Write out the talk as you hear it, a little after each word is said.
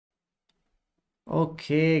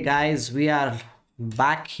Okay, guys, we are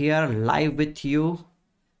back here live with you.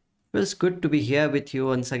 Feels good to be here with you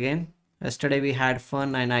once again. Yesterday we had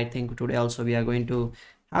fun, and I think today also we are going to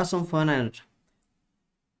have some fun. And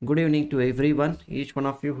good evening to everyone, each one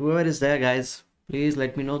of you, whoever is there, guys. Please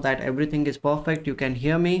let me know that everything is perfect. You can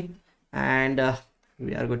hear me, and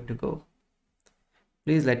we are good to go.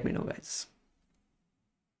 Please let me know, guys.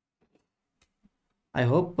 I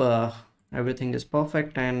hope everything is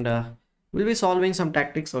perfect, and we'll be solving some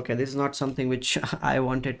tactics. Okay, this is not something which I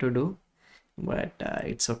wanted to do, but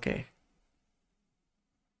it's okay.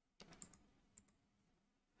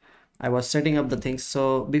 I was setting up the things.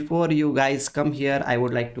 So before you guys come here, I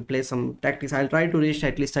would like to play some tactics. I'll try to reach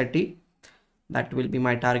at least 30. That will be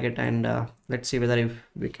my target, and let's see whether if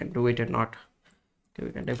we can do it or not. Okay,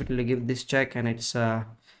 we can definitely give this check, and it's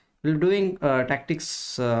we're doing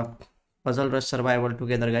tactics puzzle rush survival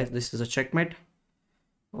together, guys. This is a checkmate.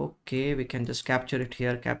 Okay, we can just capture it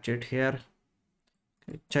here, capture it here.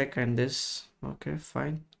 Okay, check and this. Okay,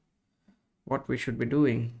 fine. What we should be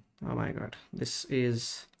doing? Oh my god, this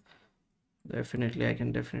is definitely, I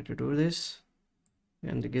can definitely do this.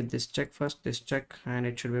 And get this check first, this check, and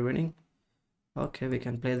it should be winning. Okay, we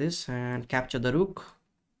can play this and capture the rook.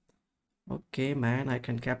 Okay, man, I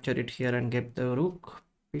can capture it here and get the rook.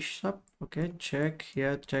 Bishop. Okay, check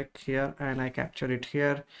here, and I capture it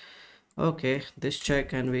here. Okay, this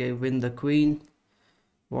check, and we win the queen.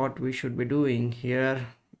 What we should be doing here?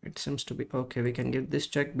 It seems to be okay. We can give this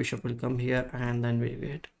check. Bishop will come here, and then we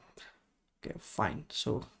get. Okay, fine.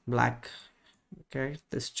 So black. Okay,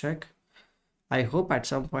 this check. I hope at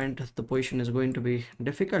some point the position is going to be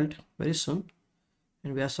difficult very soon.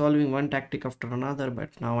 And we are solving one tactic after another,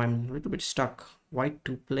 but now I'm a little bit stuck. White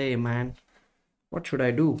to play, man. What should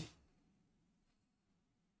I do?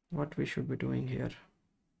 What we should be doing here?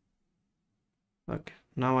 Okay,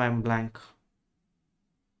 now I'm blank.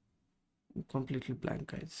 I'm completely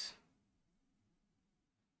blank, guys.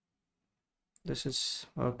 This is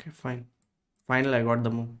okay, fine. Finally, I got the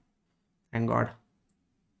move. Thank God.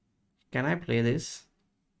 Can I play this?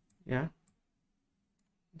 Yeah.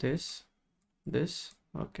 This.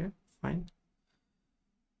 Okay, fine.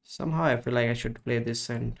 Somehow I feel like I should play this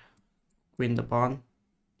and win the pawn.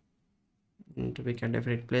 And we can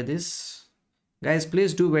definitely play this. Guys,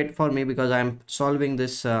 please do wait for me because I'm solving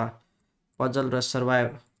this puzzle rush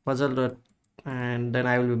survive puzzle rush, and then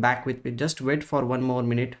I will be back with me. Just wait for 1 more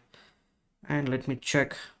minute and let me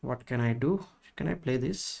check what can I do. Can I play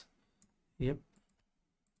this? Yep.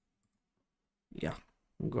 Yeah,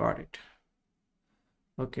 got it.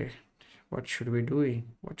 Okay, what should we doing?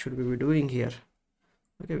 What should we be doing here?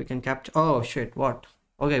 Okay, we can capture. Oh shit, what?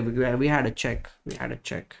 Okay, we had a check. We had a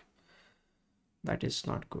check. That is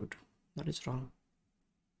not good. That is wrong.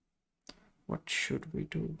 What should we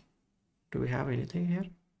do? Do we have anything here?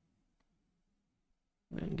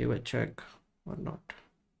 And give a check or not?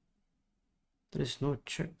 There is no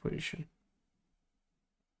check position.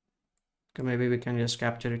 Okay, maybe we can just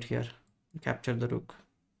capture it here. Capture the rook.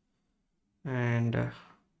 And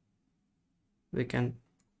we can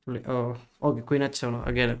play. Oh, okay, queen h7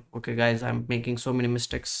 again. Okay, guys, I'm making so many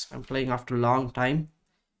mistakes. I'm playing after a long time.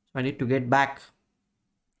 So I need to get back.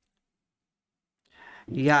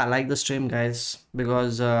 Yeah, like the stream, guys,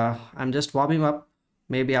 because I'm just warming up.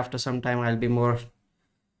 Maybe after some time I'll be more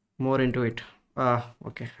into it.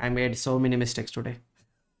 Okay, I made so many mistakes today.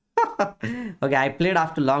 Okay, I played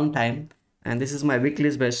after a long time, and this is my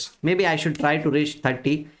weekly's best. Maybe I should try to reach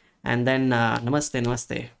 30, and then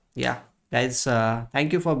namaste. Yeah, guys,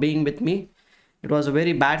 thank you for being with me. It was a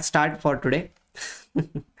very bad start for today.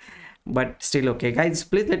 But still okay, guys,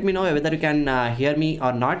 please let me know whether you can hear me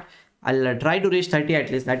or not. I'll try to reach 30 at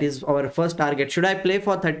least. That is our first target. Should I play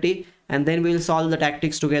for 30 and then we'll solve the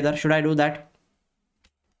tactics together? Should I do that?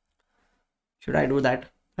 Should I do that?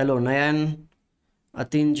 Hello, Nayan,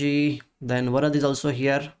 Atinji, then Varad is also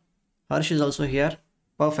here. Harsh is also here.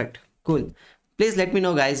 Perfect. Cool. Please let me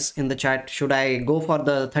know, guys, in the chat. Should I go for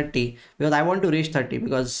the 30? Because I want to reach 30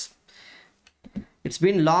 because it's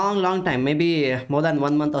been long time, maybe more than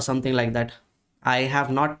 1 month or something like that. I have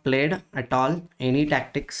not played at all any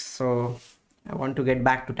tactics, so I want to get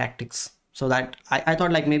back to tactics. So that I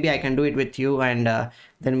thought like maybe I can do it with you, and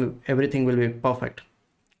then everything will be perfect.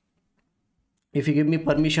 If you give me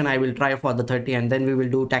permission, I will try for the 30 and then we will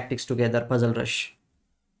do tactics together, puzzle rush.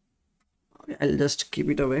 Okay, I'll just keep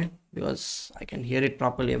it away because I can hear it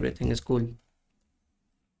properly. Everything is cool.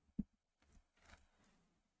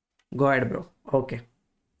 Go ahead, bro. Okay.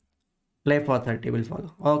 Play for 30 will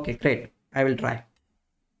follow. Okay, great. I will try.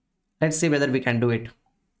 Let's see whether we can do it.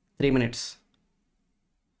 3 minutes.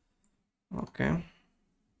 Okay.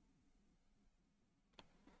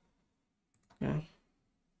 Yeah.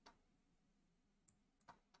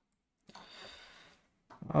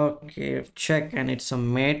 Okay, check, and it's a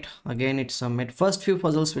mate. Again, it's a mate. First few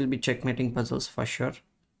puzzles will be checkmating puzzles for sure,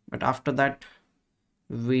 but after that,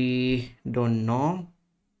 we don't know.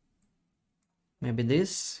 Maybe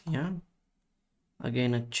this, yeah.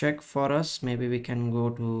 Again, a check for us. Maybe we can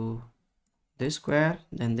go to this square,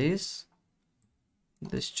 then this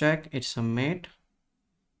check. It's a mate.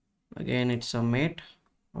 Again, it's a mate.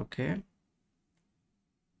 Okay.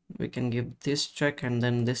 We can give this check and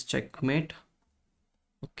then this checkmate.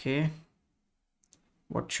 Okay.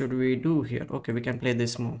 What should we do here? Okay, we can play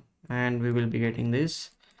this move and we will be getting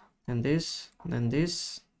this and this, then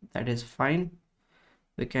this. That is fine.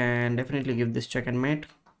 We can definitely give this check and mate.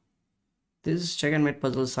 These check and mate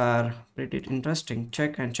puzzles are pretty interesting.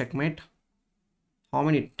 Check and checkmate. How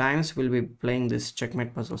many times will we be playing this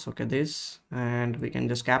checkmate puzzles? Okay, this, and we can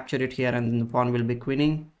just capture it here and then the pawn will be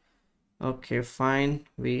queening. Okay, fine.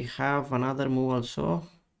 We have another move also,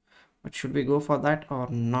 but should we go for that or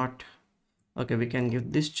not? Okay, we can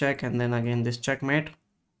give this check and then again this checkmate.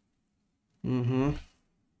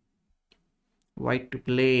 White to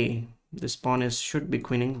play. This pawn is should be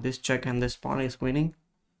queening. This check and this pawn is queening.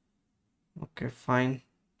 Okay, fine.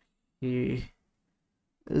 He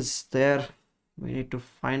is there. We need to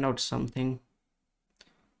find out something.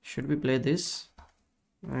 Should we play this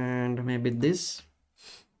and maybe this?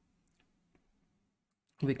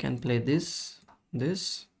 We can play this.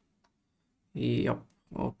 Yep.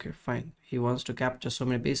 Okay, fine. He wants to capture so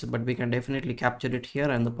many pieces, but we can definitely capture it here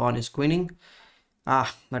and the pawn is queening.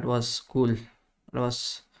 Ah, that was cool. That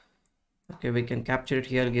was okay. We can capture it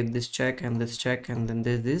here, give this check and then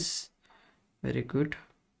this. Very good.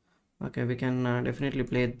 Okay, we can definitely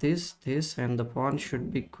play this and the pawn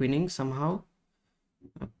should be queening somehow.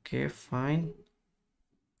 Okay, fine.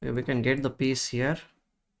 We can get the piece here.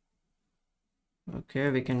 Okay,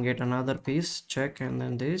 we can get another piece, check and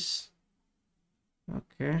then this.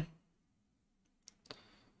 Okay.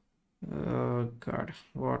 Oh god,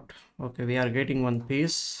 what? Okay, we are getting one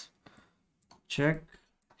piece, check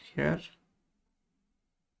here.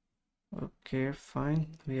 Okay, fine.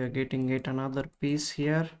 We are getting it another piece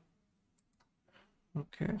here.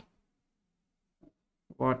 Okay,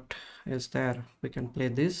 what is there? We can play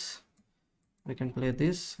this, we can play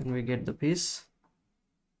this and we get the piece.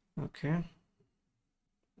 Okay.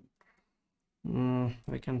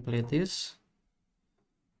 We can play this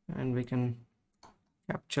and we can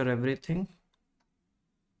capture everything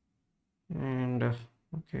and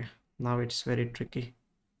okay, now it's very tricky.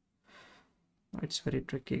 It's very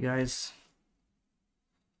tricky, guys.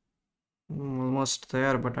 I'm almost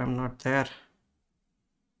there, but I'm not there.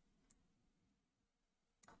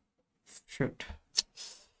 Shit.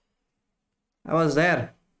 I was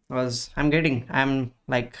there. I'm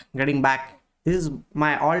like getting back. This is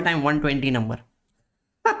my all-time 120 number.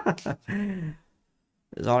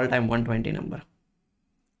 This is all-time 120 number.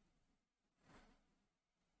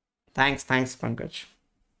 Thanks, Pankaj.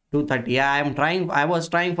 230. Yeah, I was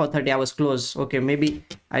trying for 30. I was close. Okay, maybe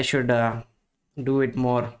I should do it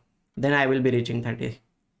more. Then I will be reaching 30.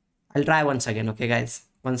 I'll try once again. Okay, guys.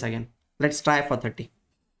 Once again. Let's try for 30.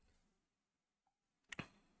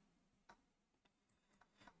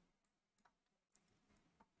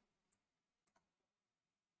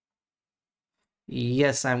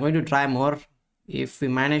 Yes, I'm going to try more. If we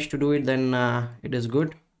manage to do it, then it is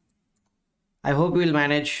good. I hope we will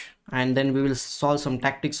manage, and then we will solve some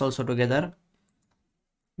tactics also together,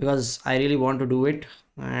 because I really want to do it,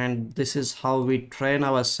 and this is how we train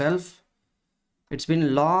ourselves. It's been a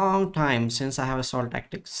long time since I have solved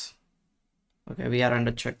tactics. Okay, we are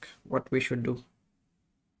under check. What we should do?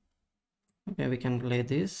 Okay, we can play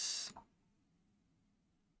this.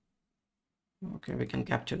 Okay, we can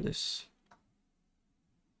capture this.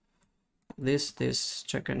 This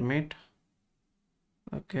check and mate.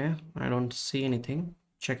 Okay, I don't see anything.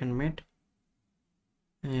 Check and mate.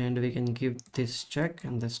 And we can give this check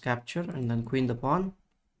and this capture and then queen the pawn.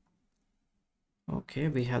 Okay,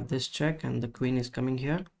 we have this check and the queen is coming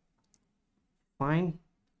here. Fine.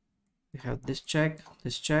 We have this check.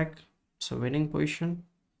 It's a winning position.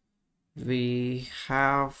 We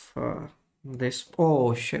have this.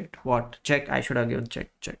 Oh shit, what? Check. I should have given check.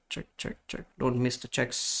 Don't miss the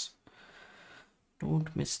checks.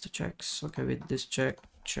 Don't miss the checks. Okay, with this check,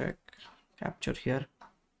 capture here.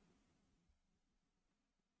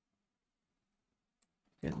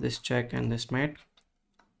 Okay, this check and this mate.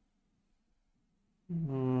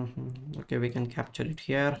 Okay, we can capture it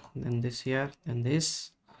here, then this here, then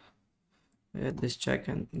this. This check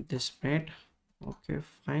and this mate. Okay,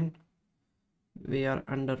 fine. We are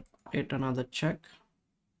under it, another check.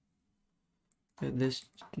 Okay, this,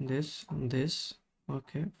 and this.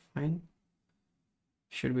 Okay, fine.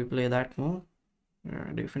 Should we play that move?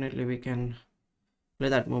 Definitely we can play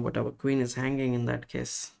that move, but our queen is hanging in that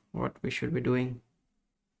case. What we should be doing?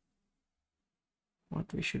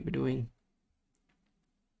 What we should be doing?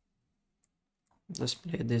 Let's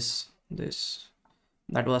play this.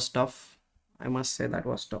 That was tough. I must say that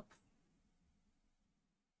was tough.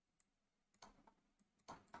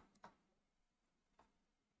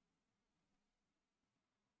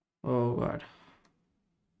 Oh god.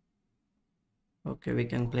 Okay, we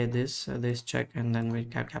can play this check, and then we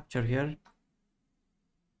can capture here.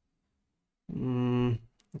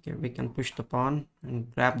 Okay, we can push the pawn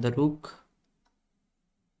and grab the rook.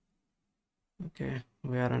 Okay,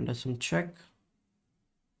 we are under some check.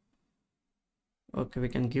 Okay, we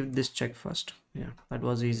can give this check first. Yeah, that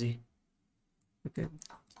was easy. Okay,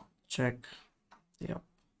 check. Yep.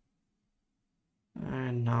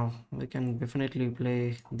 And now we can definitely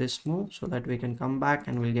play this move so that we can come back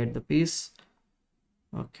and we'll get the piece.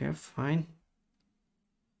 Okay, fine.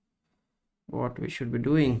 What we should be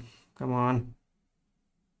doing? Come on.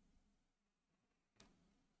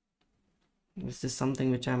 This is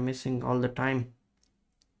something which I'm missing all the time.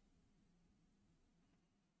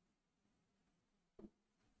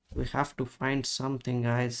 We have to find something,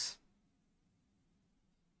 guys.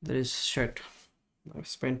 There is shit. I've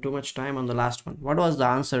spent too much time on the last one. What was the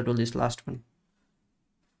answer to this last one?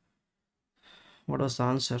 What was the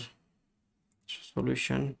answer?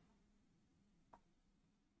 Solution.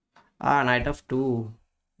 Ah, knight of two.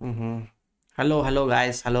 Hello,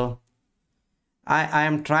 guys. Hello. I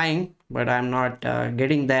am trying, but I'm not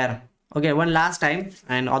getting there. Okay, one last time,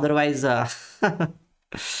 and otherwise,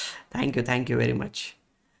 thank you very much.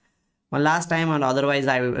 One last time, and otherwise,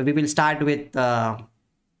 we will start with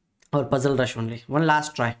our puzzle rush only. One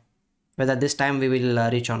last try, whether this time we will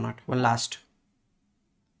reach or not. One last.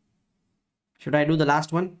 Should I do the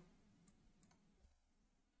last one?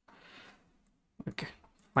 Okay,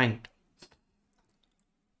 fine.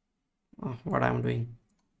 Oh, what I'm doing?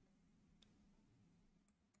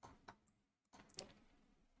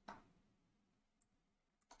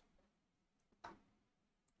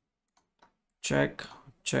 Check,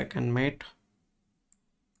 check, and mate.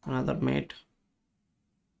 Another mate.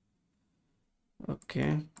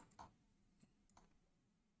 Okay.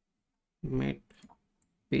 Mate.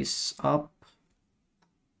 Piece up.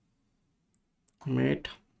 Mate.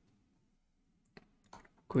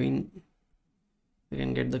 Queen. We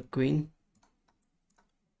can get the queen.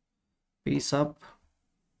 Piece up.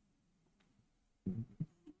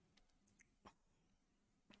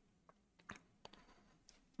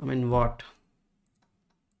 I mean, what?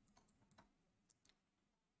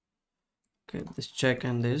 Okay, this check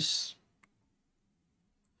and this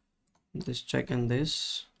check and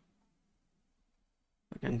this.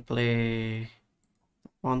 I can play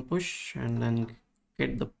pawn push and then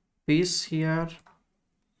get the piece here.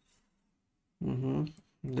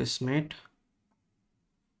 This mate.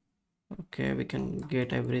 Okay, we can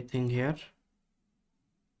get everything here.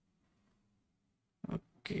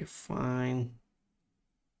 Okay, fine.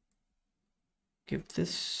 Give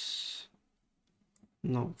this.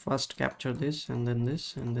 No, first capture this and then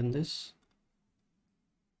this and then this.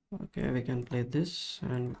 Okay, we can play this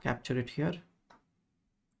and capture it here.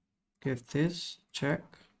 Give this, check,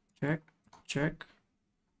 check, check.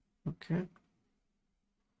 Okay.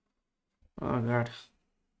 Oh god.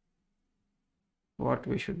 What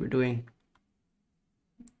we should be doing?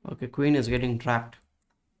 Okay, queen is getting trapped.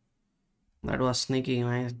 That was sneaky,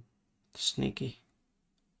 man. Sneaky.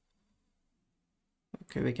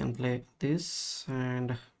 Okay, we can play this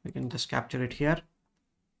and we can just capture it here.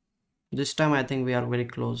 This time I think we are very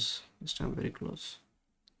close. This time very close.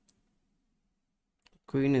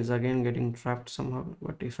 Queen is again getting trapped somehow,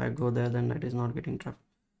 but if I go there then that is not getting trapped.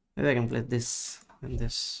 Maybe I can play this and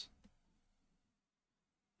this.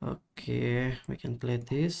 Okay, we can play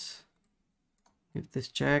this. Give this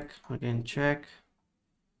check, again check.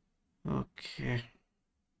 Okay.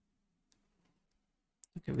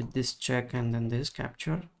 Okay, with this check and then this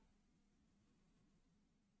capture.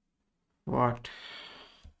 What?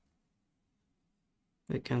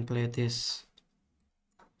 We can play this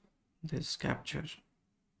capture.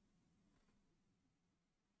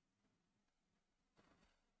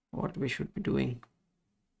 What we should be doing?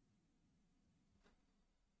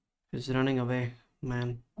 He's running away,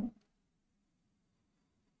 man.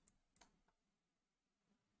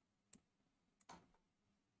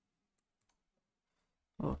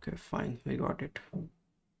 Okay, fine, we got it.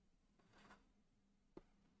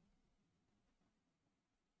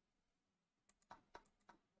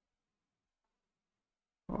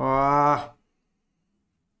 Ah,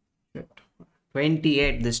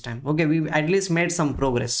 28 this time. Okay, we at least made some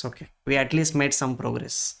progress. Okay, we at least made some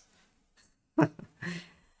progress.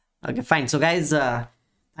 Okay, fine. So guys,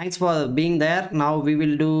 thanks for being there. Now we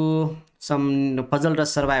will do some puzzle rush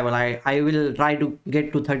survival. I will try to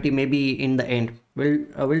get to 30 maybe in the end.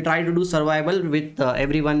 We'll try to do survival with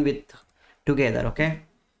everyone with together. Okay,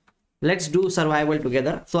 let's do survival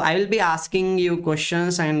together. So I will be asking you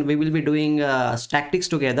questions and we will be doing tactics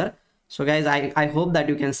together. So guys, I hope that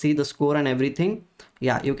you can see the score and everything.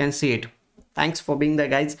 Yeah, you can see it. Thanks for being there,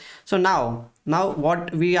 guys. So now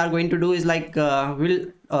what we are going to do is like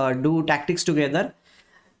we'll do tactics together.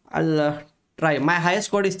 I'll try. My highest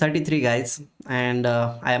score is 33, guys, and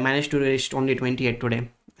I managed to reach only 28 today.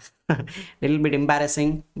 Little bit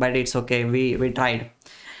embarrassing, but it's okay. We tried.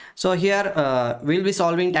 So here we'll be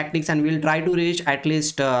solving tactics and we'll try to reach at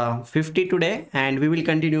least 50 today, and we will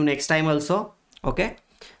continue next time also. Okay,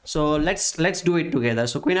 so let's do it together.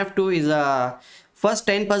 So Queen F2 is first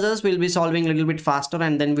 10 puzzles we'll be solving a little bit faster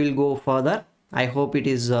and then we'll go further. I hope it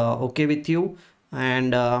is okay with you.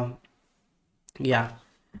 And yeah,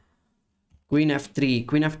 Queen F3,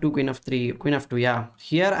 Queen F2, Queen F3, Queen F2. Yeah,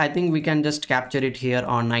 here I think we can just capture it here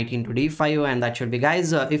on knight into d5, and that should be,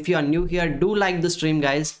 guys. If you are new here, do like the stream,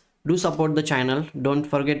 guys. Do support the channel. Don't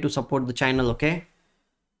forget to support the channel, okay?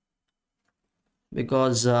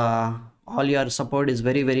 Because all your support is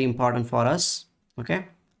very important for us. Okay.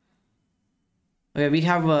 Okay, we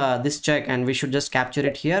have this check and we should just capture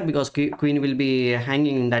it here because queen will be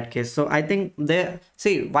hanging in that case. So I think there,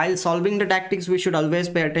 see, while solving the tactics, we should always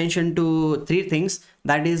pay attention to three things.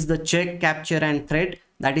 That is the check, capture and threat.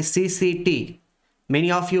 That is CCT.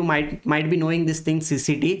 Many of you might be knowing this thing,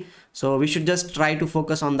 CCT. So we should just try to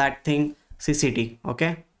focus on that thing, CCT.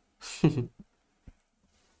 Okay.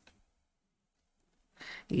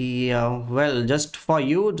 Yeah, well, just for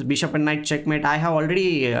you, bishop and knight checkmate. I have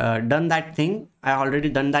already done that thing.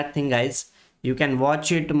 Guys. You can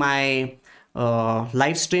watch it. My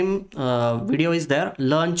live stream video is there.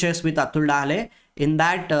 Learn chess with Atul Dahale. In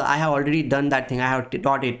that, I have already done that thing. I have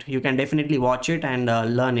taught it. You can definitely watch it and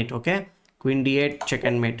learn it. Okay, Queen D8 check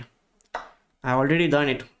and mate. I have already done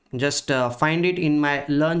it. Just find it in my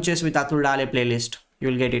Learn Chess with Atul Dahale playlist.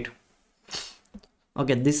 You'll get it.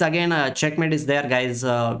 Okay, this again checkmate is there, guys.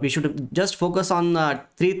 We should just focus on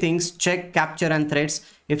three things: check, capture and threats.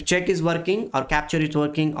 If check is working or capture is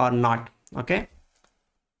working or not. Okay.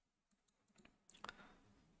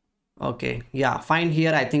 Okay, yeah, fine.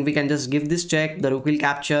 Here I think we can just give this check, the rook will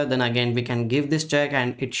capture, then again we can give this check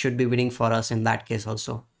and it should be winning for us in that case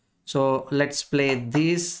also. So let's play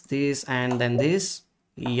this and then this.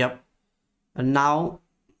 Yep. And now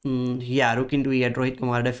yeah, rook into e8. Rohit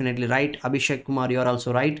Kumar definitely right. Abhishek Kumar, you're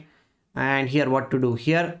also right. And here what to do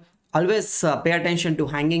here, always pay attention to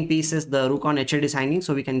hanging pieces. The rook on h8 is hanging,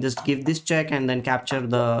 so we can just give this check and then capture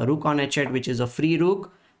the rook on h8, which is a free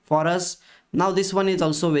rook for us. Now this one is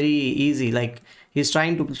also very easy, like he's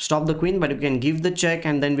trying to stop the queen, but we can give the check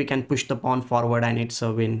and then we can push the pawn forward and it's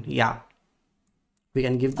a win. Yeah, we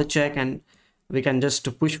can give the check and we can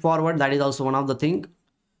just push forward. That is also one of the thing,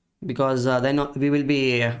 because then we will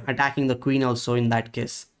be attacking the queen also in that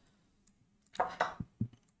case.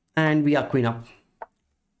 And we are queen up.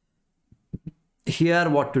 Here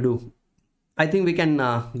what to do, I think we can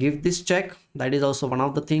give this check. That is also one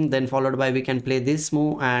of the thing. Then followed by we can play this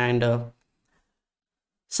move, and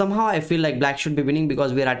somehow I feel like black should be winning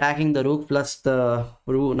because we are attacking the rook plus the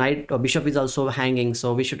knight or bishop is also hanging.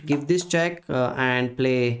 So we should give this check and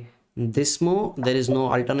play this move. There is no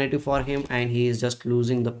alternative for him and he is just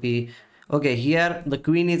losing the p. Okay, here the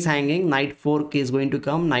queen is hanging, knight 4 is going to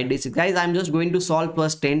come, knight d6. Guys, I'm just going to solve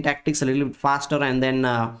plus 10 tactics a little bit faster and then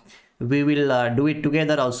we will do it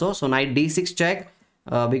together also. So knight d6 check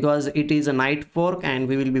because it is a knight fork and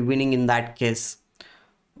we will be winning in that case.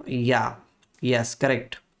 Yeah, yes,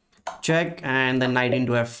 correct. Check and then knight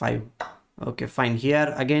into f5. Okay, fine.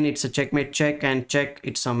 Here again it's a checkmate check and check,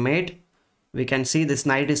 it's a mate. We can see this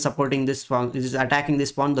knight is supporting this pawn, is attacking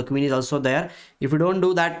this pawn, the queen is also there. If you don't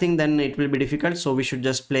do that thing, then it will be difficult. So we should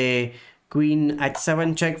just play queen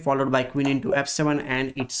h7 check followed by queen into f7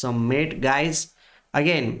 and it's a mate, guys.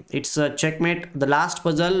 Again, it's a checkmate. The last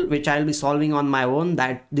puzzle which I'll be solving on my own,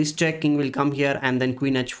 that this check, king will come here and then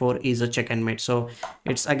queen h4 is a check and mate. So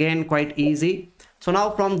it's again quite easy. So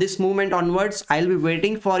now from this moment onwards, I'll be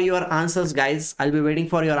waiting for your answers, guys. I'll be waiting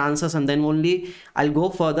for your answers and then only I'll go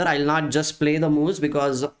further. I'll not just play the moves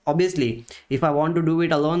because obviously if I want to do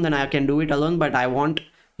it alone, then I can do it alone. But I want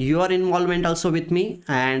your involvement also with me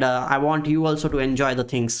and I want you also to enjoy the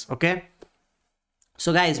things. Okay.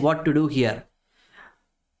 So guys, what to do here?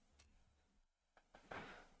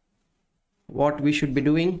 What we should be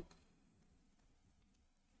doing?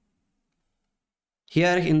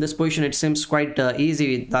 Here in this position, it seems quite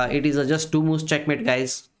easy. It is just two moves checkmate,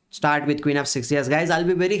 guys. Start with queen f6. Yes, guys, I'll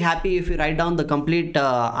be very happy if you write down the complete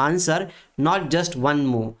answer, not just one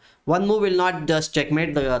move. One move will not just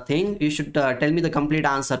checkmate the thing. You should tell me the complete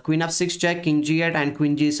answer. Queen f6 check, king g8 and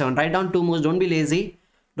queen g7. Write down two moves. Don't be lazy.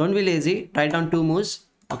 Don't be lazy. Write down two moves.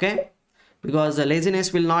 Okay? Because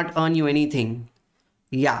laziness will not earn you anything.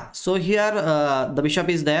 Yeah, so here the bishop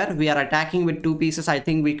is there. We are attacking with two pieces. I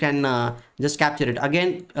think we can just capture it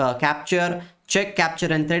again. Capture, check,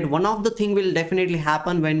 capture and thread. One of the thing will definitely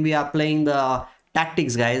happen when we are playing the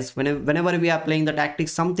tactics, guys. Whenever we are playing the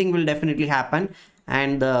tactics, something will definitely happen,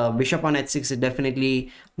 and the bishop on h6 is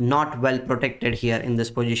definitely not well protected here in this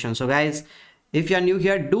position. So guys, if you are new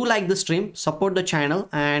here, do like the stream, support the channel,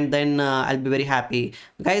 and then I'll be very happy.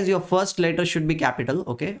 Guys, your first letter should be capital,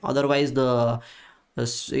 okay? Otherwise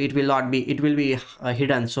it will not be, it will be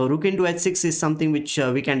hidden. So rook into h6 is something which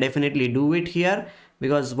we can definitely do it here,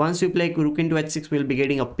 because once we play rook into h6, we'll be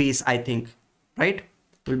getting a piece, I think, right?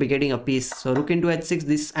 We'll be getting a piece. So rook into h6,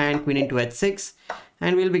 this, and queen into h6,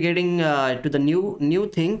 and we'll be getting to the new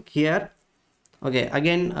thing here. Okay,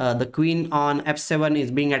 again the queen on f7 is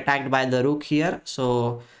being attacked by the rook here,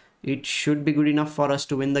 so it should be good enough for us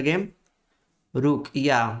to win the game. Rook,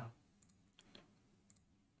 yeah,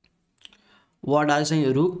 what I was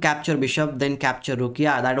saying, rook capture bishop, then capture rook.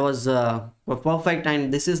 Yeah, that was perfect.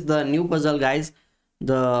 And this is the new puzzle, guys.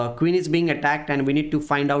 The queen is being attacked and we need to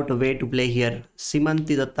find out a way to play here.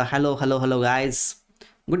 Simanti Datta, hello guys,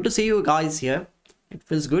 good to see you guys here. It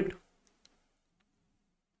feels good.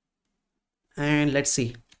 And let's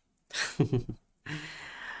see.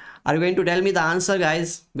 Are you going to tell me the answer,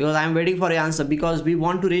 guys? Because I'm waiting for your answer, because we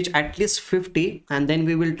want to reach at least 50 and then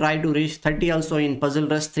we will try to reach 30 also in puzzle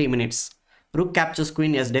rush 3 minutes. Rook captures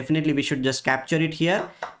queen. Yes, definitely we should just capture it here,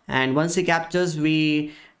 and once he captures,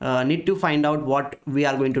 we need to find out what we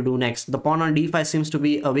are going to do next. The pawn on d5 seems to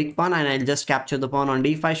be a weak pawn, and I'll just capture the pawn on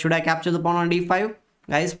d5. Should I capture the pawn on d5?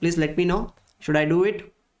 Guys, please let me know. Should I do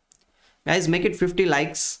it? Guys, make it 50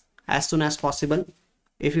 likes as soon as possible.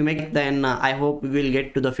 If you make it, then I hope we will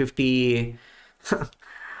get to the 50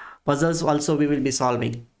 puzzles also we will be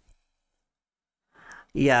solving.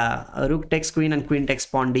 Yeah, rook takes queen and queen takes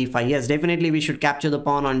pawn d5. Yes, definitely we should capture the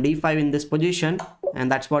pawn on d5 in this position,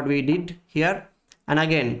 and that's what we did here. And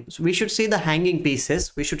again, so we should see the hanging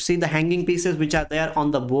pieces. We should see the hanging pieces which are there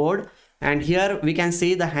on the board, and here we can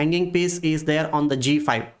see the hanging piece is there on the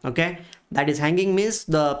g5. Okay, that is hanging means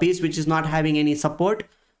the piece which is not having any support.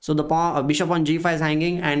 So the pawn, bishop on g5 is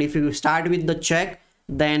hanging, and if you start with the check,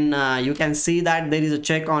 then you can see that there is a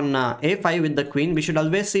check on a5 with the queen. We should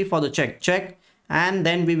always see for the check, and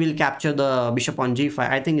then we will capture the bishop on g5.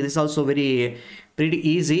 I think this is also pretty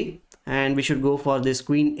easy, and we should go for this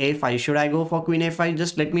queen a5. Should I go for queen a5?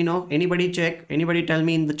 Just let me know. Anybody check? Anybody tell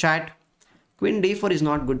me in the chat. Queen d4 is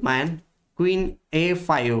not good, man. Queen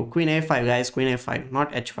a5, queen a5, guys, queen a5,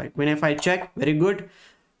 not h5. Queen a5 check. Very good.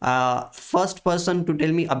 First person to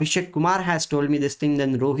tell me, Abhishek Kumar has told me this thing,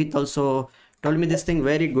 then Rohit also told me this thing.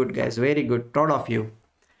 Very good, guys, very good, proud of you.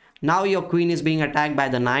 Now your queen is being attacked by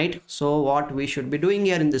the knight. So what we should be doing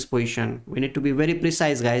here in this position, we need to be very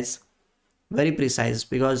precise, guys, very precise,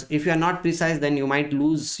 because if you are not precise, then you might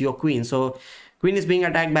lose your queen. So queen is being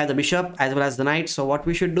attacked by the bishop as well as the knight. So what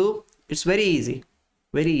we should do, it's very easy,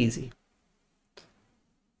 very easy.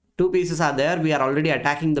 Two pieces are there. We are already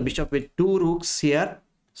attacking the bishop with two rooks here.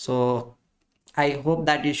 So I hope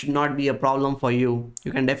that it should not be a problem for you.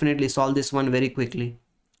 You can definitely solve this one very quickly.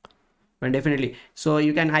 But definitely, so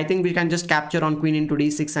you can, I think we can just capture on queen into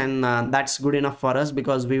d6, and that's good enough for us,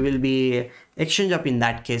 because we will be exchange up in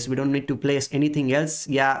that case. We don't need to place anything else.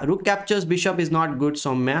 Yeah, rook captures bishop is not good,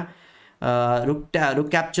 Soumya.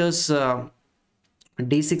 Rook captures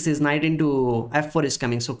d6 is knight into f4 is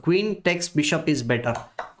coming. So queen takes bishop is better.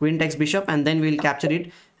 Queen takes bishop, and then we'll capture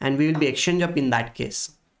it, and we will be exchange up in that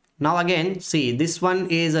case. Now again, see, this one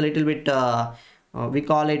is a little bit we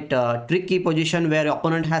call it tricky position where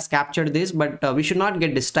opponent has captured this, but we should not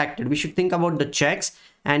get distracted. We should think about the checks,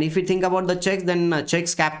 and if we think about the checks, then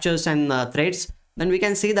checks, captures and threats, then we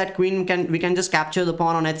can see that we can just capture the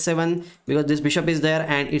pawn on h7, because this bishop is there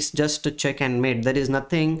and it's just a check and mate. There is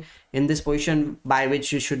nothing in this position by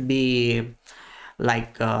which you should be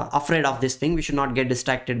like afraid of this thing. We should not get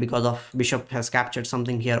distracted because of bishop has captured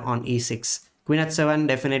something here on e6. Queen h7,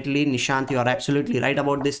 definitely Nishant, you are absolutely right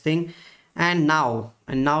about this thing. And now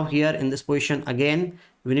here in this position, again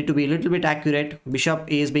we need to be a little bit accurate. Bishop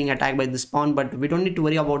is being attacked by this pawn, but we don't need to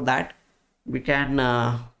worry about that. We can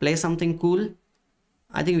play something cool.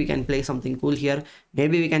 I think we can play something cool here.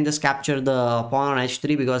 Maybe we can just capture the pawn on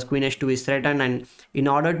h3 because queen h2 is threatened, and in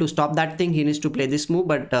order to stop that thing he needs to play this move.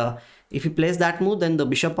 But if he plays that move, then the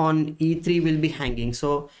bishop on e3 will be hanging.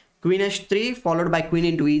 So queen h3 followed by queen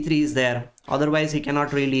into e3 is there. Otherwise he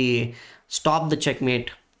cannot really stop the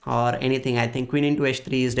checkmate or anything. I think queen into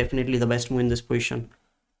h3 is definitely the best move in this position.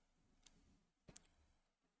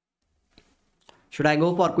 Should I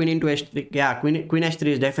go for queen into h3? Yeah, queen h3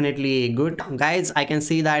 is definitely good. Guys, I can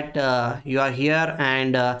see that you are here,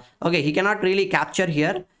 and okay, he cannot really capture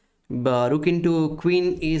here. Rook into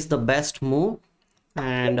queen is the best move,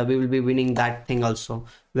 and we will be winning that thing also.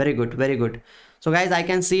 Very good, very good. So guys, I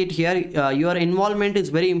can see it here. Your involvement is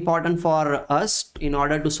very important for us in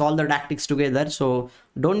order to solve the tactics together. So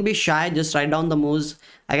don't be shy, just write down the moves.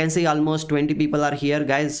 I can see almost 20 people are here.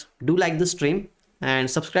 Guys, do like the stream and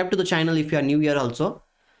subscribe to the channel if you are new here also,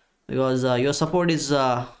 because your support is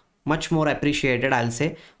much more appreciated, I'll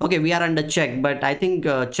say. Okay, we are under check, but I think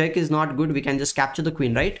check is not good. We can just capture the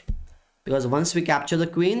queen, right? Because once we capture the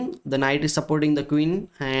queen, the knight is supporting the queen,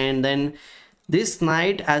 and then this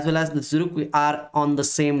knight as well as this rook are on the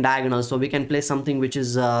same diagonal, so we can play something which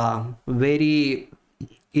is very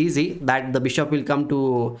easy, that the bishop will come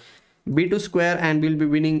to b2 square and we'll be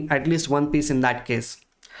winning at least one piece in that case.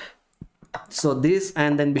 So this,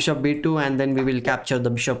 and then bishop b2, and then we will capture the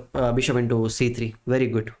bishop into c3. Very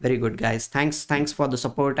good guys. Thanks for the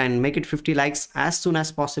support, and make it 50 likes as soon as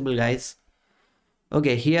possible, guys.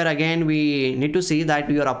 Okay, here again we need to see that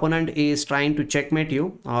your opponent is trying to checkmate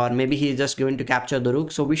you, or maybe he is just going to capture the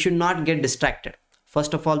rook. So we should not get distracted.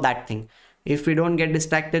 First of all, that thing, if we don't get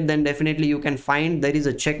distracted, then definitely you can find there is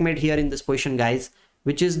a checkmate here in this position, guys,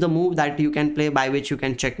 which is the move that you can play by which you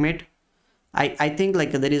can checkmate. I think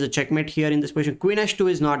like there is a checkmate here in this position. Queen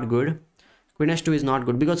h2 is not good. Queen h2 is not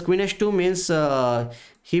good because queen h2 means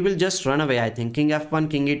he will just run away. I think king f1,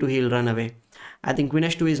 king e2, he'll run away. I think queen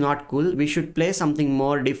h2 is not cool. We should play something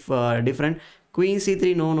more different. Queen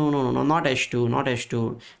c3, no, not h2, not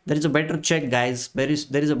h2. There is a better check, guys. There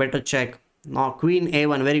is a better check. No, queen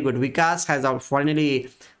a1, very good. Vikas has finally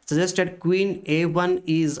suggested queen a1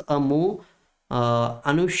 is a move.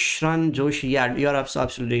 Anushran Joshi, yeah, you are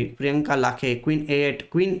absolutely. Priyanka Lakhe, queen a8,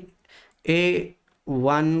 queen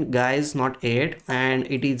a1, guys, not a8, and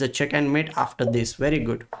it is a check and mate after this. Very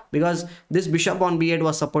good, because this bishop on b8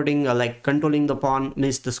 was supporting like controlling the pawn,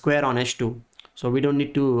 means the square on h2, so we don't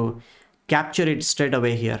need to capture it straight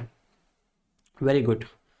away here. Very good.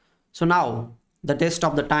 So now the test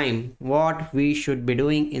of the time, what we should be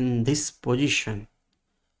doing in this position.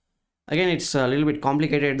 Again, it's a little bit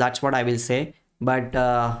complicated, that's what I will say. But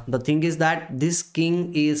the thing is that this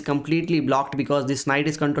king is completely blocked because this knight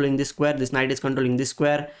is controlling this square, this knight is controlling this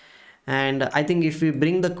square. And I think if we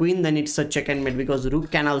bring the queen, then it's a check and mate, because rook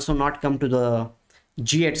can also not come to the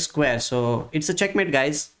g8 square. So it's a checkmate,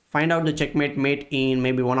 guys. Find out the checkmate mate in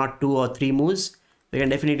maybe 1 or 2 or 3 moves. We can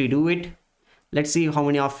definitely do it. Let's see how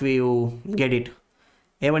many of you get it.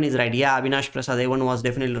 A1 is right. Yeah, Avinash Prasad, A1 was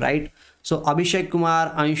definitely right. So Abhishek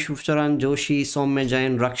Kumar, Anshucharan Joshi, Soumya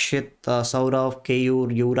Jain, Rakshit, Saurav,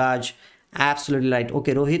 Keyur, Yuvraj, absolutely right.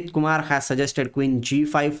 Okay, Rohit Kumar has suggested queen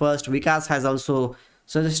g5 first. Vikas has also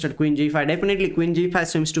suggested queen g5. Definitely queen g5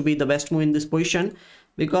 seems to be the best move in this position,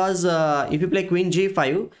 because if you play queen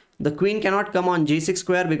g5, the queen cannot come on g6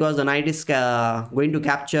 square because the knight is going to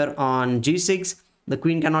capture on g6. The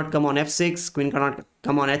queen cannot come on f6, queen cannot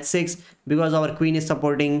come on h6 because our queen is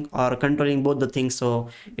supporting or controlling both the things. So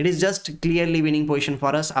it is just clearly winning position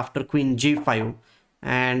for us after queen g5,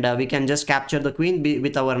 and we can just capture the queen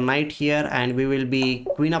with our knight here, and we will be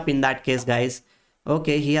queen up in that case, guys.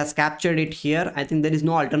 Okay, he has captured it here. I think there is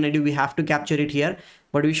no alternative, we have to capture it here,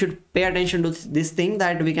 but we should pay attention to this thing,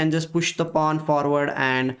 that we can just push the pawn forward,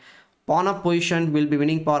 and pawn up position will be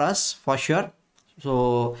winning for us for sure.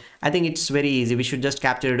 So I think it's very easy, we should just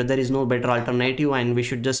capture it. There is no better alternative, and we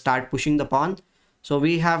should just start pushing the pawn. So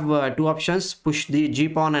we have 2 options, push the g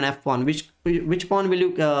pawn and f pawn. Which pawn will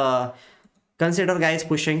you consider, guys,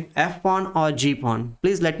 pushing, f pawn or g pawn?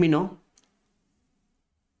 Please let me know.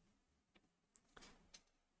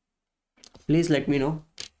 Please let me know.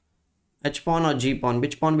 H pawn or g pawn,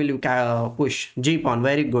 which pawn will you push? G pawn.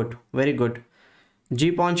 Very good, very good. G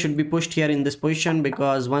pawn should be pushed here in this position,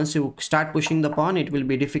 because once you start pushing the pawn, it will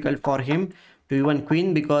be difficult for him to even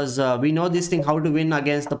queen, because we know this thing how to win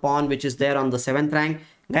against the pawn which is there on the 7th rank.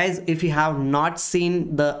 Guys, if you have not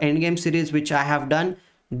seen the endgame series which I have done,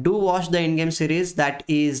 do watch the endgame series. That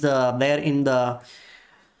is there in the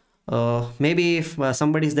maybe if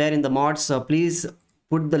somebody is there in the mods, please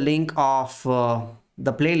put the link of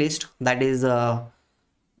the playlist, that is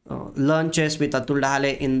learn chess with Atul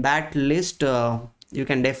Dahale. In that list you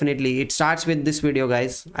can definitely, it starts with this video,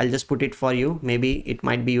 guys. I'll just put it for you, maybe it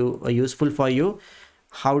might be useful for you.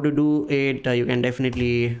 How to do it, you can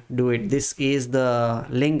definitely do it. This is the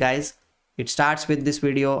link, guys. It starts with this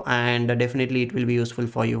video, and definitely it will be useful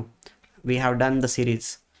for you. We have done the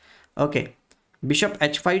series. Okay, bishop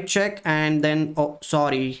h5 check, and then, oh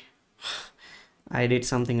sorry, I did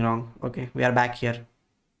something wrong. Okay, we are back here.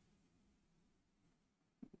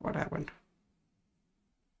 What happened?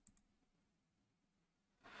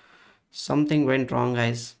 Something went wrong,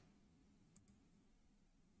 guys.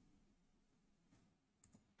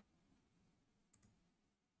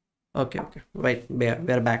 Okay, wait,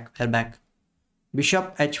 we're back.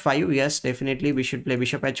 Bishop h5, yes, definitely we should play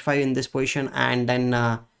bishop h5 in this position, and then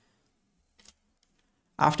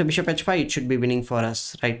after bishop h5 it should be winning for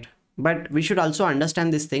us, right? But we should also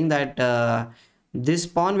understand this thing that this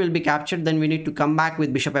pawn will be captured, then we need to come back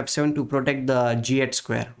with bishop f7 to protect the g8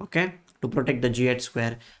 square. Okay, to protect the g8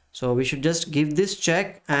 square. So we should just give this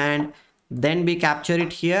check, and then we capture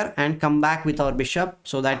it here and come back with our bishop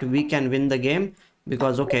so that we can win the game,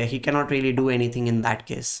 because okay, he cannot really do anything in that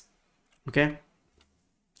case. Okay,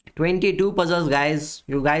 22 puzzles, guys.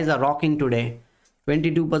 You guys are rocking today.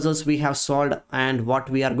 22 puzzles we have solved, and what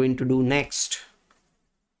we are going to do next?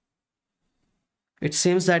 It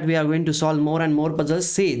seems that we are going to solve more and more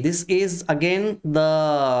puzzles. See, this is again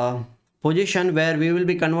the position where we will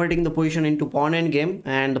be converting the position into pawn endgame,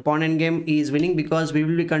 and the pawn endgame is winning because we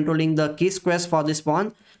will be controlling the key squares for this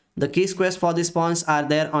pawn. The key squares for these pawns are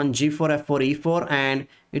there on g4, f4, e4, and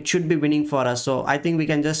it should be winning for us. So I think we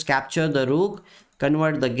can just capture the rook,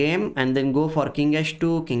 convert the game, and then go for king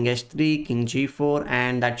h2, king h3, king g4,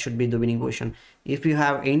 and that should be the winning position. If you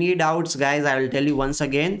have any doubts, guys, I will tell you once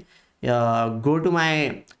again, go to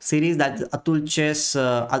my series, that's Atul Chess,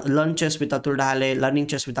 Learn Chess with Atul Dale, Learning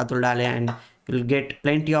Chess with Atul Dale, and you'll get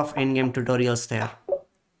plenty of endgame tutorials there.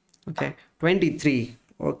 Okay, 23.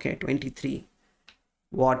 Okay, 23.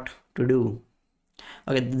 What to do?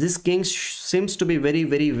 Okay, this king seems to be very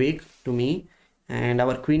weak to me, and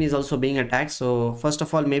our queen is also being attacked. So first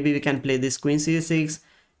of all, maybe we can play this queen c6,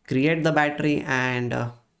 create the battery,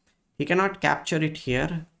 and he cannot capture it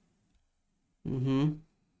here.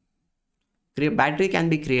 Battery can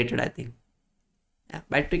be created, I think. Yeah,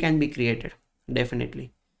 battery can be created,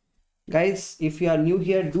 definitely. Guys, if you are new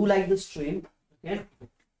here, do like the stream, okay,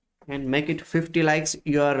 and make it 50 likes.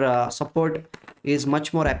 Your support is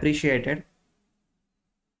much more appreciated.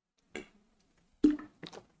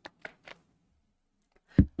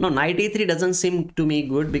 No, knight e3 doesn't seem to me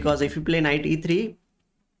good, because if you play knight e3,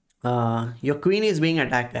 your queen is being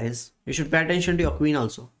attacked, guys. You should pay attention to your queen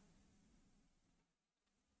also.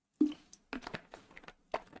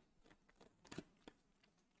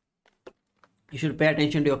 You should pay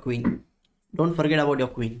attention to your queen. Don't forget about your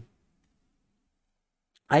queen.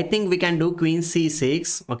 I think we can do queen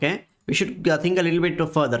c6. Okay, we should think a little bit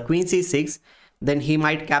further. Queen c6, then he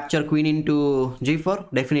might capture queen into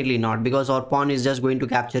g4. Definitely not, because our pawn is just going to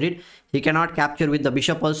capture it. He cannot capture with the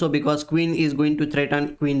bishop also, because queen is going to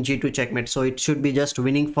threaten queen g2 checkmate. So it should be just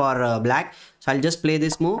winning for black. So I'll just play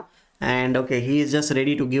this move, and okay, he is just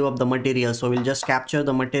ready to give up the material. So we'll just capture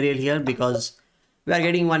the material here, because we are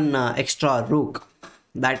getting one extra rook.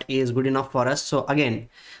 That is good enough for us. So again,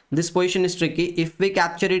 this position is tricky. If we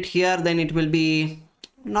capture it here, then it will be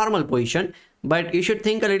normal position, but you should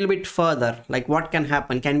think a little bit further, like what can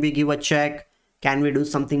happen. Can we give a check? Can we do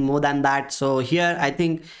something more than that? So here I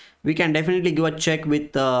think we can definitely give a check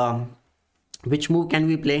with which move can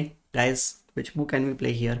we play, guys? Which move can we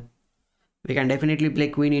play here? We can definitely play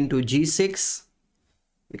queen into g6.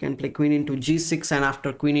 We can play queen into g6, and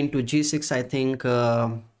after queen into g6, I think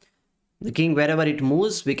the king, wherever it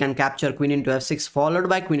moves, we can capture queen into f6, followed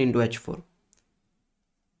by queen into h4.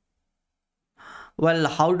 Well,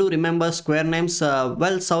 how to remember square names? Well,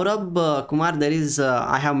 Saurabh Kumar, there is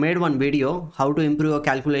I have made one video how to improve your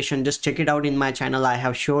calculation. Just check it out in my channel. I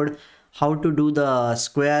have showed how to do the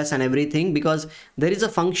squares and everything, because there is a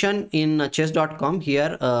function in chess.com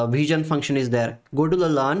here. Vision function is there. Go to the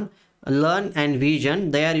learn and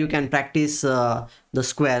vision. There you can practice the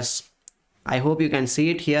squares. I hope you can see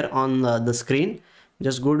it here on the screen.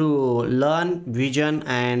 Just go to learn, vision,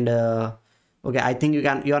 and okay, I think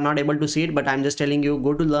you are not able to see it, but I'm just telling you,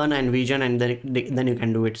 go to learn and vision, and then you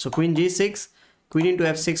can do it. So queen g6, queen into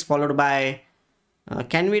f6, followed by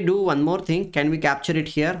can we do one more thing? Can we capture it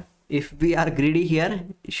here? If we are greedy here,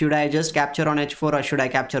 should I just capture on h4, or should I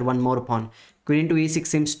capture one more pawn? Queen into e6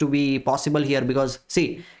 seems to be possible here, because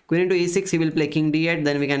see, queen into e6, he will play king d8,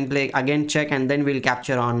 then we can play again check, and then we'll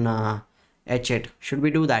capture on h8. Should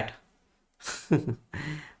we do that?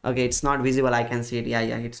 Okay, it's not visible. I can see it. Yeah,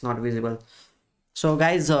 it's not visible. So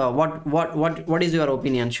guys, what is your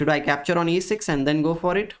opinion? Should I capture on e6 and then go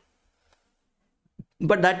for it?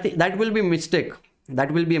 But that will be mistake.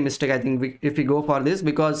 That will be a mistake, I think, if we go for this,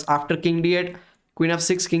 because after king d8, queen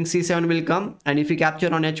f6, king c7 will come, and if we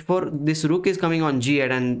capture on h4, this rook is coming on g8,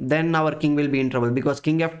 and then our king will be in trouble, because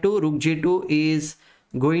king f2, rook g2 is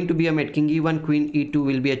going to be a mate. King e1, queen e2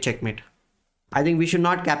 will be a checkmate. I think we should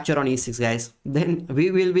not capture on e6, guys. Then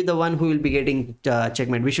we will be the one who will be getting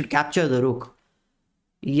checkmate. We should capture the rook.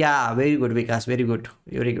 Yeah, very good, Vikas. Very good.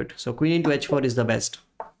 Very good. So queen into h4 is the best.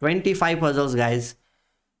 25 puzzles, guys.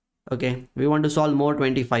 Okay, we want to solve more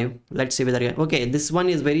 25. Let's see whether... Okay, this one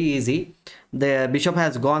is very easy. The bishop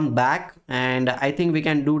has gone back, and I think we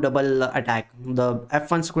can do double attack. The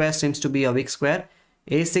f1 square seems to be a weak square.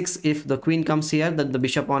 a6, if the queen comes here, then the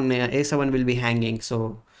bishop on a7 will be hanging.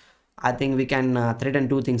 So I think we can threaten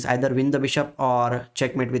two things, either win the bishop or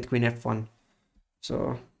checkmate with queen f1.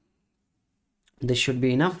 So this should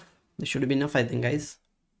be enough. This should be enough, I think, guys.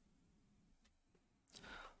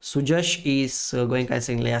 Sujash is going, guys,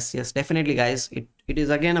 saying yes, definitely, guys. It is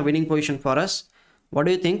again a winning position for us. What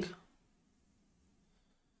do you think?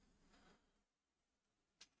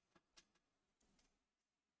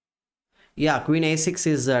 Yeah, queen a6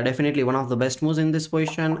 is definitely one of the best moves in this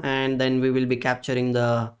position, and then we will be capturing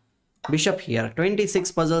the bishop here.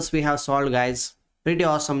 26 puzzles we have solved, guys. Pretty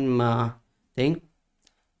awesome thing.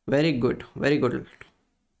 Very good, very good.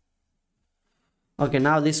 Okay,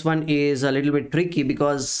 now this one is a little bit tricky,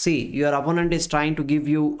 because see, your opponent is trying to give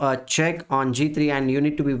you a check on g3, and you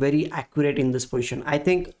need to be very accurate in this position. I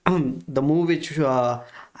think the move which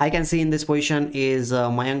I can see in this position is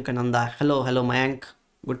Mayank Ananda. Hello Mayank,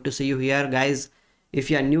 good to see you here, guys.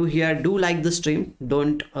 If you are new here, do like the stream.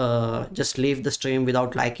 Don't just leave the stream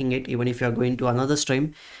without liking it, even if you are going to another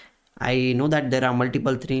stream. I know that there are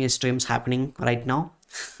multiple streams happening right now.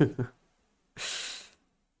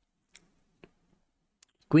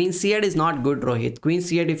 Queen c8 is not good, Rohit. Queen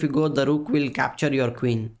c8, if you go, the rook will capture your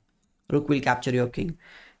queen. Rook will capture your king.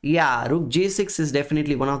 Yeah, rook g6 is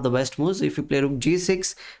definitely one of the best moves. If you play rook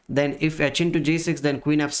g6, then if h into g6, then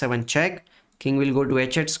queen f7 check. King will go to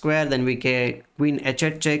h8 square, then we get queen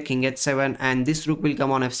h8 check, king h7, and this rook will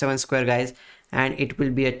come on f7 square, guys, and it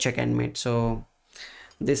will be a check and mate. So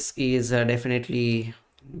this is definitely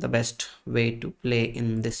the best way to play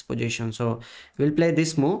in this position. So we'll play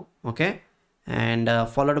this move, okay, and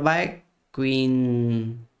followed by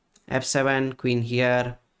queen f7, queen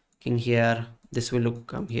here, king here. This will look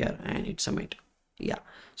come here, and it's a mate. Yeah,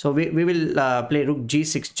 so we will play rook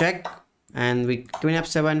g6 check, and we queen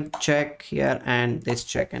f7 check here, and this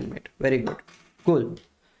check and mate. Very good, cool.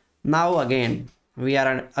 Now again we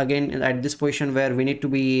are again at this position where we need to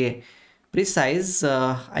be precise.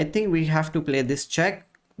 I think we have to play this check.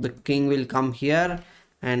 The king will come here,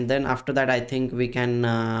 and then after that I think we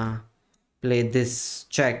can play this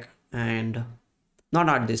check, and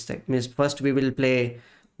not this check, means first we will play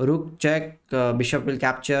rook check, bishop will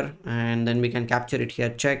capture, and then we can capture it here,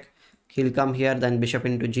 check. He'll come here, then bishop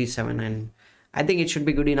into g7, and I think it should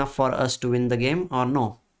be good enough for us to win the game, or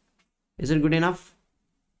no? Is it good enough?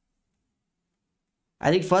 I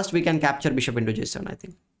think first we can capture bishop into g7. I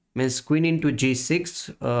think means queen into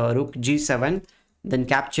g6, rook g7, then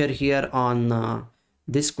capture here on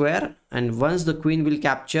this square, and once the queen will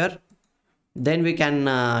capture, then we can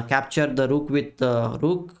capture the rook with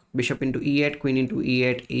rook, bishop into e8, queen into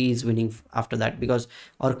e8. E is winning after that, because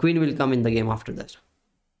our queen will come in the game after that.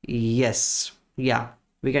 Yes, yeah,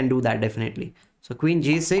 we can do that definitely. So queen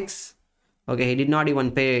g6. Okay, he did not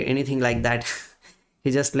even pay anything like that.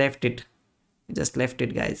 He just left it. He just left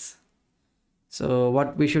it, guys. So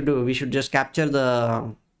what we should do, we should just capture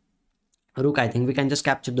the rook. I think we can just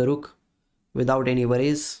capture the rook without any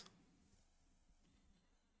worries.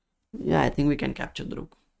 Yeah, I think we can capture the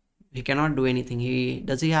rook. He cannot do anything.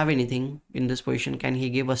 Does he have anything in this position? Can he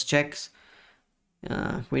give us checks?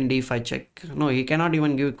 Queen d5 check. No, he cannot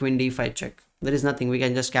even give queen d5 check. There is nothing. We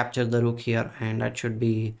can just capture the rook here, and that should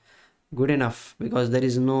be good enough, because there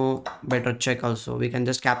is no better check also. We can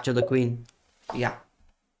just capture the queen. Yeah,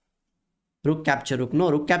 rook capture rook.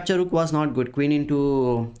 No, rook capture rook was not good. Queen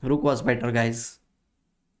into rook was better, guys.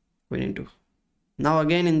 Queen into. Now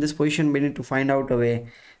again in this position we need to find out a way.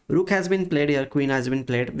 Rook has been played here, queen has been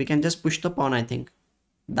played. We can just push the pawn. I think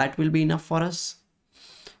that will be enough for us.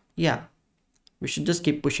 Yeah, we should just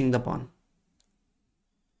keep pushing the pawn.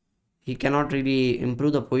 He cannot really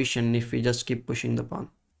improve the position if we just keep pushing the pawn.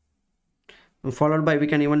 Followed by, we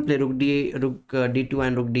can even play rook d2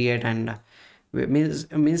 and rook d8, and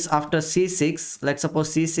means after c6, let's suppose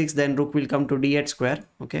c6, then rook will come to d8 square.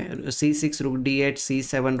 Okay, c6, rook d8,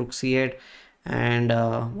 c7, rook c8, And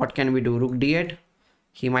what can we do? Rook d8.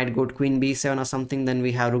 He might go to queen b7 or something. Then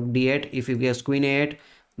we have rook d8. If he gives queen a8,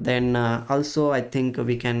 then also I think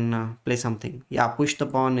we can play something. Yeah, push the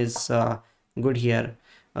pawn is good here.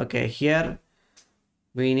 Okay, here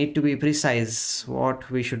we need to be precise what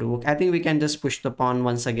we should do. I think we can just push the pawn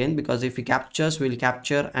once again, because if he captures, we'll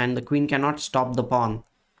capture, and the queen cannot stop the pawn.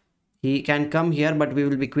 He can come here, but we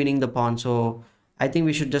will be queening the pawn. So I think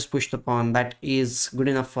we should just push the pawn. That is good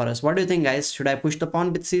enough for us. What do you think, guys? Should I push the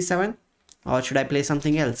pawn with c7, or should I play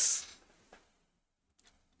something else?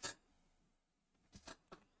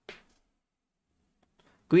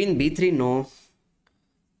 Queen b3, no.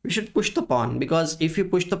 We should push the pawn, because if you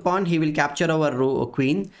push the pawn, he will capture our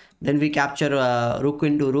queen. Then we capture rook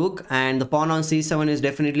into rook, and the pawn on c7 is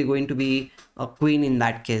definitely going to be a queen in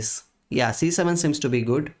that case. Yeah, c7 seems to be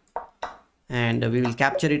good, and we will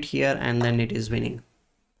capture it here, and then it is winning.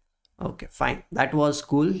 Okay, fine. That was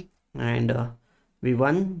cool, and we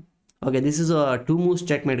won. Okay, this is a two moves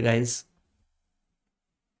checkmate, guys.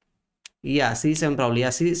 Yeah, c7 probably. Yeah,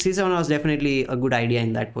 c7 was definitely a good idea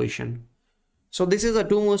in that position. So this is a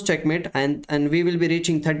two moves checkmate, and we will be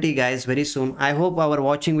reaching 30, guys, very soon. I hope our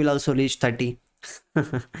watching will also reach 30.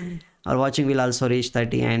 Our watching will also reach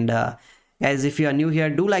 30. And guys, if you are new here,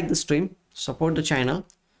 do like the stream, support the channel.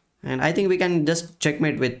 And I think we can just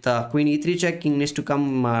checkmate with queen e3 check. King needs to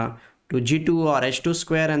come to g2 or h2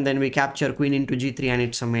 square, and then we capture queen into g3, and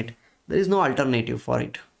it's a mate. There is no alternative for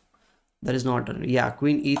it. There is no alternative. Yeah,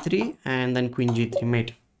 queen e3 and then queen g3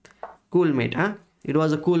 mate. Cool mate, huh? It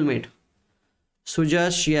was a cool mate.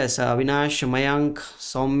 Sujash, yes, Vinash, Mayank,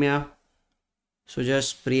 Soumya,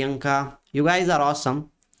 Sujash, Priyanka. You guys are awesome.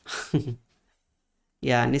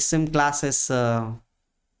 Yeah, Nissim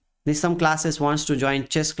classes wants to join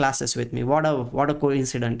chess classes with me. What a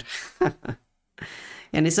coincidence.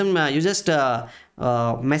 And Nissim, you just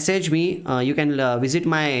message me. You can visit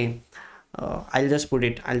my I'll just put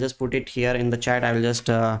it here in the chat. I will just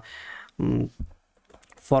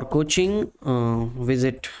for coaching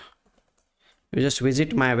you just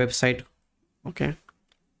visit my website. Okay,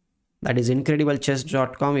 that is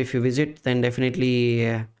incrediblechess.com. If you visit, then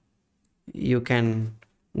definitely you can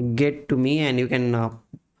get to me, and you can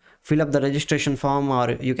fill up the registration form,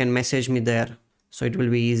 or you can message me there, so it will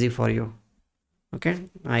be easy for you. Okay,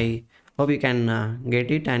 I hope you can get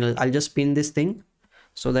it, and I'll just pin this thing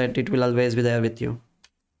so that it will always be there with you.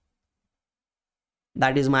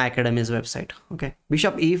 That is my academy's website. Okay,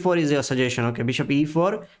 bishop e4 is your suggestion. Okay, bishop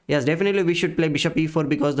e4. Yes, definitely we should play bishop e4,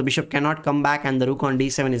 because the bishop cannot come back and the rook on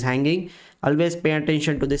d7 is hanging. Always pay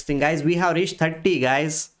attention to this thing, guys. We have reached 30,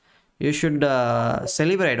 guys. You should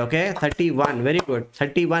celebrate. Okay, 31, very good.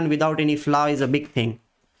 31 without any flaw is a big thing.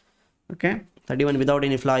 Okay, 31 without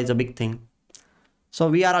any flaw is a big thing. So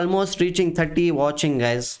we are almost reaching 30 watching,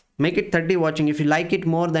 guys. Make it 30 watching. If you like it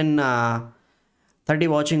more, then 30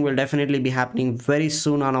 watching will definitely be happening very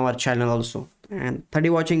soon on our channel also. And 30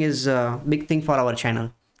 watching is a big thing for our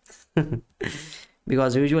channel.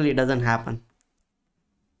 Because usually it doesn't happen.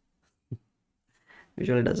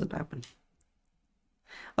 Usually it doesn't happen.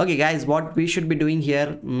 Okay, guys, what we should be doing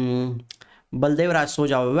here. Baldev Raj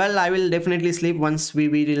Soja. Well, I will definitely sleep once we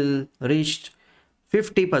will reach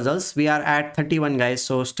 50 puzzles. We are at 31, guys.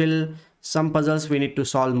 So still some puzzles we need to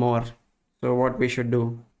solve more. So what we should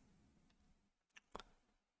do?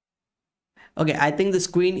 Okay, I think this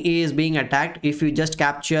queen is being attacked. If you just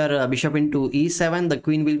capture bishop into e7, the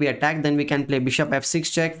queen will be attacked. Then we can play bishop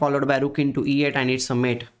f6 check, followed by rook into e8, and it's a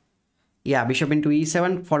mate. Yeah, bishop into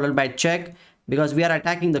e7 followed by check, because we are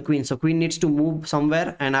attacking the queen. So queen needs to move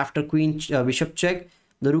somewhere, and after queen bishop check,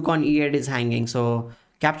 the rook on e8 is hanging. So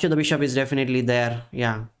capture the bishop is definitely there.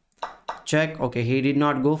 Yeah, check. Okay, he did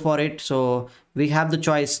not go for it. So we have the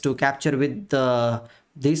choice to capture with the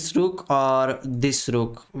this rook or this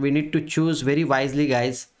rook. We need to choose very wisely,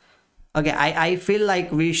 guys. Okay, I feel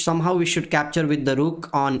like we should capture with the rook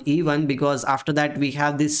on e1, because after that we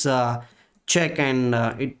have this check, and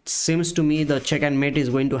it seems to me the check and mate is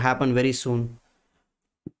going to happen very soon.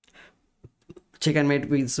 Check and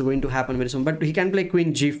mate is going to happen very soon. But he can play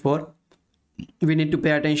queen g4. We need to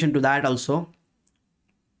pay attention to that also.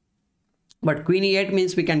 But queen e8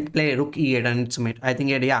 means we can play rook e8 and it's mate. I think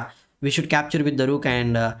yeah, we should capture with the rook,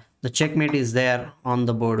 and the checkmate is there on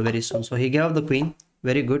the board very soon. So he gave up the queen.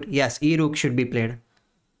 Very good. Yes, e rook should be played.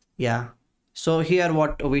 Yeah. So here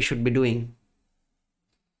what we should be doing.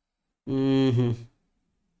 Okay,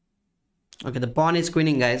 the pawn is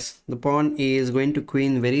queening, guys. The pawn is going to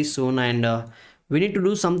queen very soon, and we need to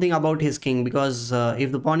do something about his king, because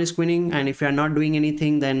if the pawn is queening and if you are not doing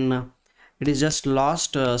anything, then it is just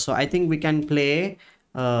lost. So I think we can play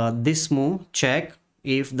this move, check.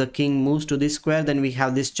 If the king moves to this square, then we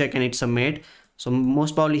have this check and it's a mate. So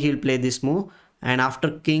most probably he'll play this move. And after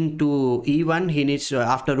king to e1, he needs to,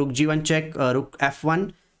 after rook g1 check, rook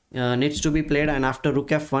f1 needs to be played. And after rook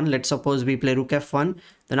f1, let's suppose we play rook f1,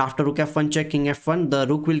 then after rook f1 check, king f1, the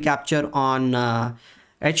rook will capture on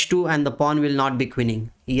h2 and the pawn will not be queening.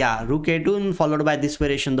 Yeah, rook a2 followed by this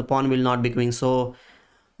variation, the pawn will not be queening. So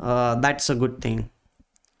that's a good thing.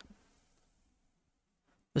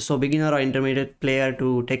 So beginner or intermediate player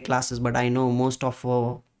to take classes, but I know most of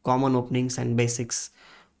common openings and basics.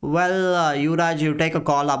 Well, Yuvraj, you take a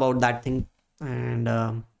call about that thing. And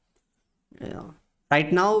yeah.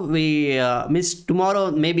 Right now we miss tomorrow,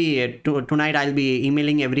 maybe tonight I'll be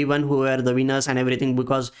emailing everyone who are the winners and everything,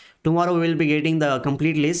 because tomorrow we will be getting the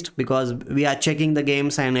complete list, because we are checking the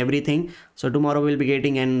games and everything. So tomorrow we'll be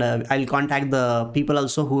getting, and I'll contact the people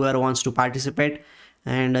also whoever wants to participate,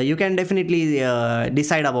 and you can definitely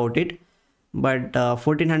decide about it. But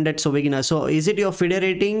 1400, so beginner. So is it your FIDE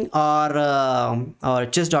rating or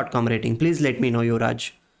chess.com rating? Please let me know,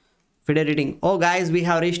 Yuvraj. FIDE rating. Oh guys, we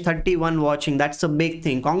have reached 31 watching. That's a big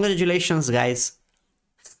thing. Congratulations guys.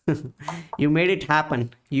 You made it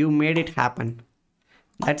happen. You made it happen.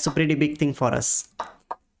 That's a pretty big thing for us.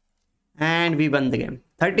 And we won the game.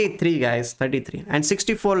 33 guys, 33. And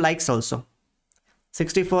 64 likes also.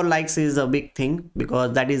 64 likes is a big thing,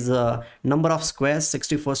 because that is a number of squares,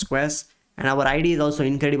 64 squares. And our ID is also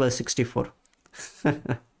incredible, 64.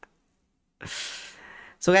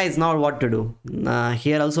 So guys, now what to do?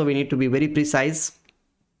 Here also we need to be very precise.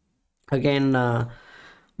 Again,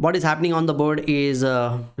 what is happening on the board is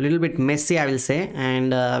a little bit messy, I will say.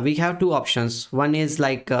 And we have two options. One is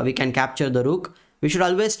like we can capture the rook. We should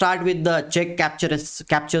always start with the check,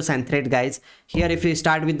 captures and threat, guys. Here if we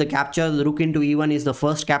start with the capture, the rook into e1 is the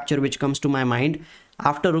first capture which comes to my mind.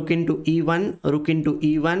 After rook into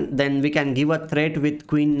e1, then we can give a threat with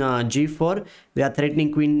queen g4. We are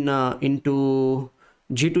threatening queen into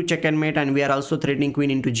g2 check and mate, and we are also threatening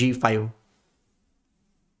queen into g5,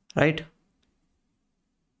 right?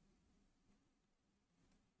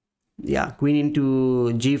 Yeah, queen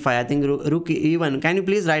into g5. I think rook e1. Can you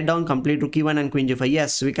please write down complete rook e1 and queen g5?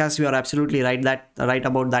 Yes, because you are absolutely right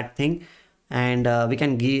about that thing. And we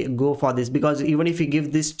can go for this, because even if we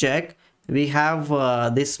give this check, we have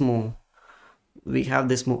this move. We have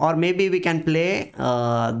this move, or maybe we can play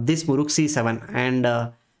this move, rook c7. And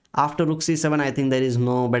after rook c7, I think there is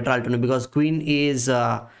no better alternative, because queen is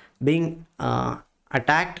being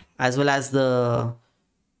attacked, as well as the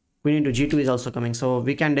queen into g2 is also coming. So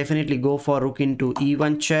we can definitely go for rook into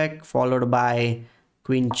e1 check, followed by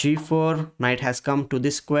queen g4. Knight has come to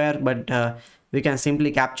this square, but we can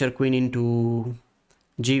simply capture queen into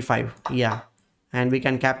g5. Yeah, and we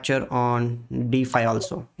can capture on d5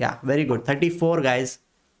 also. Yeah, very good. 34 guys.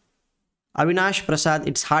 Avinash Prasad,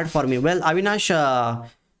 it's hard for me. Well, Avinash,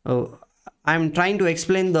 I'm trying to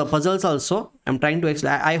explain the puzzles also. I'm trying to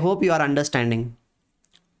explain. I hope you are understanding.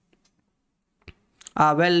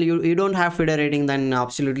 Well, you don't have FIDE rating, then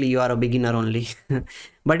absolutely you are a beginner only.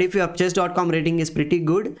 But if your chess.com rating is pretty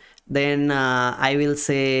good, then I will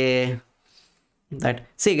say that,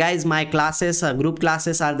 see guys, my classes, group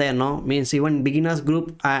classes are there, no? Means even beginners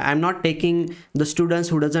group, I'm not taking the students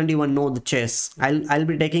who doesn't even know the chess. I'll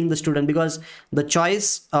be taking the student, because the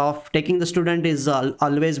choice of taking the student is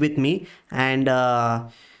always with me. And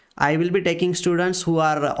I will be taking students who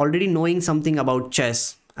are already knowing something about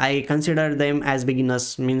chess. I consider them as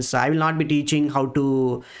beginners. Means I will not be teaching how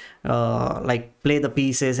to like play the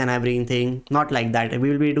pieces and everything, not like that. We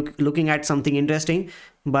will be looking at something interesting,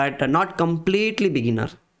 but not completely beginner.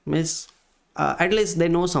 Means at least they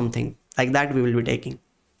know something like that. We will be taking.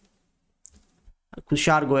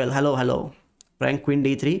 Kushar Goel, hello. Rank queen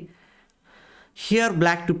d3. Here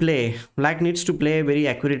black to play. Black needs to play very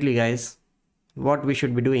accurately, guys. What we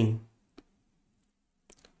should be doing.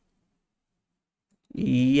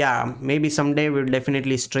 Yeah, maybe someday we'll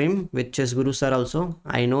definitely stream with Chess Guru sir also.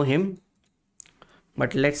 I know him.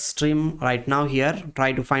 But let's stream right now here.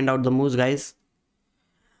 Try to find out the moves, guys.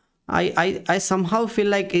 I somehow feel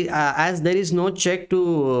like as there is no check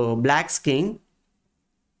to black's king,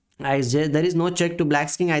 there is no check to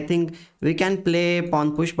black's king, I think we can play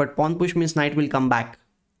pawn push, but pawn push means knight will come back.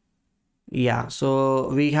 Yeah,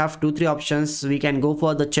 so we have 2-3 options. We can go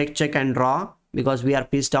for the check and draw, because we are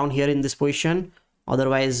pieced down here in this position.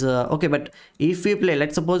 Otherwise, okay, but if we play,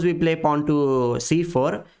 let's suppose we play pawn to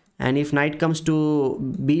c4, and if knight comes to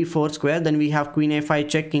b4 square, then we have queen a5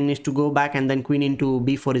 check, king needs to go back, and then queen into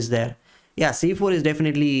b4 is there. Yeah, c4 is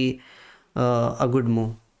definitely a good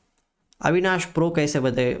move. Avinash pro kaise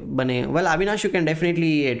bane? Well, Avinash, you can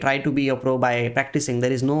definitely try to be a pro by practicing.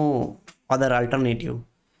 There is no other alternative.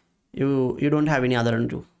 You don't have any other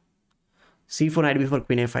undo. C4 knight b4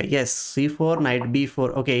 queen a5. Yes, c4 knight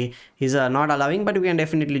b4. Okay, he's not allowing, but we can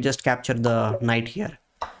definitely just capture the knight here.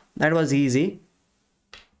 That was easy.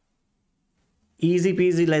 Easy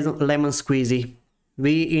peasy lemon squeezy.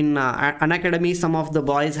 We in an academy, some of the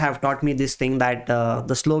boys have taught me this thing, that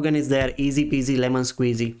the slogan is there, easy peasy lemon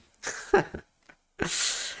squeezy.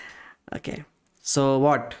 Okay, so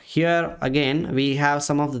what here again, we have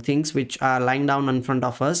some of the things which are lying down in front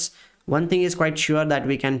of us. One thing is quite sure, that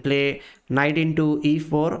we can play knight into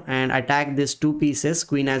e4 and attack these two pieces,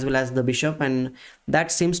 queen as well as the bishop, and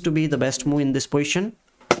that seems to be the best move in this position.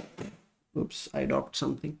 Oops, I dropped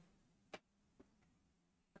something.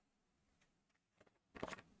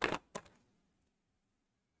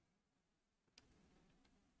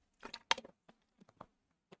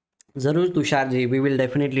 Zarur Tushar ji, we will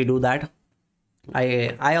definitely do that.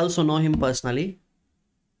 I also know him personally.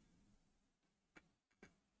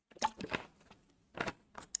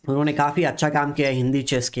 उन्होंने काफी अच्छा काम किया है Hindi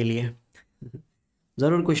chess के लिए.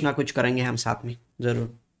 जरूर कुछ ना कुछ करेंगे हम साथ में, जरूर.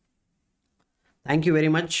 Thank you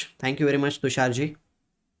very much Tushar ji.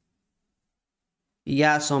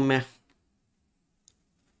 या सौम्य.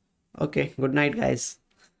 Okay, good night guys.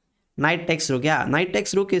 Knight takes rook. Yeah, knight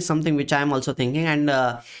takes rook is something which I am also thinking, and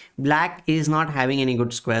black is not having any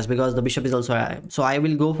good squares because the bishop is also so I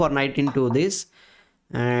will go for knight into this,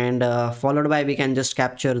 and followed by we can just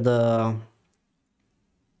capture the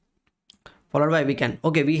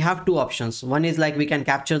okay, we have two options. One is like we can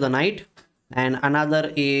capture the knight, and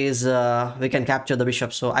another is we can capture the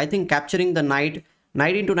bishop. So I think capturing the knight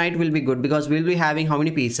into knight will be good, because we'll be having how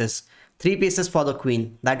many pieces? 3 pieces for the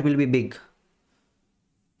queen. That will be big.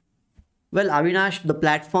 Well, Avinash, the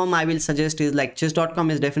platform I will suggest is like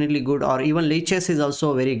chess.com is definitely good, or even Lichess is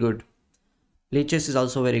also very good. Lichess is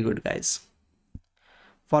also very good, guys.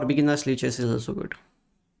 For beginners, Lichess is also good.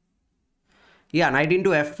 Yeah, knight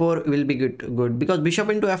into f4 will be good because bishop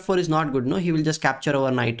into f4 is not good. No, he will just capture our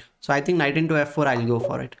knight. So I think knight into f4, I'll go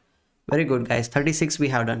for it. Very good, guys. 36 we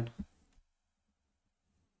have done.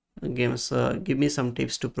 Games, give me some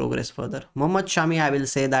tips to progress further. Mohammad Shami, I will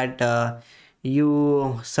say that you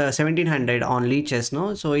 1700 on Lichess,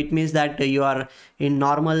 no? So it means that you are in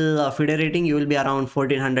normal FIDE rating, you will be around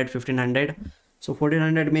 1400, 1500. So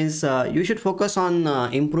 1400 means you should focus on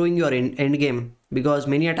improving your end game, because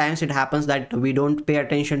many a times it happens that we don't pay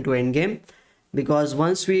attention to end game, because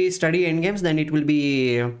once we study end games, then it will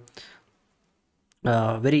be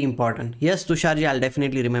very important. Yes, Tusharji, I'll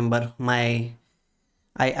definitely remember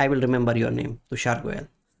I will remember your name, Tushar Goyal.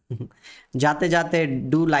 Jate jate,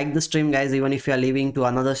 do like the stream, guys. Even if you are leaving to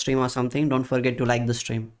another stream or something, don't forget to like the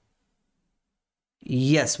stream.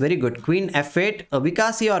 Yes, very good. Queen f8.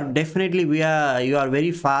 Vikas, you are definitely you are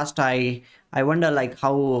very fast. I wonder like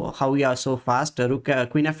how you are so fast. Rook,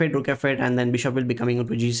 queen f8, rook f8, and then bishop will be coming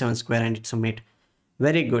into g7 square, and it's a mate.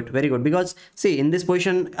 Very good, very good. Because see, in this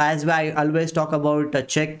position, as I always talk about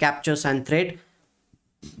check, captures, and threat.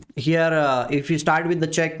 Here, if you start with the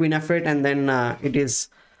check, queen f8, and then it is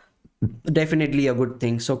definitely a good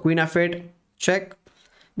thing. So queen f8, check,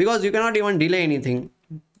 because you cannot even delay anything.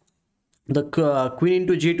 The queen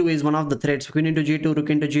into g2 is one of the threats. Queen into g2, rook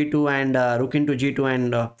into g2, and rook into g2,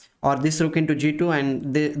 and or this rook into g2,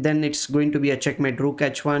 and then it's going to be a checkmate. Rook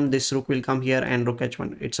h1, this rook will come here, and rook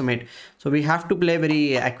h1, it's a mate. So we have to play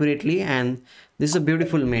very accurately, and this is a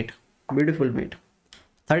beautiful mate. Beautiful mate.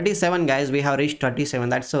 37, guys, we have reached 37.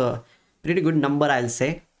 That's a pretty good number, I'll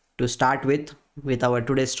say, to start with our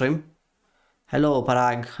today's stream. Hello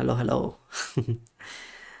Parag, hello.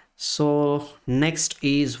 So next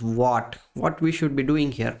is what we should be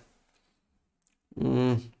doing here.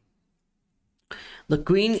 The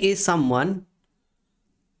queen is someone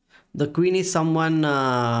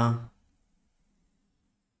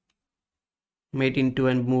mate into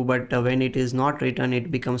and move, but when it is not written, it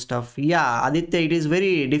becomes tough. Yeah, Aditya, it is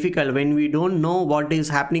very difficult when we don't know what is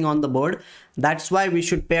happening on the board. That's why we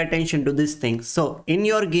should pay attention to these things. So in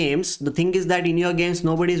your games, the thing is that in your games,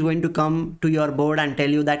 nobody is going to come to your board and tell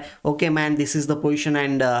you that, okay man, this is the position,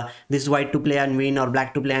 and this is white to play and win, or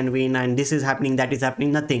black to play and win, and this is happening, that is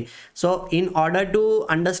happening, nothing. So in order to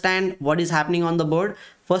understand what is happening on the board,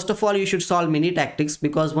 first of all, you should solve mini tactics,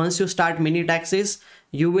 because once you start mini tactics,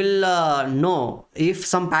 you will know if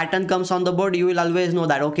some pattern comes on the board, you will always know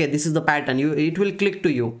that, okay, this is the pattern. It will click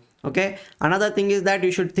to you. Okay, another thing is that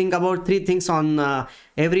you should think about 3 things on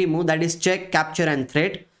every move, that is check, capture, and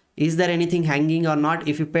threat. Is there anything hanging or not?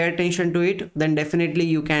 If you pay attention to it, then definitely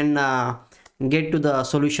you can get to the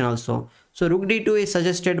solution also. So rook d2 is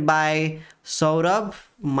suggested by Saurabh,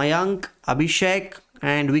 Mayank, Abhishek,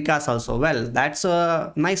 and Vikas also. Well, that's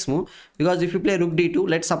a nice move, because if you play rook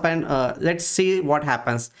d2, let's see what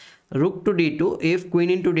happens. Rook to d2, if queen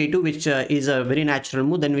into d2, which is a very natural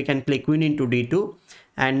move, then we can play queen into d2.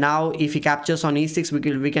 And now if he captures on e6,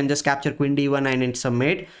 we can just capture queen d1 and it's a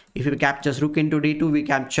mate. If he captures rook into d2, we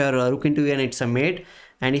capture rook into e and it's a mate.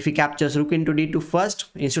 And if he captures rook into d2 first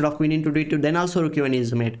instead of queen into d2, then also rook e1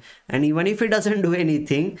 is mate. And even if he doesn't do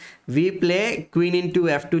anything, we play queen into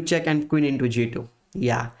f2 check and queen into g2.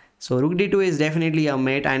 Yeah, so rook d2 is definitely a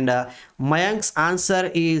mate. And Mayank's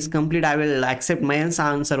answer is complete. I will accept Mayank's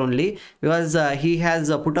answer only because he has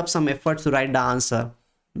put up some efforts to write the answer.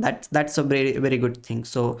 That's a very good thing.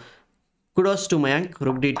 So kudos to Mayank.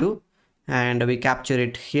 Rook d2, and we capture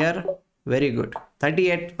it here. Very good.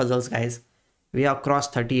 38 puzzles, guys. We have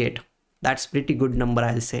crossed 38. That's pretty good number,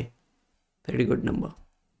 I'll say. Pretty good number.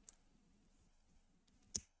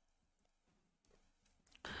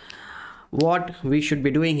 What we should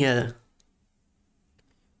be doing here?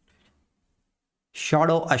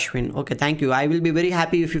 Shadow Ashwin. Okay, thank you. I will be very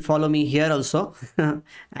happy if you follow me here also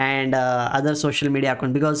and other social media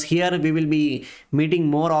account, because here we will be meeting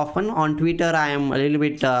more often. On Twitter, I am a little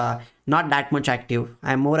bit not that much active.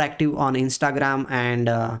 I am more active on Instagram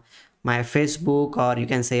and my Facebook, or you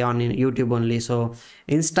can say on YouTube only. So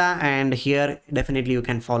Insta and here definitely you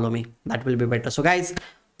can follow me. That will be better. So guys,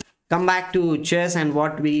 come back to chess, and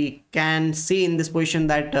what we can see in this position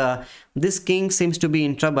that this king seems to be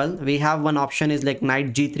in trouble. We have one option is like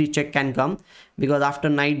knight g3 check can come, because after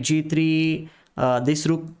knight g3 this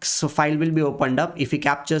rook's file will be opened up. If he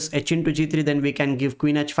captures h into g3, then we can give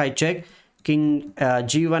queen h5 check, king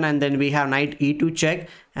g1, and then we have knight e2 check,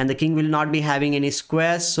 and the king will not be having any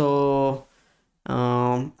squares. So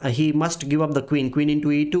he must give up the queen into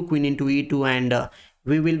e2, and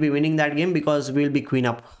we will be winning that game because we will be queen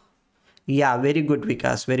up. Yeah, very good,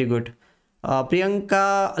 Vikas, very good.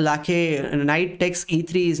 Priyanka Lakhe, knight takes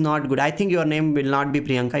e3 is not good. I think your name will not be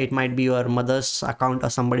Priyanka. It might be your mother's account or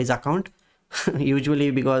somebody's account.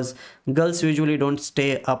 Usually, because girls usually don't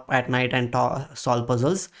stay up at night and solve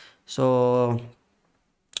puzzles. So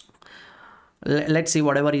let's see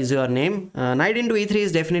whatever is your name. Knight into e3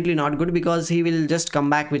 is definitely not good, because he will just come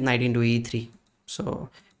back with knight into e3. So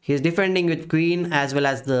he is defending with queen as well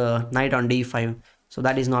as the knight on d5. So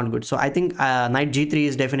that is not good. So I think knight g3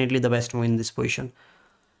 is definitely the best move in this position.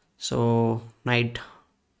 So knight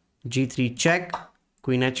g3 check,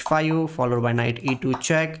 queen h5 followed by knight e2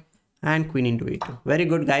 check, and queen into e2. Very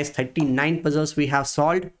good, guys. 39 puzzles we have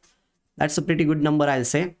solved. That's a pretty good number, I'll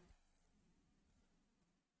say.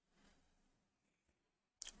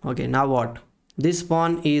 Okay, now what? This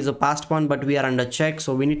pawn is a passed pawn, but we are under check,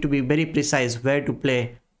 so we need to be very precise where to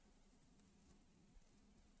play.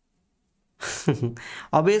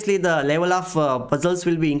 Obviously the level of puzzles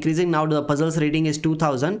will be increasing. Now the puzzles rating is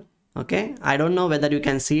 2000. Okay, I don't know whether you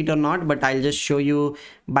can see it or not, but I'll just show you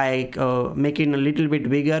by making a little bit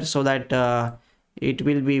bigger, so that it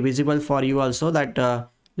will be visible for you also, that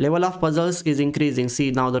level of puzzles is increasing. See,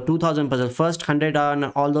 now the 2000 puzzles, first 100 on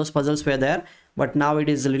all those puzzles were there, but now it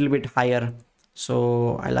is a little bit higher.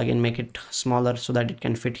 So I'll again make it smaller so that it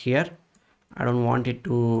can fit here. I don't want it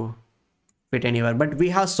to fit anywhere, but we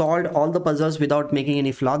have solved all the puzzles without making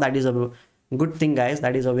any flaw. That is a good thing, guys.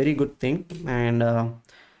 That is a very good thing, and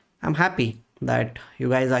I'm happy that you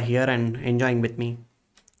guys are here and enjoying with me.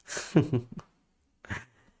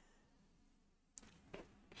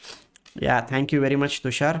 Yeah, thank you very much,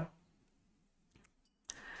 Tushar.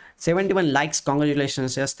 71 likes,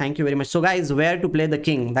 congratulations. Yes, thank you very much. So guys, where to play the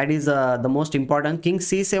king, that is the most important. King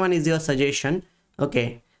c7 is your suggestion.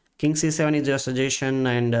 Okay, king c7 is your suggestion,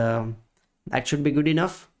 and that should be good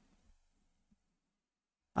enough.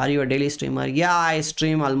 Are you a daily streamer? Yeah, I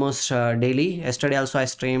stream almost daily. Yesterday also I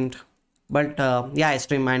streamed, but yeah, I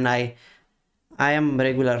stream, and I am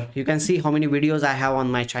regular. You can see how many videos I have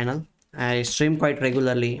on my channel. I stream quite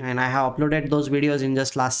regularly, and I have uploaded those videos in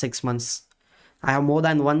just last 6 months. I have more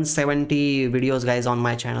than 170 videos, guys, on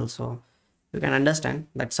my channel, so you can understand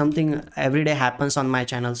that something every day happens on my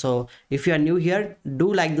channel. So if you are new here,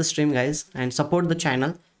 do like the stream, guys, and support the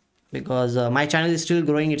channel, because my channel is still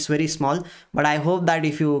growing. It's very small, but I hope that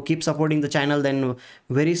if you keep supporting the channel, then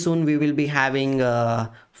very soon we will be having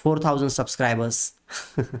 4,000 subscribers.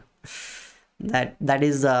 that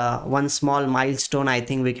is one small milestone I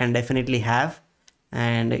think we can definitely have,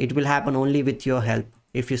 and it will happen only with your help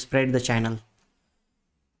if you spread the channel.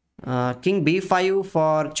 King b5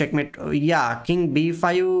 for checkmate. Yeah, king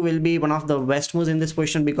b5 will be one of the best moves in this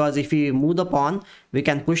position, because if we move the pawn, we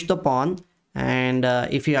can push the pawn, and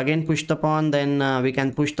if you again push the pawn, then we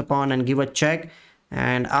can push the pawn and give a check,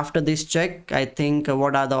 And after this check, I think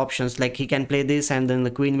what are the options, like he can play this and then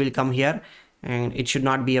the queen will come here, and it should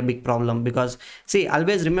not be a big problem. Because see,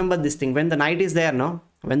 always remember this thing, when the knight is there, no,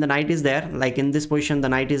 when the knight is there, like in this position, the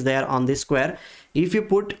knight is there on this square. If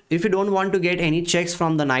you don't want to get any checks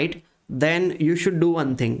from the knight, then you should do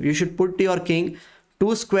one thing. You should put your king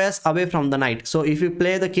 2 squares away from the knight. So if you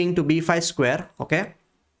play the king to b5 square, okay,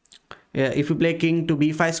 if you play king to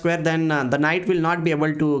b5 square, then the knight will not be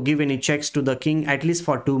able to give any checks to the king, at least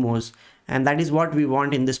for 2 moves. And that is what we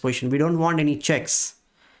want in this position. We don't want any checks.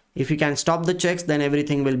 If you can stop the checks, then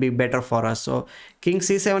everything will be better for us. So king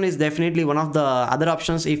c7 is definitely one of the other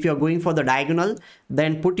options. If you're going for the diagonal,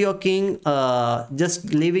 then put your king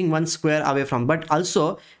just leaving 1 square away from. But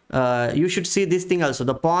also you should see this thing also,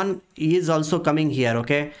 the pawn is also coming here,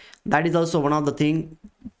 okay, that is also one of the thing.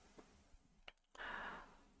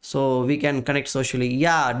 So we can connect socially.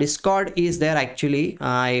 Yeah, Discord is there actually.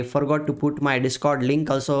 I forgot to put my Discord link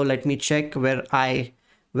also. Let me check where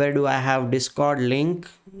do I have Discord link.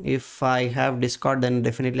 If I have Discord, then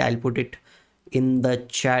definitely I'll put it in the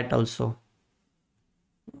chat also.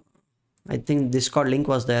 I think Discord link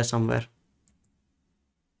was there somewhere.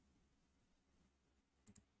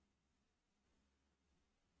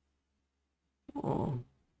 Oh,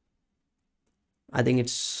 I think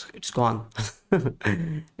it's gone.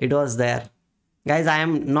 It was there. Guys, I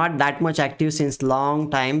am not that much active since long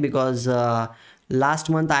time, because last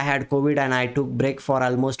month I had COVID and I took break for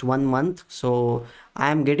almost 1 month. So I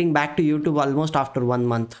am getting back to YouTube almost after 1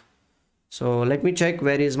 month. So let me check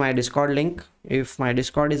where is my Discord link. If my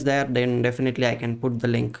Discord is there, then definitely I can put the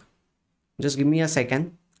link. Just give me a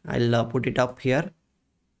second. I'll put it up here.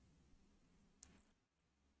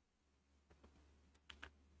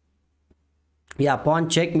 Yeah, pawn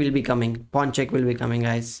check will be coming. Pawn check will be coming,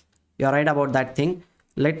 guys. You're right about that thing.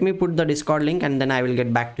 Let me put the Discord link and then I will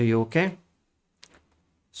get back to you, okay?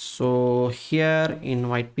 So here,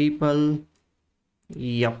 invite people.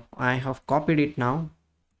 Yep, I have copied it now.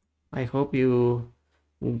 I hope you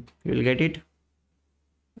will get it.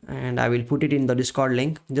 And I will put it in the Discord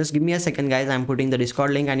link. Just give me a second, guys. I'm putting the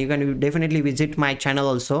Discord link, and you can definitely visit my channel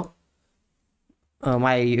also.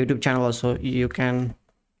 My YouTube channel also. You can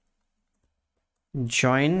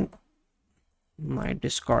join my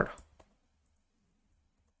Discord.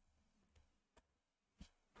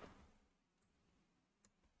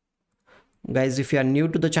 Guys, if you are new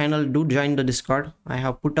to the channel, do join the Discord. I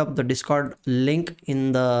have put up the Discord link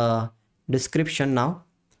in the description now.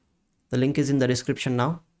 The link is in the description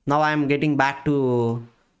now. Now I am getting back to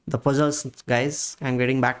the puzzles, guys. I'm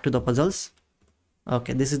getting back to the puzzles.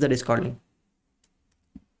 Okay, this is the Discord link.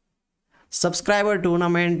 Subscriber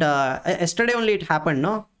tournament. Yesterday only it happened,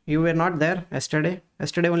 no? You were not there yesterday.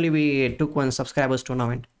 Yesterday only we took one subscribers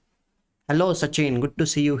tournament. Hello, Sachin. Good to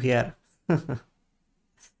see you here.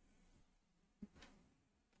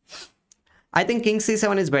 I think king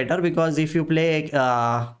c7 is better, because if you play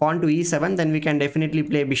pawn to e7, then we can definitely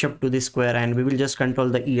play bishop to this square and we will just control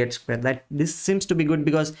the e8 square. This seems to be good,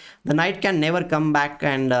 because the knight can never come back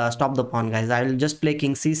and stop the pawn, guys. I will just play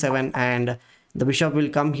king c7 and the bishop will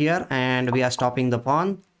come here and we are stopping the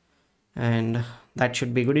pawn, and that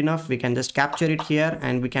should be good enough. We can just capture it here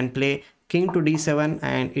and we can play king to d7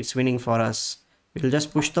 and it's winning for us. We'll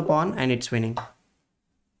just push the pawn and it's winning.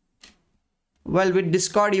 Well, with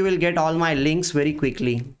Discord you will get all my links very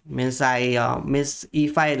quickly. Means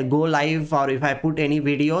if I go live or if I put any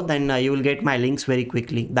video, then you will get my links very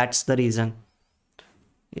quickly. That's the reason.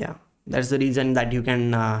 Yeah, that's the reason that you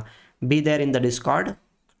can be there in the Discord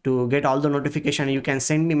to get all the notification. You can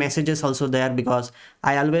send me messages also there, because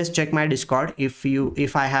I always check my Discord.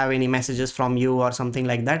 If I have any messages from you or something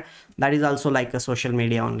like that, that is also like a social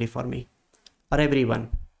media only for me, for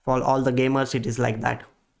everyone. For all the gamers, it is like that.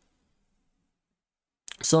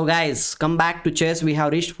 So guys, come back to chess. We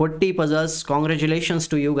have reached 40 puzzles. Congratulations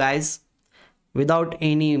to you guys. Without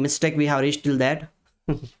any mistake, we have reached till that.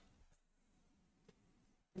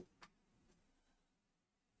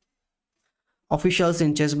 Officials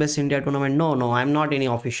in Chess Base India tournament. No, I'm not any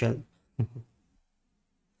official.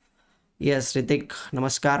 Yes, Ritik,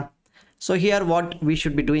 namaskar. So here what we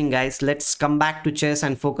should be doing, guys, let's come back to chess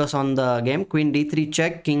and focus on the game. Queen d3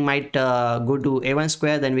 check. King might go to a1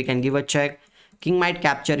 square, then we can give a check. King might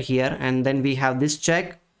capture here, and then we have this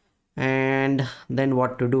check. And then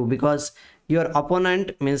what to do, because your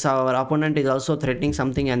opponent, means our opponent, is also threatening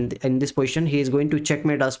something, and in this position he is going to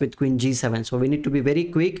checkmate us with queen g7. So we need to be very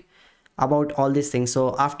quick about all these things.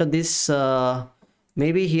 So after this,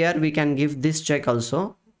 maybe here we can give this check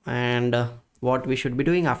also, and what we should be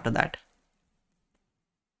doing after that,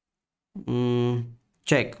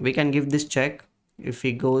 check. We can give this check. If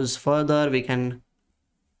he goes further, we can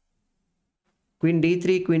Queen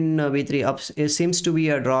d3, queen b3 up. It seems to be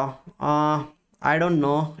a draw. I don't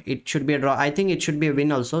know. It should be a draw. I think it should be a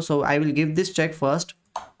win also. So I will give this check first,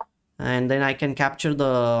 and then I can capture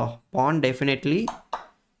the pawn definitely.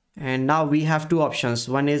 And now we have two options.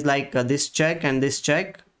 One is like this check and this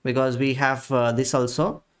check, because we have this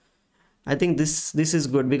also. I think this is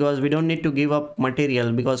good because we don't need to give up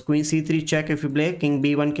material, because queen c3 check if you play, king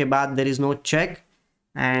b1 ke baad there is no check,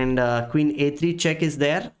 and queen a3 check is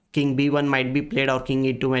there, king b1 might be played or king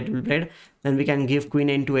e2 might be played. Then we can give queen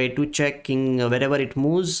into a2 check, king wherever it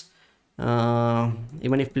moves,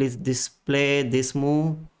 even if please this play this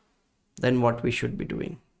move, then what we should be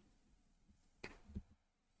doing.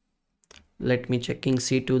 Let me check king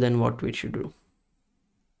c2, then what we should do.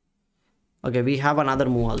 Okay, we have another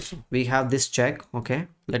move also. We have this check. Okay,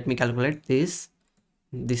 let me calculate this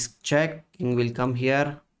check, king will come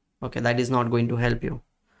here. Okay, that is not going to help you.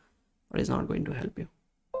 That is not going to help you.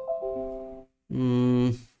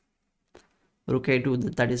 Rook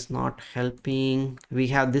a2, that is not helping. We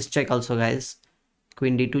have this check also, guys.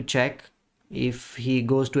 Queen d2 check. If he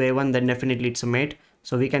goes to a1, then definitely it's a mate.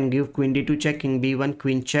 So we can give queen d2 check, king b1,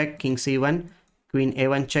 queen check, king c1, queen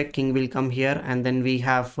a1 check, king will come here, and then we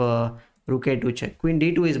have rook a2 check. Queen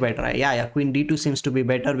d2 is better. Yeah, queen d2 seems to be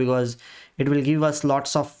better because it will give us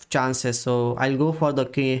lots of chances. So I'll go for the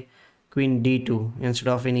queen d2 instead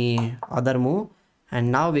of any other move. And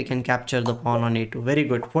now we can capture the pawn on a2. Very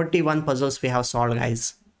good. 41 puzzles we have solved,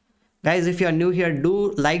 guys. Guys, if you are new here,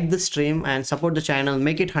 do like the stream and support the channel.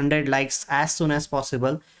 Make it 100 likes as soon as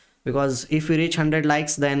possible, because if we reach 100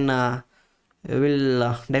 likes, then we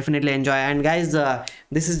will definitely enjoy. And guys,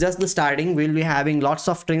 this is just the starting. We'll be having lots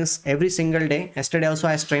of streams every single day. Yesterday also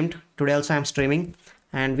I streamed, today also I'm streaming,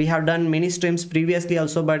 and we have done many streams previously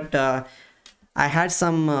also, but I had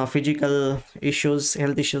some physical issues,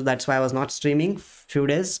 health issues, that's why I was not streaming few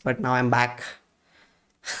days, but now I'm back.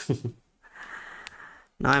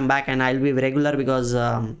 Now I'm back and I'll be regular because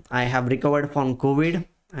I have recovered from COVID,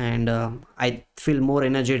 and I feel more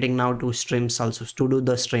energetic now to streams also, to do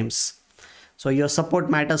the streams. So your support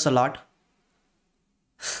matters a lot.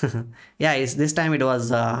 Yeah, this time it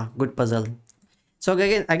was a good puzzle. So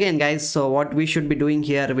again guys, so what we should be doing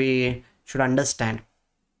here, we should understand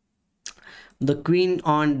the queen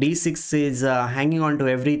on d6 is hanging on to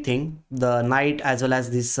everything, the knight as well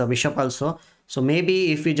as this bishop also. So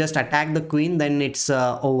maybe if we just attack the queen, then it's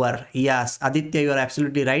over. Yes, Aditya, you are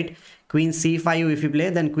absolutely right. Queen c5 if you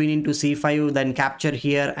play, then queen into c5, then capture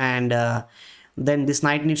here, and then this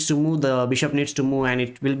knight needs to move, the bishop needs to move, and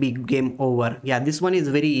it will be game over. Yeah, this one is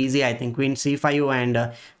very easy, I think. Queen c5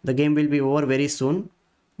 and the game will be over very soon.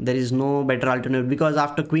 There is no better alternative, because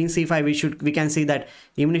after queen c5 we can see that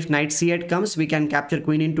even if knight c8 comes, we can capture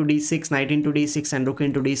queen into d6, knight into d6, and rook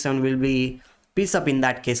into d7 will be piece up in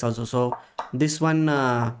that case also. So this one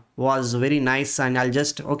was very nice, and I'll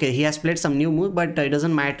just, okay, he has played some new move, but it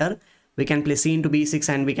doesn't matter. We can play c into b6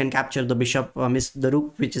 and we can capture the bishop, the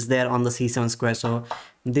rook which is there on the c7 square. So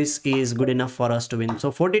this is good enough for us to win.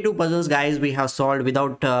 So 42 puzzles, guys, we have solved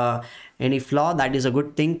without any flaw. That is a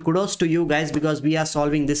good thing. Kudos to you guys, because we are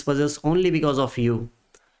solving these puzzles only because of you.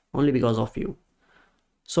 Only because of you.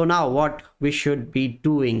 So now what we should be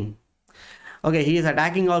doing? Okay, he is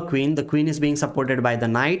attacking our queen. The queen is being supported by the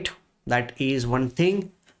knight. That is one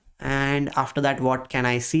thing. And after that, what can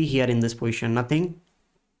I see here in this position? Nothing.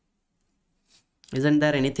 Isn't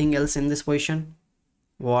there anything else in this position?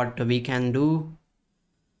 What we can do?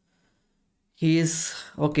 He is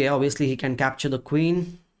okay. Obviously, he can capture the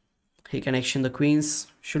queen. He can exchange the queens.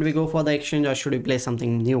 Should we go for the exchange or should we play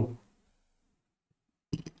something new?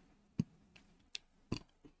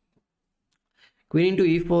 Queen into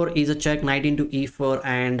e4 is a check, knight into e4,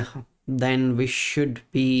 and then we should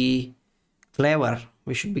be clever.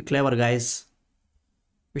 We should be clever, guys.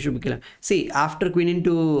 We should be clever. See, after queen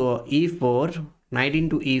into e4, knight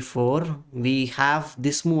into e4, we have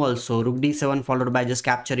this move also, rook d7 followed by just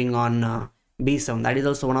capturing on b7. That is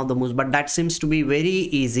also one of the moves, but that seems to be very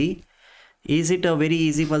easy. Is it a very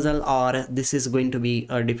easy puzzle, or this is going to be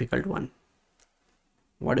a difficult one?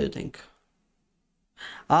 What do you think?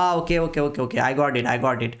 Okay. I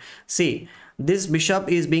got it. See, this bishop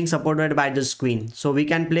is being supported by this queen, so we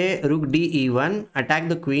can play rook d e1, attack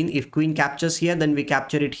the queen. If queen captures here, then we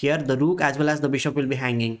capture it here. The rook as well as the bishop will be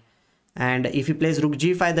hanging, and if he plays rook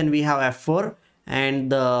g5, then we have f4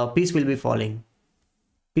 and the piece will be falling.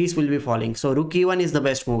 So rook e1 is the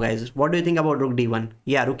best move, guys. What do you think about rook d1?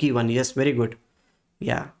 Yeah, rook e1. Yes, very good.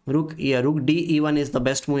 Yeah, rook d e1 is the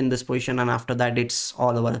best move in this position, and after that it's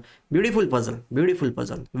all over. Beautiful puzzle.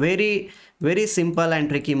 Very simple and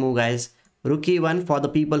tricky move, guys. Rook e1, for the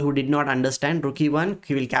people who did not understand, rook e1,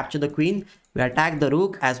 he will capture the queen. We attack the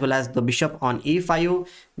rook as well as the bishop on e5.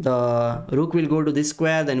 The rook will go to this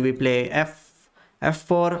square, then we play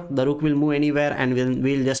f4. The rook will move anywhere and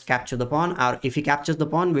we'll just capture the pawn, or if he captures the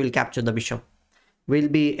pawn, we'll capture the bishop. We'll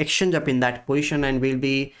be exchange up in that position and we'll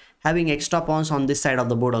be having extra pawns on this side of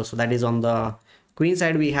the board also. That is on the queen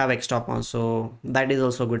side we have extra pawns, so that is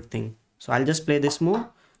also a good thing. So I'll just play this move,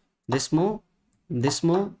 this move, this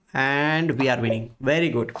move, and we are winning. Very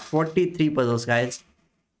good. 43 puzzles, guys.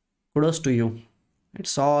 Kudos to you.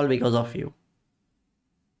 It's all because of you.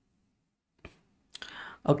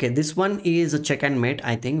 Okay, this one is a check and mate.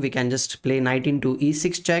 I think we can just play knight into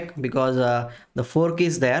e6 check, because the fork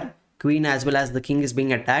is there. Queen as well as the king is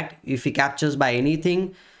being attacked. If he captures by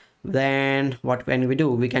anything, then what can we do?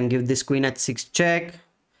 We can give this queen at 6 check.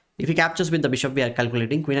 If he captures with the bishop, we are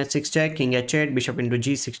calculating queen at 6 check, king h8, bishop into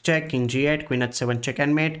g6 check, king g8, queen at 7 check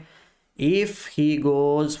and mate. If he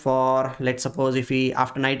goes for, let's suppose, if he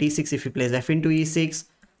after knight e6, if he plays f into e6,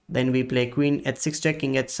 then we play queen h6 check,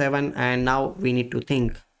 king h7, and now we need to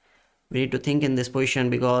think. We need to think in this position,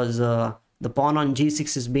 because the pawn on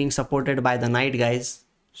g6 is being supported by the knight, guys.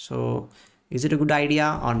 So is it a good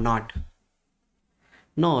idea or not?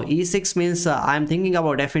 No, e6 means I'm thinking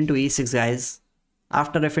about f into e6, guys.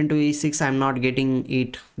 After f into e6, I'm not getting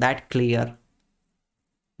it that clear.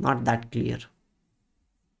 Not that clear.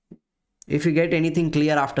 If you get anything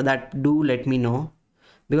clear after that, do let me know.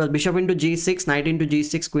 Because bishop into g6, knight into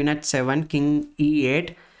g6, queen at 7, king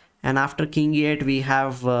e8, and after king e8 we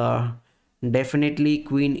have definitely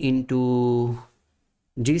queen into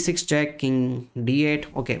g6 check, king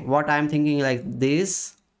d8. Okay, what I'm thinking like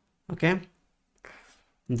this. Okay,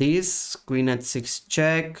 this queen at 6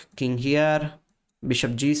 check, king here,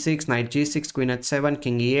 bishop g6, knight g6, queen at 7,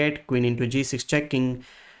 king e8, queen into g6 check, king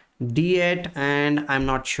d8, and I'm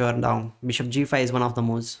not sure now. Bishop g5 is one of the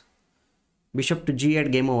moves. Bishop to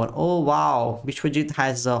g8, game over. Oh wow, Vishwajit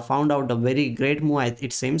has found out a very great move,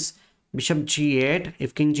 it seems. Bishop g8,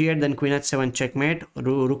 if king g8, then queen at 7 checkmate.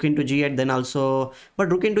 Rook into g8, then also,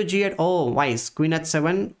 but rook into g8, oh wise, queen at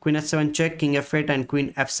 7 check, king f8, and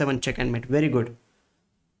queen f7 check and mate. Very good.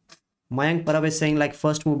 Mayank Parab is saying like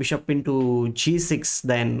first move bishop into g6,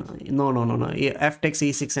 then no, f takes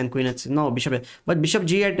e6 and queen at no bishop, but bishop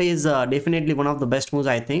g8 is definitely one of the best moves,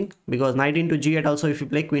 I think, because knight into g8 also, if you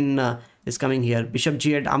play, queen is coming here. Bishop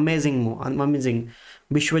g8, amazing move, amazing.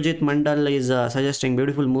 Vishwajit Mandal is suggesting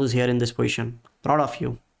beautiful moves here in this position. Proud of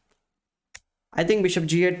you. I think bishop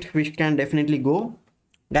g8 we can definitely go.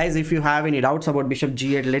 Guys, if you have any doubts about bishop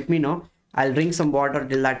g8, let me know. I'll drink some water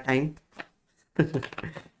till that time.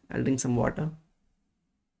 I'll drink some water.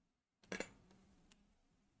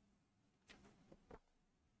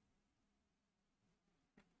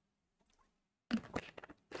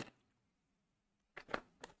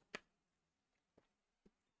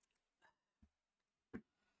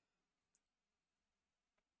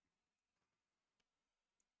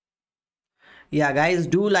 Yeah, guys,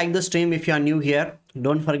 do like the stream if you are new here.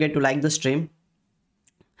 Don't forget to like the stream.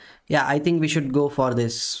 Yeah, I think we should go for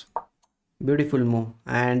this. Beautiful move,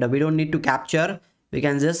 and we don't need to capture. We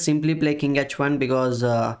can just simply play king h1, because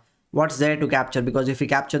what's there to capture? Because if we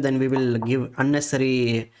capture, then we will give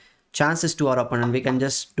unnecessary chances to our opponent. We can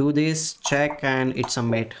just do this, check, and it's a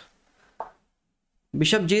mate.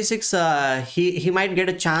 Bishop g6, he might get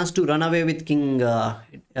a chance to run away with king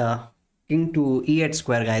king to e8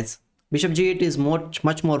 square, guys. Bishop g8 is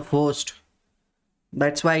much more forced.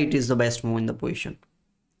 That's why it is the best move in the position.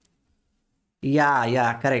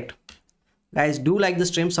 Yeah, correct. Guys, do like the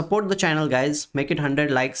stream, support the channel, guys. Make it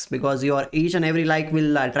 100 likes, because your each and every like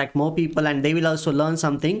will attract more people, and they will also learn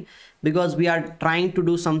something, because we are trying to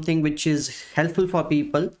do something which is helpful for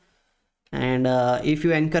people. And if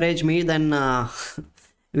you encourage me, then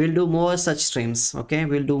we'll do more such streams. Okay,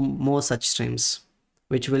 we'll do more such streams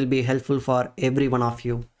which will be helpful for every one of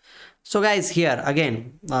you. So guys, here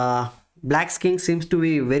again, black's king seems to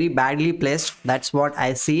be very badly placed. That's what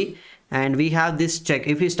I see. And we have this check.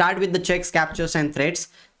 If you start with the checks, captures, and threats,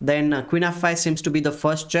 then queen f5 seems to be the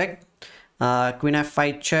first check. Queen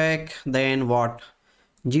f5 check, then what?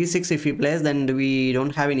 G6 if he plays, then we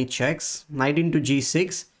don't have any checks. Knight into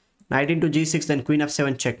g6, then queen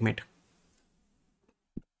f7 checkmate.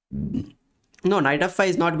 No, knight f5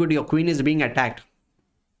 is not good. Your queen is being attacked.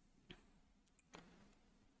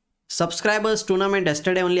 Subscribers tournament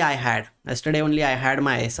yesterday only I had.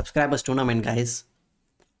 My subscribers tournament, guys.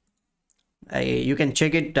 You can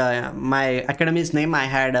check it. My academy's name, I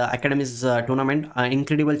had academy's tournament,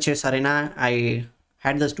 Incredible Chess Arena. I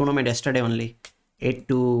had this tournament yesterday only, 8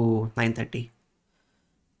 to 9:30.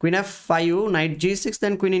 Queen f5, knight g6,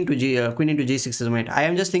 then queen into g6 is a mate. I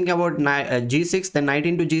am just thinking about g6, then knight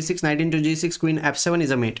into g6, knight into g6, queen f7 is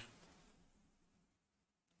a mate.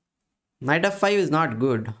 Knight f5 is not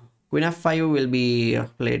good. Queen f5 will be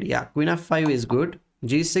played. Yeah, queen f5 is good.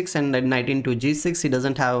 G6 and then knight into g6. He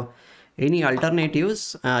doesn't have any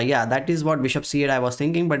alternatives. Yeah, that is what bishop c8 I was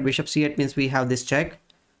thinking, but bishop c8 means we have this check.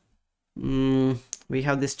 We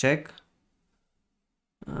have this check.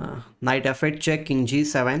 Knight f8 check, king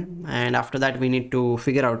g7, and after that we need to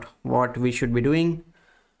figure out what we should be doing.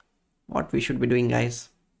 What we should be doing, guys.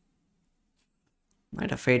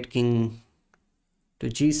 Knight f8, king to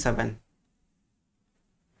g7.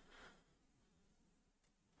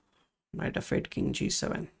 Knight f8, king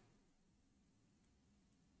g7.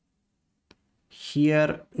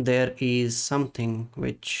 Here there is something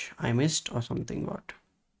which I missed or something. What?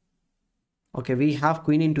 Okay, we have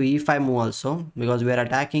queen into e5 move also, because we are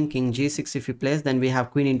attacking king g6. If we place, then we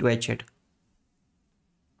have queen into h8.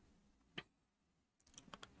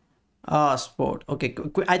 Sport. Okay,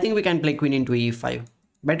 I think we can play queen into e5.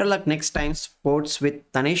 Better luck next time, sports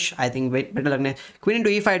with Tanish. I think better luck next. Queen into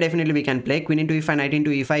e5 definitely we can play. Queen into e5, knight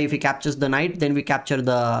into e5. If he captures the knight, then we capture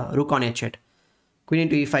the rook on h8. Queen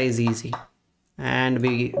into e5 is easy, and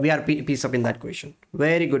we are piece up in that question.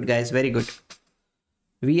 Very good, guys. Very good.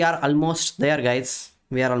 We are almost there, guys.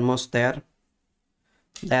 We are almost there.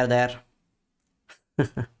 There.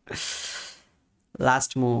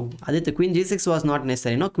 Last move. Aditya, queen g6 was not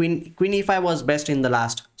necessary. No, queen e5 was best in the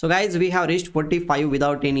last. So guys, we have reached 45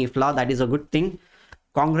 without any flaw. That is a good thing.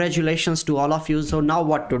 Congratulations to all of you. So now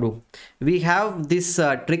what to do? We have this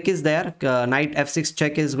trick is there. Knight f6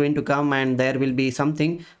 check is going to come, and there will be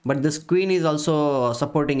something, but this queen is also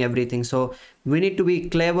supporting everything. So we need to be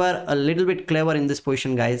clever, a little bit clever in this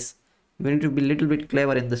position, guys. We need to be a little bit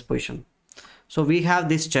clever in this position. So we have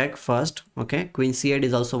this check first. Okay, queen c8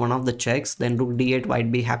 is also one of the checks. Then rook d8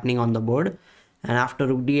 might be happening on the board, and after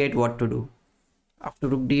rook d8, what to do? After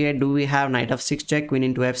rook d8, do we have knight f6 check, queen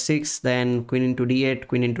into f6, then queen into d8,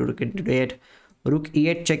 queen into rook into d8. Rook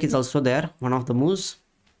e8 check is also there, one of the moves.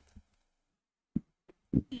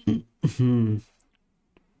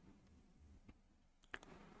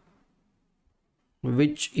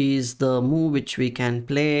 Which is the move which we can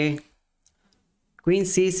play? Queen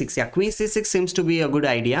c6. Yeah, queen c6 seems to be a good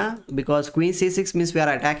idea, because queen c6 means we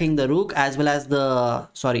are attacking the rook as well as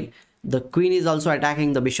the queen is also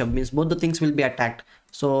attacking the bishop, means both the things will be attacked.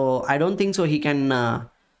 So I don't think so he can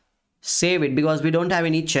save it, because we don't have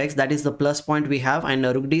any checks. That is the plus point we have. And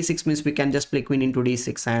rook d6 means we can just play queen into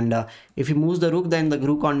d6, and if he moves the rook, then the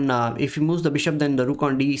rook on if he moves the bishop, then the rook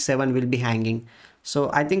on d7 will be hanging.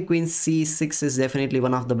 So I think queen c6 is definitely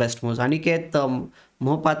one of the best moves. Aniket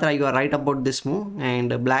Mohapatra, you are right about this move,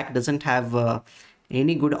 and black doesn't have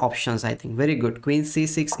any good options. I think very good. Queen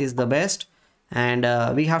c6 is the best, and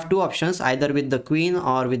we have two options, either with the queen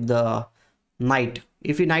or with the knight.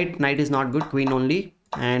 If we knight is not good, queen only,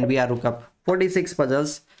 and we are rook up. 46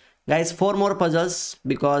 puzzles, guys. 4 more puzzles,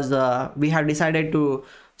 because we have decided to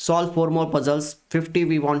solve 4 more puzzles. 50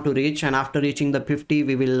 we want to reach, and after reaching the 50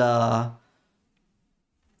 we will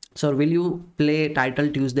so will you play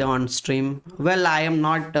title Tuesday on stream? Well, I am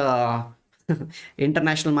not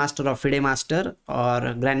international master or FIDE master or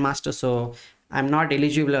grandmaster, so I'm not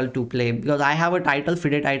eligible to play, because I have a title,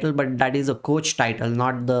 FIDE title, but that is a coach title,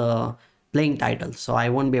 not the playing title, so I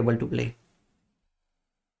won't be able to play.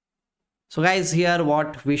 So guys, here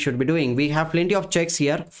what we should be doing, we have plenty of checks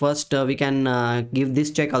here. First we can give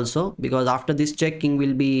this check also, because after this check, king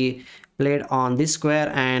will be played on this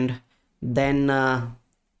square, and then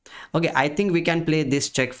okay, I think we can play this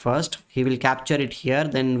check first. He will capture it here,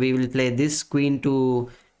 then we will play this queen to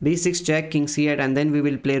b6 check, king c8, and then we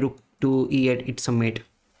will play rook to e8. It's a mate.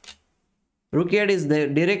 Rook e8 is there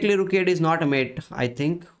directly. Rook e8 is not a mate, I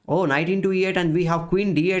think. Oh, knight into e8, and we have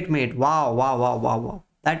queen d8 mate. Wow.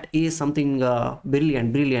 That is something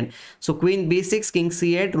brilliant. So queen b6, king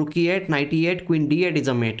c8, rook e8, knight e8, queen d8 is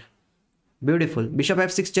a mate. Beautiful. Bishop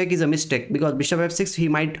f6 check is a mistake, because bishop f6 he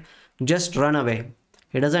might just run away.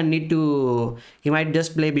 He doesn't need to, he might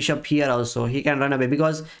just play bishop here also. He can run away,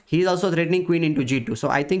 because he is also threatening queen into g2. So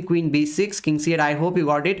I think queen b6, king c8, I hope you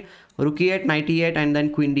got it. Rook e8, knight e8, and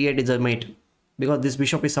then queen d8 is a mate, because this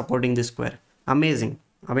bishop is supporting this square. Amazing.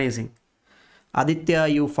 Aditya,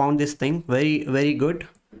 you found this thing. Very good.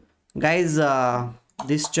 Guys,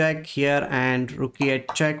 this check here and rook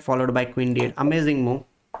e8 check followed by queen d8. Amazing move.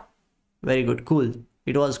 Very good. Cool.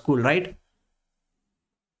 It was cool, right?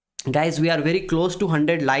 Guys, we are very close to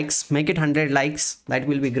 100 likes. Make it 100 likes. That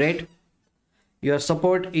will be great. Your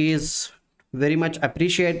support is very much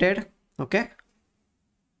appreciated. Okay.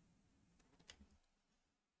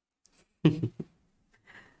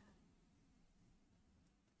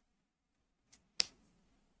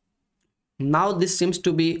 Now this seems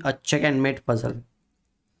to be a check and mate puzzle.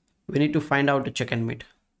 We need to find out a check and mate.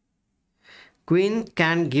 Queen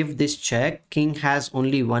can give this check. King has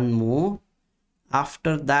only one move.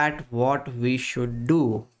 After that, what we should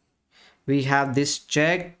do? We have this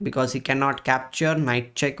check because he cannot capture.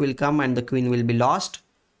 Knight check will come and the queen will be lost.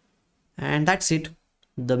 And that's it.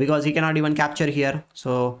 Because he cannot even capture here.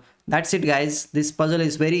 So that's it, guys. This puzzle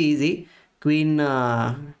is very easy. Queen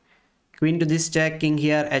to this check, king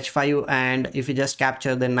here, h5, and if you just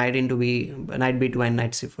capture, then knight into knight b2 and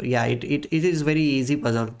knight c4. Yeah, it is very easy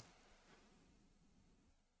puzzle.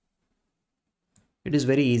 It is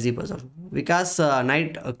very easy puzzle because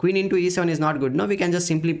queen into e7 is not good. No, we can just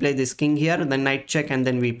simply play this king here, then knight check, and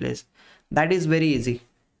then we place. That is very easy.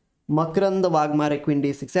 Makarand Wagmare queen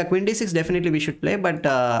d6. Yeah, queen d6 definitely we should play, but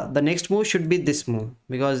the next move should be this move,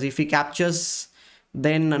 because if he captures,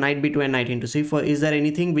 then knight b2 and knight into c4. Is there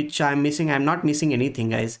anything which I'm missing? I'm not missing anything,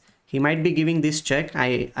 guys. He might be giving this check,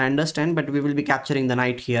 I understand, but we will be capturing the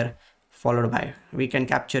knight here, followed by, we can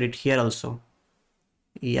capture it here also.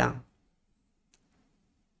 Yeah,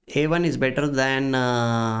 a1 is better than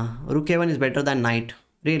rook a1 is better than knight.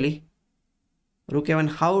 Really? Rook a1,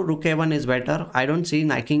 how rook a1 is better? I don't see.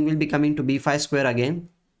 Knight king will be coming to b5 square again,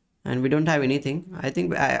 and we don't have anything. I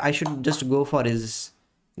think I should just go for this.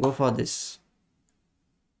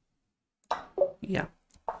 Yeah,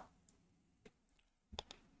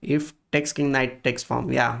 if takes king knight takes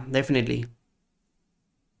form, yeah, definitely.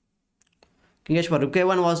 King h4, rook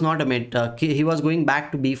a1 was not a mate. He was going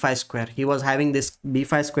back to b5 square. He was having this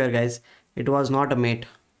b5 square, guys. It was not a mate.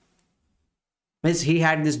 Means he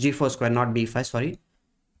had this g4 square, not b5, sorry.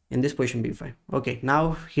 In this position b5. Okay,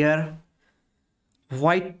 now here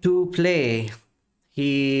white to play.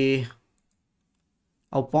 A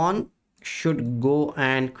pawn should go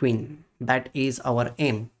and queen. That is our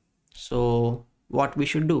aim. So what we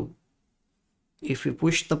should do? If we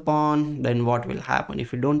push the pawn, then what will happen?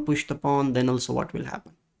 If we don't push the pawn, then also what will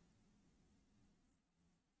happen?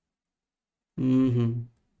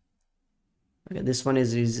 Okay, this one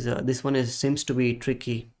seems to be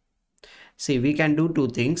tricky. See, we can do two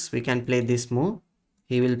things. We can play this move.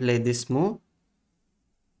 He will play this move.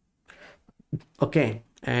 Okay,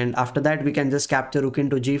 and after that we can just capture rook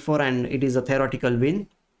into g4 and it is a theoretical win.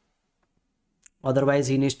 Otherwise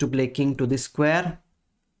he needs to play king to this square,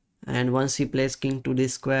 and once he plays king to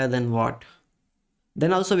this square, then what?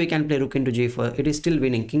 Then also we can play rook into g4. It is still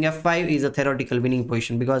winning. King f5 is a theoretical winning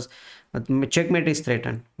position because checkmate is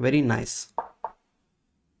threatened. Very nice.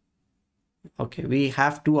 Okay, we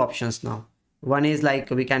have two options now. One is like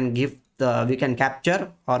we can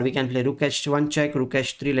capture, or we can play rook h1 check, rook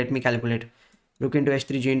h3. Let me calculate. Rook into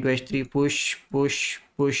h3, g into h3, push, push,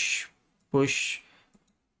 push, push,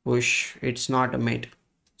 push. It's not a mate.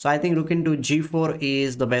 So I think rook into g4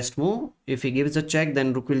 is the best move. If he gives a check,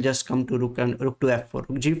 then rook will just come to rook to f4. Rook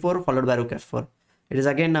g4 followed by rook f4. It is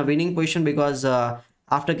again a winning position because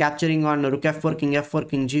after capturing on rook f4, king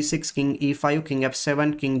g6, king e5, king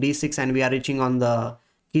f7, king d6, and we are reaching on the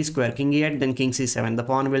key square, king e8, then king c7. The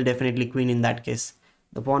pawn will definitely queen in that case.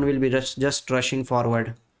 The pawn will be just rushing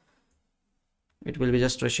forward. It will be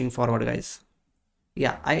just rushing forward, guys.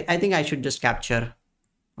 Yeah, I think I should just capture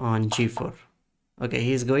on g4. Okay,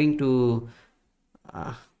 he's going to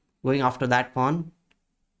going after that pawn.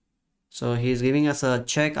 So he's giving us a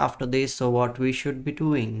check after this. So what we should be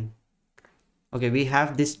doing? Okay, we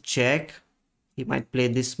have this check. He might play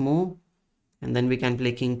this move, and then we can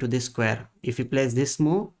play king to this square. If he plays this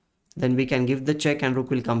move, then we can give the check and rook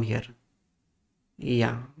will come here.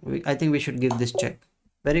 Yeah, I think we should give this check.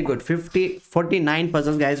 Very good. 49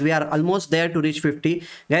 puzzles, guys. We are almost there to reach 50.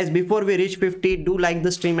 Guys, before we reach 50, do like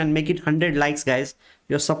the stream and make it 100 likes, guys.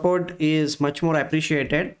 Your support is much more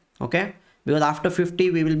appreciated. Okay, because after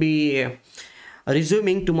 50 we will be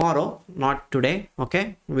resuming tomorrow, not today.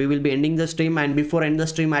 Okay, we will be ending the stream, and before end the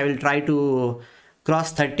stream I will try to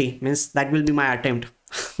cross 30. Means that will be my attempt.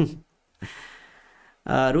 Rook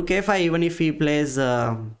a5, even if he plays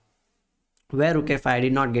where rook a5, I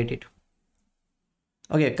did not get it.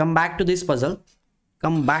 Okay, come back to this puzzle.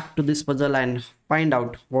 Come back to this puzzle and find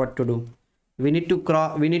out what to do. We need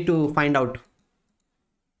to find out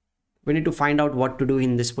what to do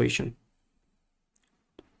in this position.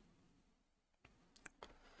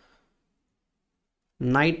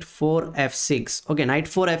 Knight 4 f6. Okay, knight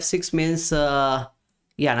 4 f6 means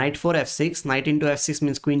yeah, knight 4 f6. Knight into f6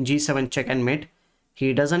 means queen g7 check and mate.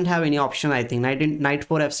 He doesn't have any option, I think. Knight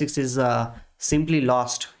 4 f6 is simply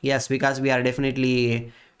lost. Yes, because we are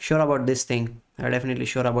definitely sure about this thing. We are definitely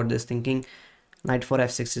sure about this thinking. Knight 4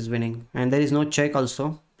 f6 is winning, and there is no check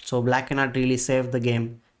also, so black cannot really save the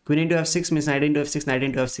game. Queen into f6 means knight into f6, knight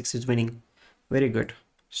into f6 is winning. Very good.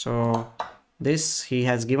 So this, he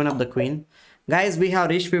has given up the queen. Guys, we have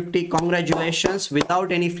reached 50. Congratulations.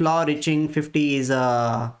 Without any flaw, reaching 50 is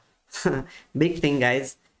a big thing,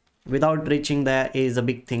 guys. Without reaching there is a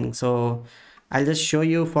big thing. So I'll just show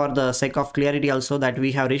you for the sake of clarity also that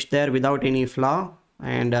we have reached there without any flaw.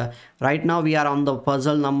 And right now we are on the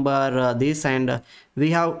puzzle number this, and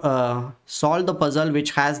we have solved the puzzle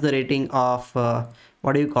which has the rating of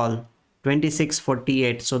what do you call,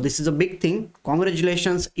 2648. So this is a big thing.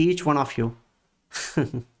 Congratulations each one of you.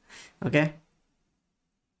 Okay.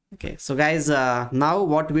 Okay, so guys, now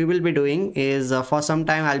what we will be doing is for some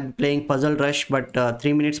time I'll be playing puzzle rush, but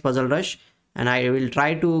 3 minutes puzzle rush, and I will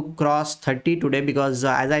try to cross 30 today because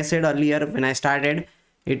as I said earlier when I started,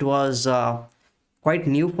 it was quite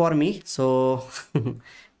new for me. So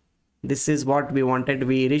this is what we wanted.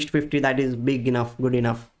 We reached 50. That is big enough, good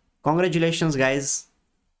enough. Congratulations, guys.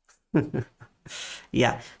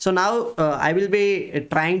 Yeah, so now I will be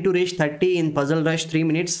trying to reach 30 in puzzle rush 3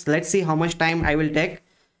 minutes. Let's see how much time I will take,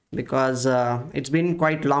 because it's been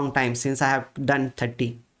quite long time since I have done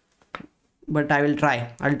 30, but I will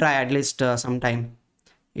try. I'll try at least sometime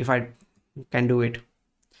if I can do it.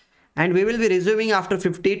 And we will be resuming after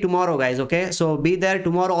 50 tomorrow, guys. Okay, so be there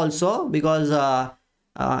tomorrow also, because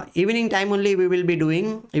evening time only we will be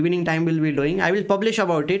doing. Evening time will be doing. I will publish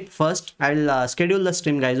about it first. I will schedule the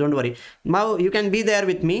stream, guys, don't worry. Now you can be there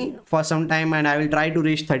with me for some time, and I will try to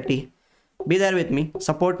reach 30. Be there with me,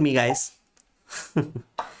 support me, guys.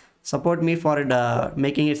 Support me for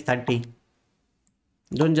making it 30.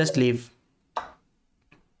 Don't just leave.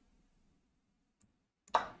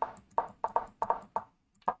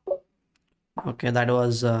 Okay, that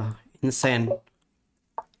was insane.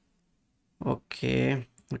 Okay,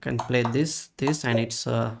 we can play this and it's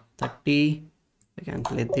 30. We can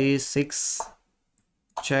play this 6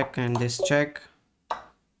 check and this check.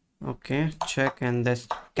 Okay, check and this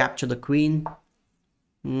capture the queen.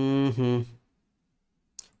 We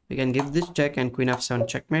can give this check and queen f7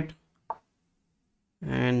 checkmate.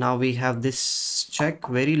 And now we have this check,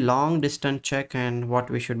 very long distance check, and what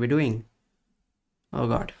we should be doing. Oh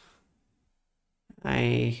god,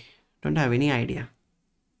 I don't have any idea.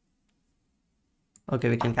 Okay,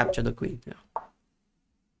 we can capture the queen. Yeah.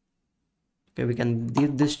 Okay, we can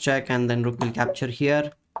give this check and then rook will capture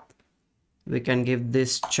here. We can give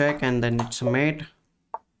this check and then it's a mate.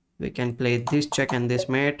 We can play this check and this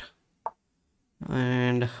mate.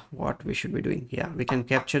 And what we should be doing? Yeah, we can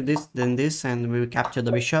capture this, then this, and we will capture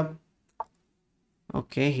the bishop.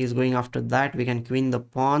 Okay, he's going after that. We can queen the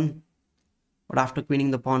pawn. But after queening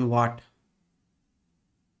the pawn, what?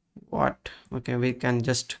 Okay, we can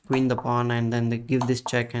just queen the pawn and then they give this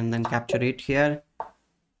check and then capture it here.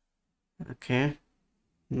 Okay,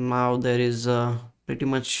 now there is pretty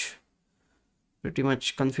much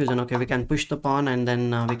confusion. Okay, we can push the pawn and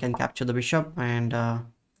then we can capture the bishop, and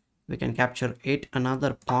we can capture it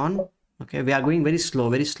another pawn. Okay, we are going very slow,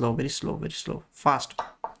 fast.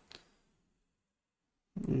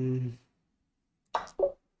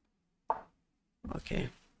 Okay,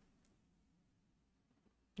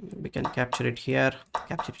 we can capture it here,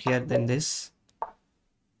 then this.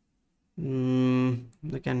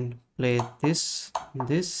 We can play this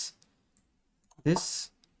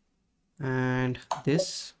and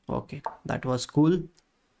this. Okay, that was cool.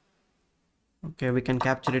 Okay, we can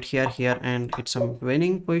capture it here, and it's a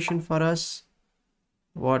winning position for us.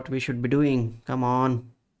 What we should be doing? Come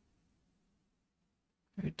on.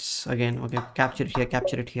 It's again, okay, capture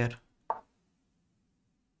it here.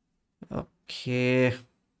 Okay.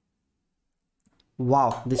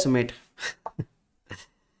 Wow, this mate.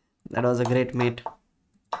 That was a great mate.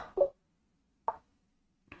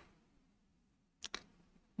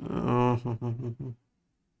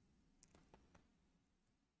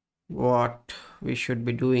 What we should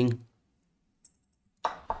be doing?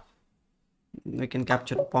 We can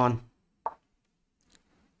capture a pawn.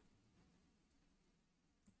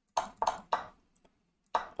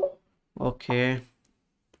 Okay,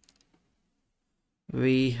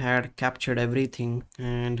 we had captured everything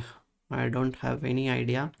and I don't have any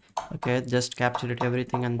idea. Okay, just capture it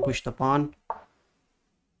everything and push the pawn.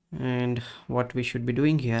 And what we should be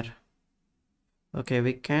doing here? Okay,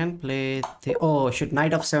 we can play the, oh shit,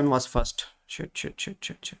 knight f7 was first. Shit.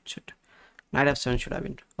 Knight f7 should have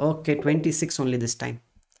been. Okay, 26 only this time.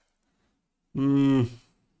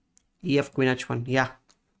 Ef queen h1. Yeah.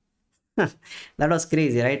 That was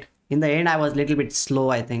crazy, right? In the end I was a little bit slow,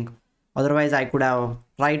 I think. Otherwise I could have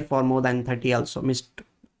tried for more than 30 also. Missed.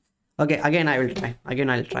 Okay, again I will try.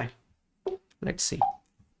 I'll try. Let's see.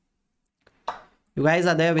 You guys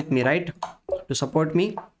are there with me, right? To support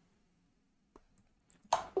me.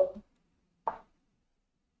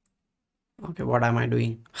 Okay, what am I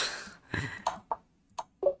doing?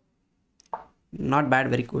 Not bad,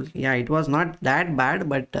 very cool. Yeah, it was not that bad,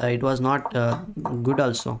 but it was not good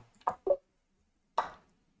also.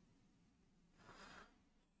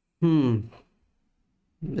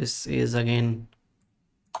 This is again.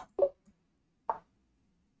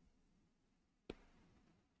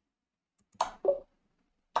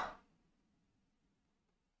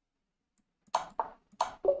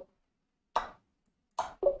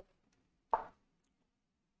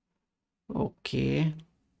 Okay.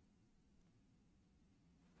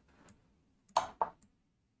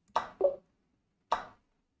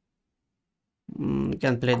 We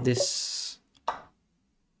can play this.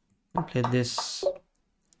 Play this.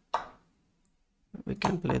 We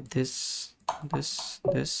can play this.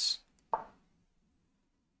 This.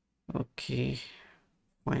 Okay.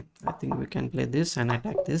 Fine. I think we can play this and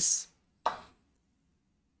attack this.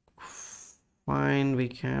 Fine.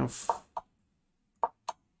 We have.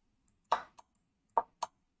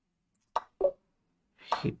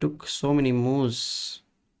 He took so many moves.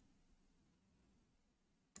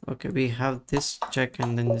 Okay, we have this check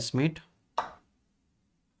and then this mate.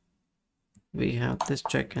 We have this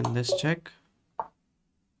check and this check.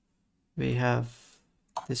 We have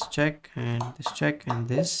this check and this check and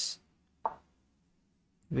this.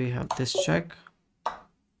 We have this check.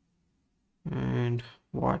 And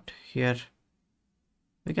what here?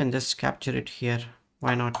 We can just capture it here.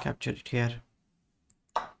 Why not capture it here?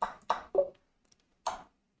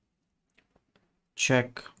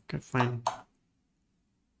 Check. Okay, fine.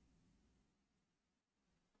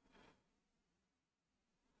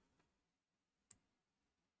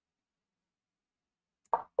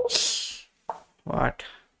 What?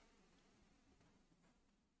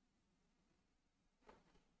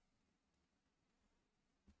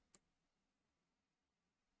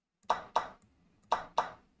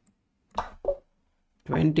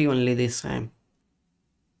 $20 only this time.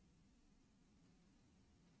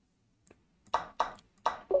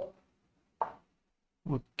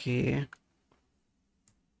 Okay.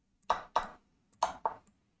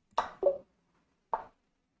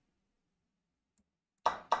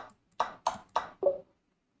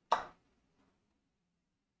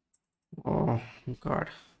 Oh God.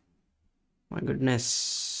 My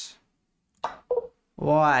goodness.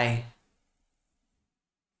 Why?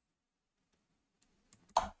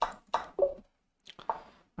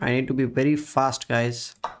 I need to be very fast,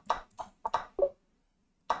 guys.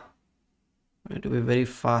 I need to be very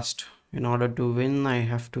fast. In order to win, I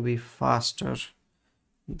have to be faster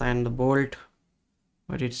than the bolt.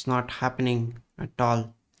 But it's not happening at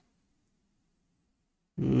all.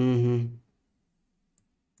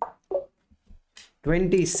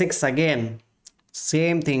 26 again.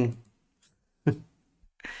 Same thing.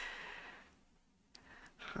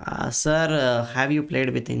 Sir, have you played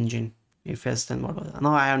with engine? If yes, then what was?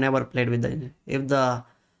 No, I have never played with the engine. If the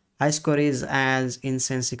high score is as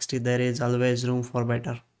insane 60, there is always room for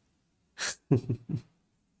better.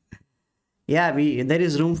 Yeah, there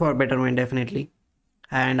is room for betterment, definitely.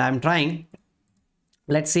 And I'm trying.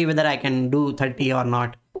 Let's see whether I can do 30 or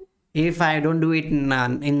not. If I don't do it in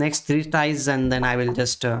next 3 tries, and then I will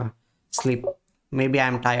just sleep. Maybe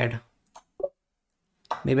I'm tired.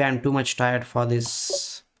 Maybe I'm too much tired for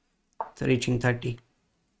this reaching 30.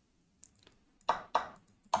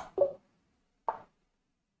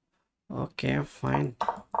 Okay, fine.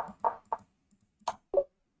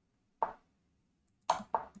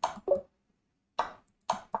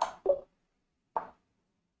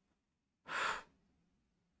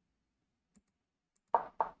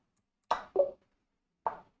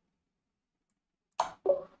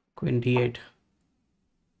 $28.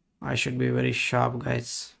 I should be very sharp,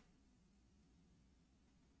 guys.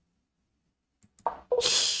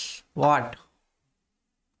 What?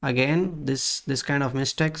 Again, this kind of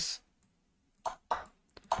mistakes.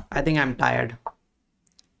 I think I'm tired.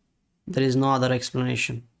 There is no other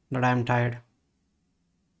explanation that I'm tired.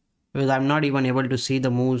 Because I'm not even able to see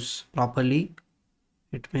the moves properly.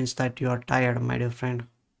 It means that you are tired, my dear friend.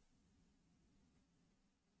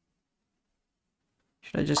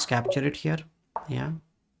 Should I just capture it here? Yeah.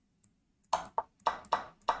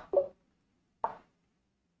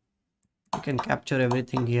 We can capture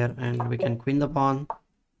everything here and we can queen the pawn.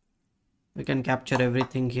 We can capture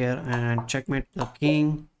everything here and checkmate the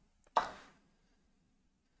king.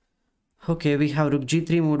 Okay, we have rook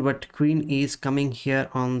g3 mode, but queen is coming here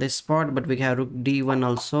on this spot, but we have rook d1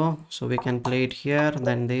 also, so we can play it here.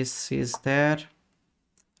 Then this is there.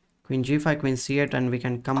 Queen g5, queen c8, and we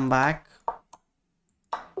can come back.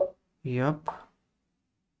 Yup.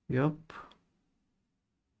 Yup.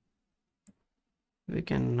 We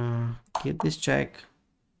can keep this check.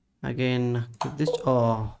 Again, keep this.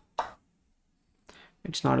 Oh,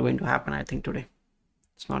 it's not going to happen, I think, today.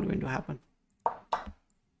 It's not going to happen.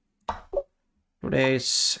 Today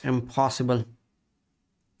is impossible.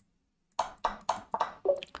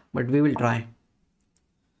 But we will try.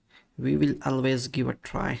 We will always give a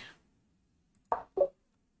try.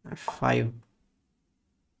 f5.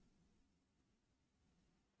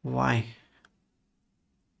 Why?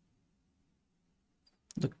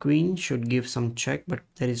 The queen should give some check, but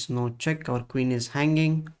there is no check. Our queen is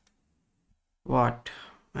hanging. What?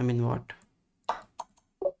 I mean, what?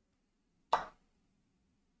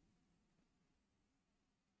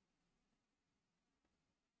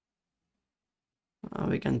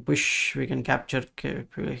 We can push, we can capture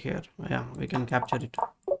here. Yeah, we can capture it.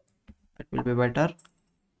 That will be better.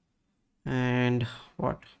 And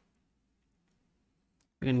what?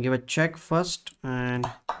 We can give a check first and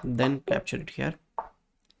then capture it here.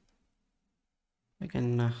 I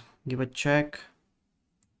can give a check.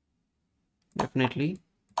 Definitely.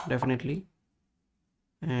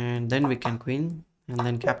 And then we can queen and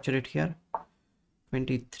then capture it here.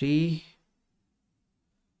 23.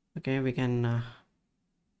 Okay, we can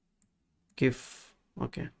give.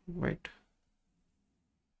 Okay, wait.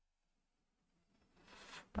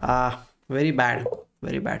 Very bad.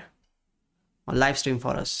 On live stream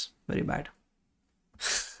for us. Very bad.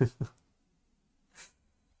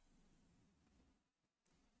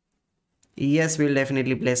 Yes, we'll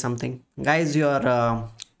definitely play something. Guys, your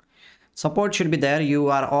support should be there. You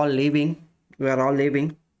are all leaving. We are all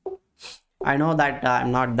leaving. I know that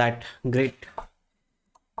I'm not that great,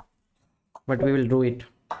 but we will do it.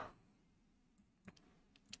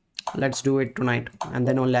 Let's do it tonight, and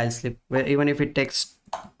then only I'll sleep. Even if it takes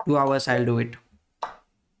 2 hours, I'll do it.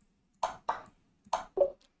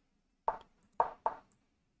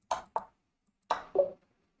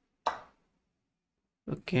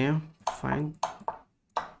 Okay, fine.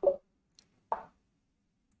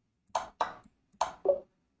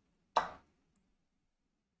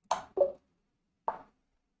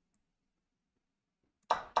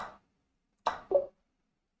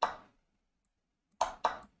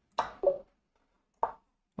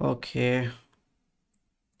 Okay.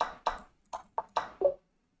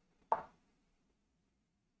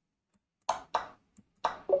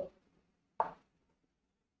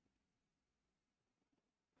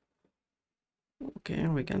 Okay,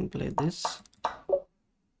 we can play this.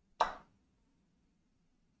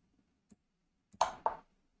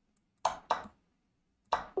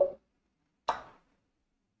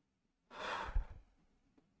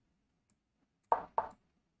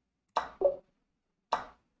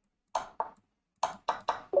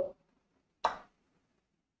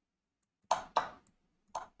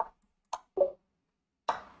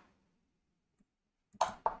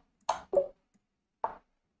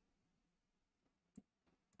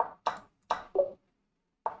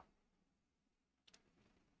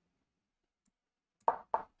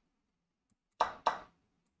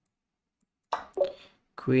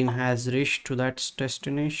 Queen has reached to that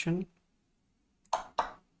destination.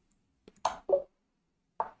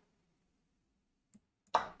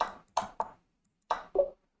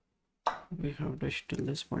 We have reached till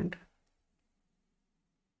this point.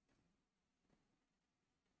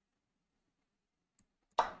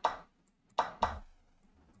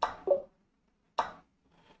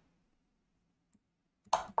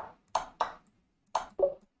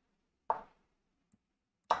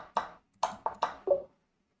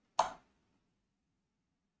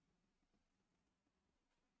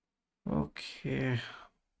 Okay.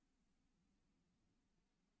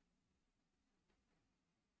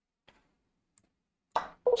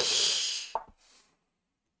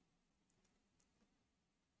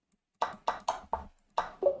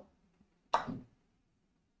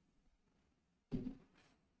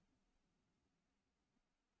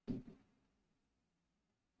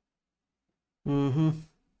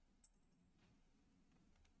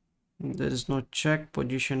 There is no check.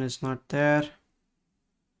 Position is not there.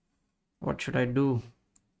 What should I do?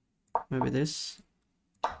 Maybe this.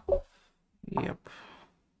 Yep.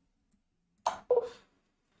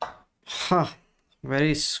 Huh.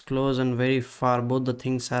 Very close and very far. Both the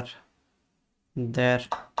things are there.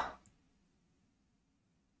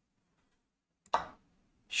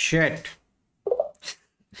 Shit.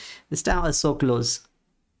 This time I was so close.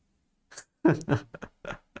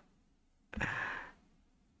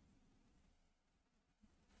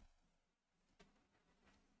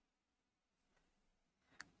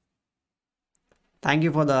 Thank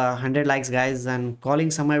you for the 100 likes, guys. And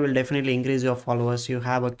calling somewhere will definitely increase your followers. You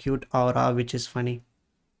have a cute aura, which is funny.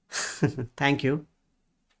 Thank you.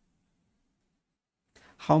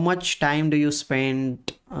 How much time do you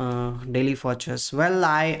spend daily for chess? Well,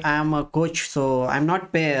 I am a coach, so I'm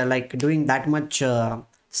not like doing that much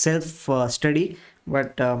self study,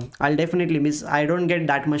 but I'll definitely miss. I don't get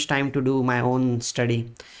that much time to do my own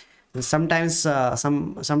study. Sometimes,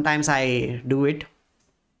 sometimes I do it,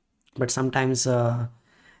 but sometimes,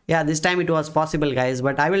 yeah, this time it was possible, guys.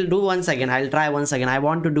 But I will do once again. I'll try once again. I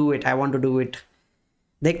want to do it. I want to do it.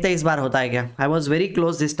 देखते हैं इस बार होता है क्या. I was very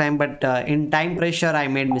close this time, but in time pressure I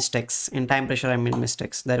made mistakes. In time pressure I made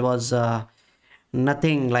mistakes. There was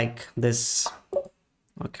nothing like this.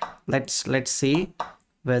 Okay, let's see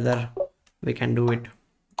whether we can do it.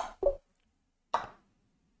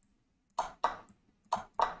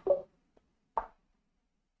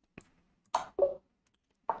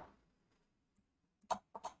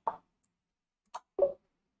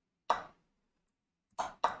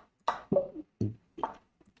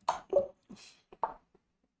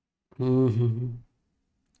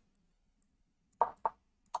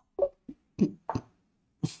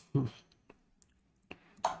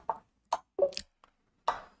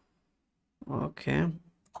 Okay,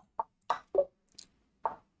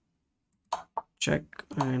 check.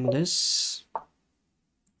 And this,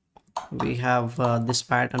 we have this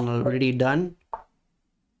pattern already done.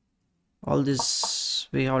 All this,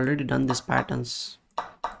 we already done these patterns.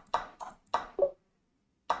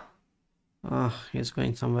 He's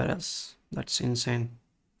going somewhere else. That's insane.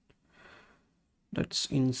 That's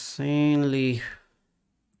insanely.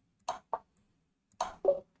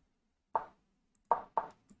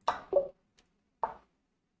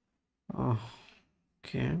 Oh,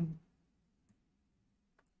 okay.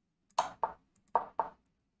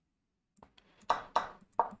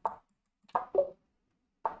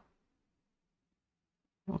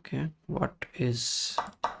 Okay, what is...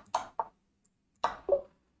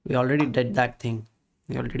 We already did that thing.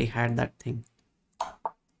 We already had that thing.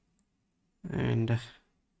 And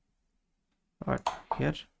what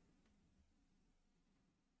here?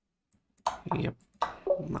 Yep.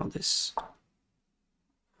 Now this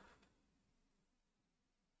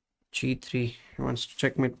G3. He wants to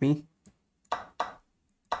checkmate me.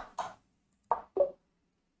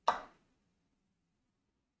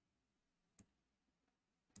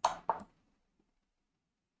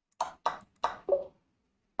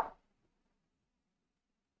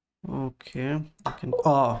 Okay, I can.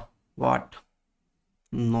 Oh, what?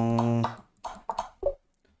 No.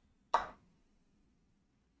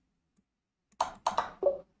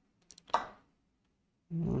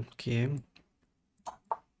 Okay.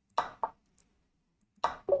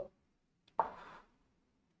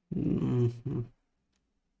 We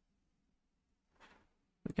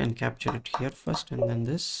can capture it here first, and then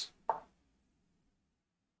this.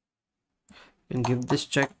 We can give this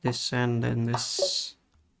check, this, and then this.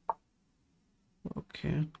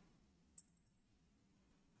 Okay.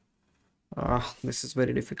 This is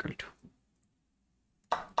very difficult.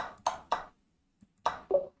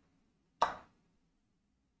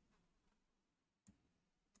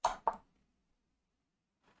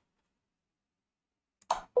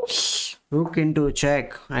 Rook into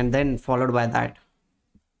check, and then followed by that.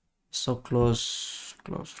 So close,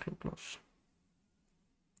 close, close, close.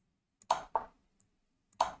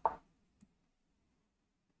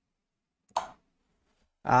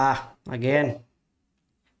 Again.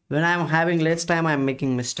 When I'm having less time, I'm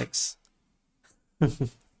making mistakes. When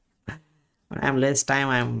I'm less time,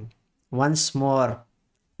 I'm once more.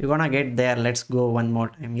 You're gonna get there. Let's go one more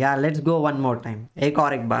time. Yeah, let's go one more time. Ek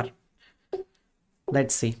aur ek bar.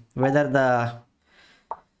 Let's see whether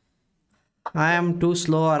I am too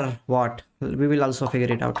slow or what. We will also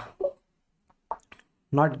figure it out.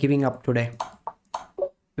 Not giving up today.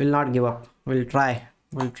 We'll not give up. We'll try.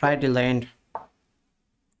 We'll try till the end.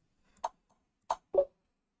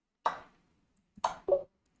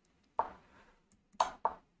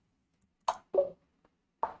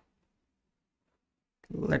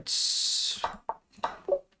 Let's...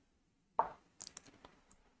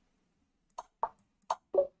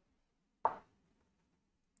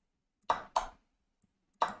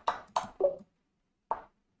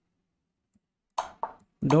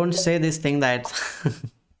 Don't say this thing that...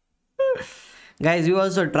 Guys, you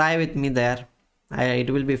also try with me there. It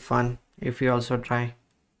will be fun if you also try.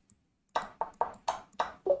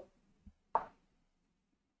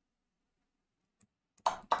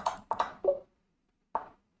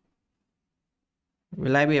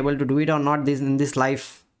 Will I be able to do it or not in this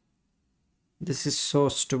life? This is so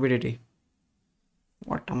stupidity.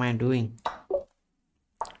 What am I doing?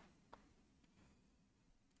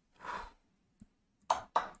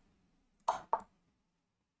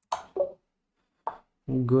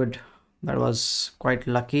 Good. That was quite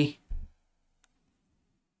lucky.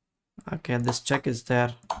 Okay, this check is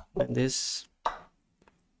there. And this.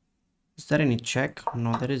 Is there any check?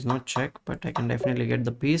 No, there is no check, but I can definitely get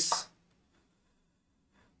the piece.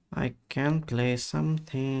 I can play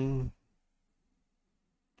something.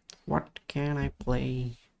 What can I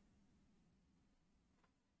play?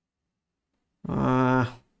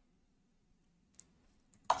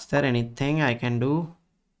 Is there anything I can do?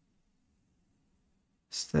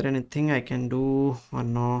 Is there anything I can do or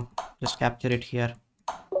no? Just capture it here.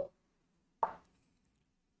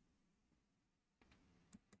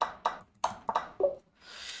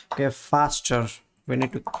 Okay, faster. We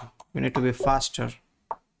need to be faster.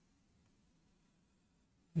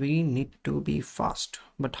 We need to be fast.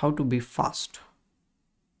 But how to be fast?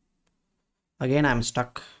 Again, I'm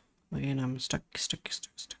stuck. Again, I'm stuck.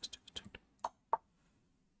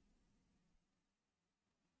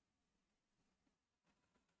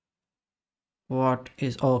 What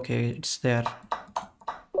is okay? It's there.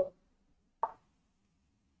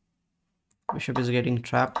 Bishop is getting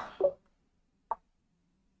trapped.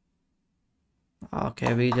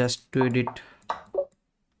 Okay, we just did it.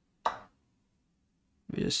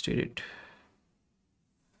 We just did it.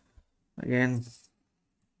 Again,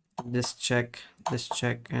 this check,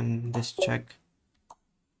 and this check.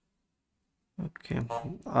 Okay.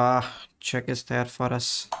 Check is there for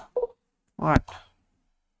us. What?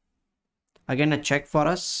 Again, a check for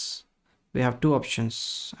us. We have two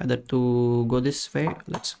options. Either to go this way.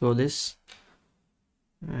 Let's go this.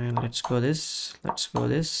 And let's go this. Let's go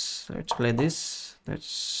this. Let's play this.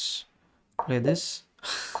 Let's play this.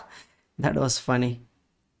 That was funny.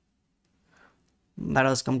 That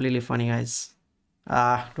was completely funny, guys.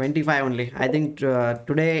 25 only. I think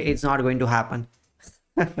today it's not going to happen.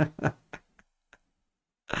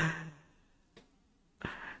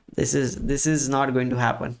 This is not going to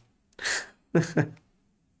happen. This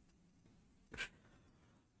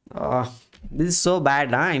is so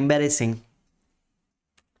bad, huh? Embarrassing.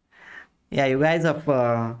 Yeah, you guys have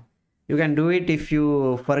you can do it if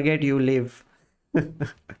you forget you live.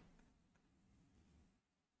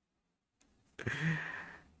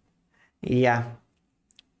 Yeah.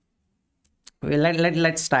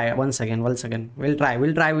 Let's try once again. We'll try.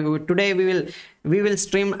 Today we will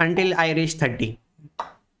stream until I reach 30.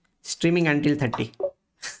 Streaming until 30.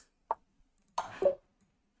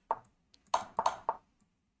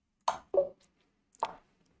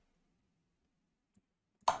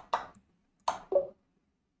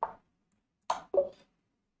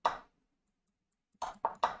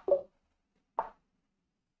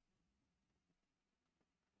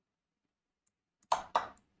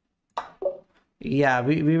 Yeah,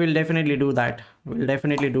 we will definitely do that. We'll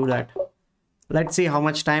definitely do that. Let's see how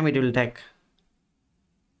much time it will take.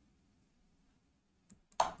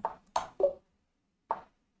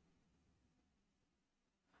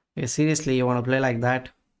 Yeah, seriously, you want to play like that?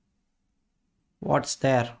 What's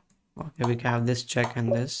there? Okay, we can have this check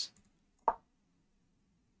and this.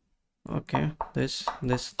 Okay, this.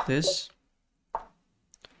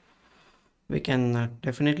 We can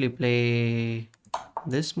definitely play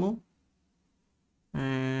this move.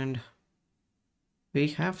 And we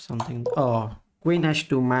have something. Oh, Queen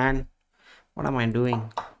H2, man. What am I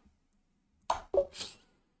doing?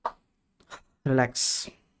 Relax.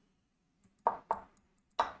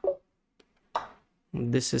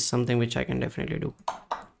 This is something which I can definitely do.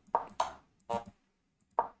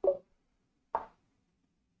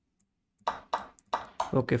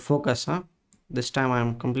 Okay, focus, huh? This time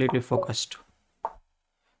I'm completely focused.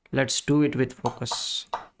 Let's do it with focus.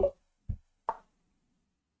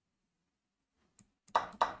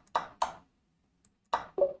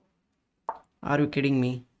 Are you kidding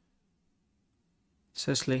me?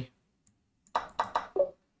 Seriously?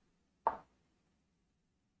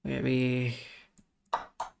 Maybe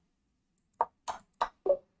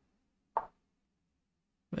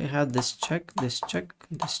we have this check, this check.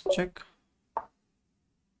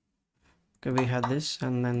 Okay, we have this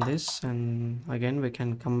and then this, and again we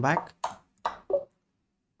can come back.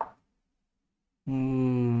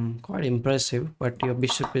 Quite impressive, but your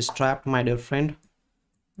bishop is trapped, my dear friend.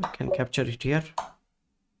 I can capture it here.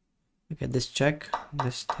 Okay, this check,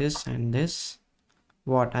 this and this.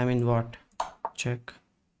 What? I mean what? Check.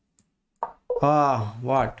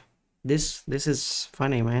 What? This is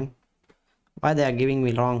funny, man. Why they are giving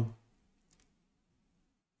me wrong?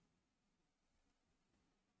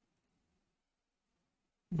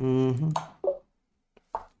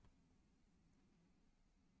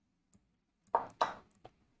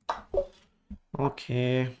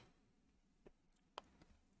 Okay.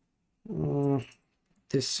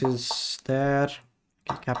 This is there,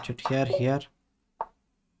 can capture it here, here,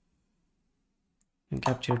 and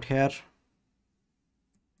capture it here,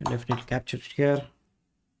 and definitely capture it here.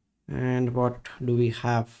 And what do we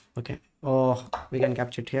have? Okay, oh, we can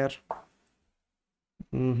capture it here.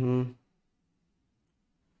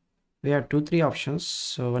 We have 2 3 options,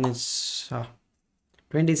 so one is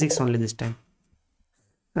 26 only this time.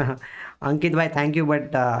 Ankit bhai, thank you,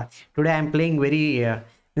 but today I'm playing very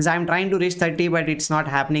means I'm trying to reach 30, but it's not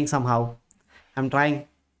happening somehow. I'm trying.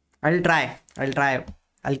 I'll try.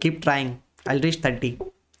 I'll keep trying. I'll reach 30.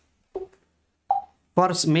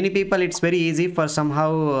 For many people it's very easy, for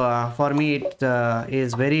somehow for me it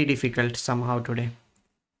is very difficult somehow today.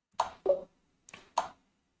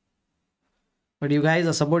 But you guys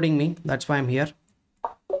are supporting me, that's why I'm here.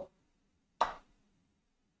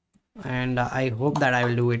 And I hope that I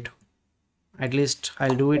will do it. At least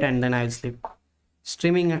I'll do it and then I'll sleep.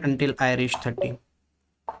 Streaming until I reach 30.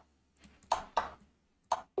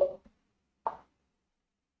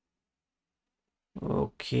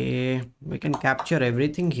 Okay, we can capture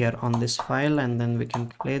everything here on this file, and then we can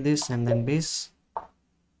play this and then this.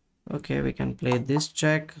 Okay, we can play this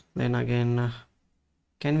check, then again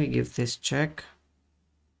can we give this check?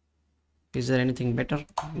 Is there anything better?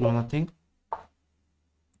 No, nothing.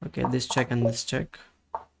 Okay, this check and this check.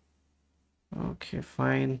 Okay,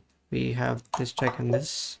 fine. We have this check and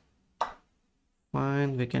this.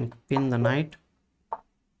 Fine, we can pin the knight.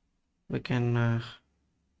 We can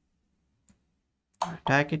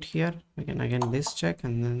attack it here. We can again this check,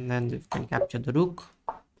 and then we can capture the rook.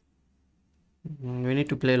 We need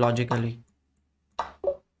to play logically.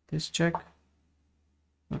 This check.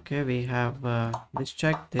 Okay, we have this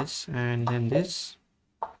check, this, and then this.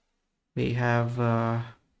 We have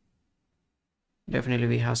definitely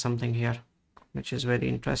we have something here which is very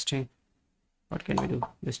interesting. What can we do?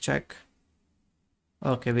 This check.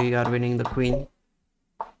 Okay, we are winning the queen.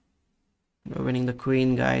 We're winning the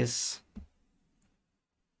queen, guys.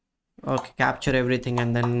 Okay, capture everything,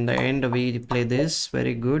 and then in the end we play this.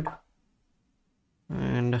 Very good.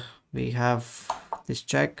 And we have this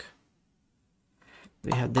check.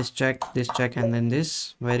 We have this check, and then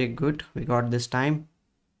this. Very good. We got this time.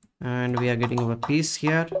 And we are getting a piece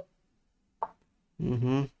here.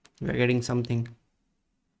 We are getting something.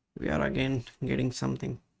 We are again getting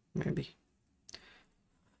something, maybe.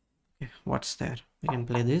 Okay, what's there? We can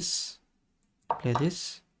play this, play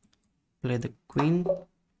this, play the queen.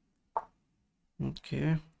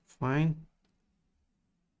 Okay, fine.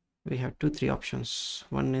 We have 2 3 options.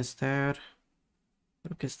 One is there,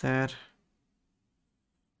 rook is there.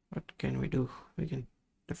 What can we do? We can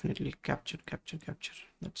definitely capture.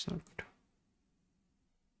 That's not good.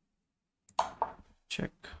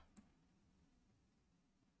 Check.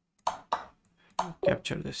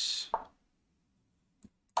 Capture this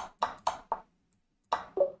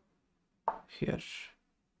here.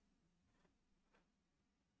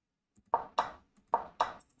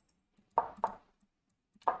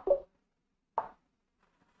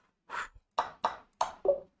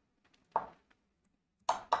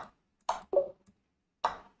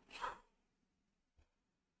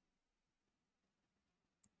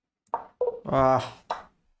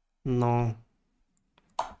 No.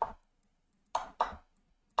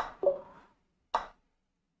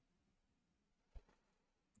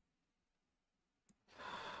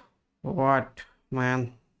 What,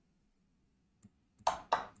 man?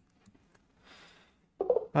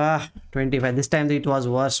 25. This time it was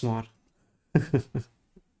worse more.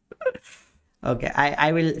 Okay,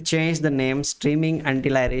 I will change the name streaming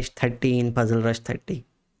until I reach 30 in Puzzle Rush 30.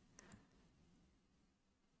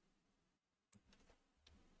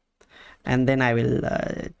 And then I will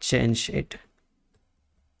change it.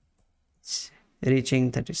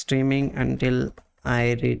 Reaching 30, streaming until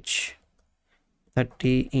I reach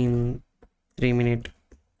 30 in 3-minute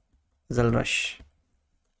Puzzle Rush.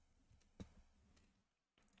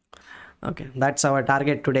 Okay, that's our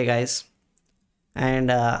target today, guys.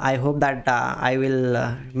 And I hope that I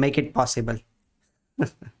will make it possible.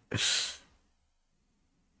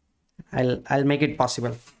 I'll make it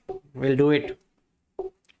possible. We'll do it.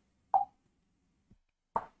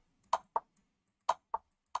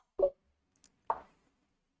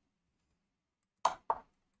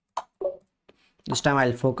 This time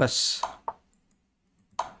I'll focus.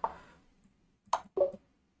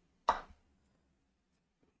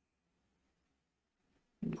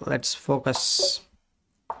 Let's focus.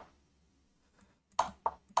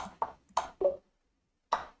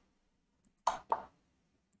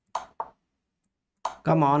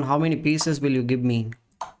 Come on, how many pieces will you give me?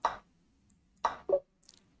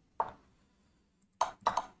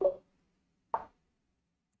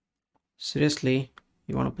 Seriously?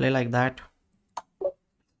 You want to play like that?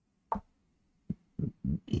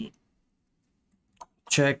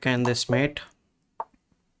 Check and this mate.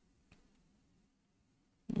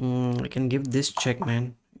 I can give this check,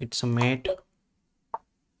 man. It's a mate.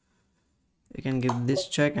 We can give this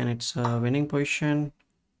check and it's a winning position.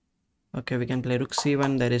 Okay, we can play rook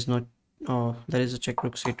c1. There is no... Oh, there is a check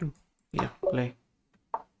rook c2. Yeah, play.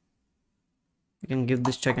 We can give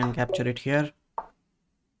this check and capture it here.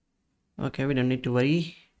 Okay, we don't need to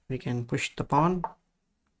worry. We can push the pawn.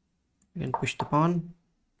 We can push the pawn.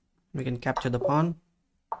 We can capture the pawn.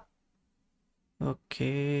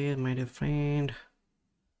 Okay, my dear friend.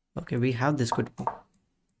 Okay, we have this good pawn.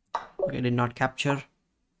 Okay, did not capture.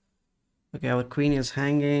 Okay, our queen is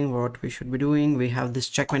hanging. What we should be doing? We have this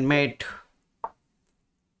checkmate mate.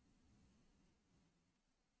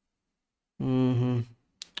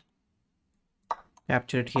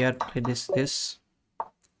 Capture it here. Play this.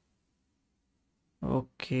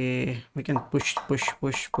 Okay, we can push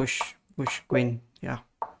queen. Yeah.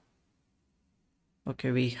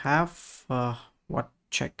 Okay, we have what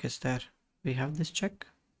check is there? We have this check.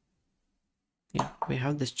 Yeah, we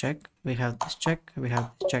have this check. We have this check. We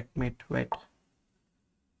have this checkmate. Wait.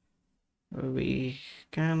 We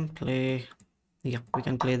can play. Yeah, we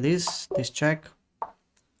can play this check.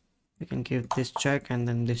 We can give this check and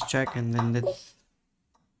then this check and then this.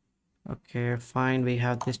 Okay, fine. We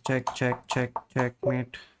have this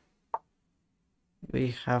checkmate.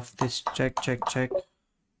 We have this check,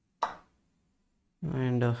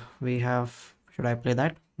 and we have. Should I play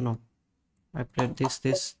that? No, I played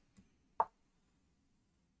this.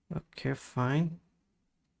 Okay, fine.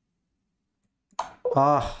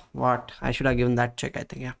 Oh, what? I should have given that check, I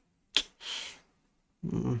think. Yeah.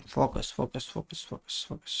 Focus. What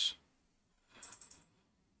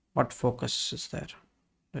focus is there?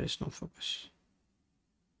 There is no focus.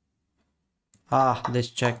 Ah, this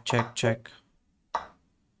check.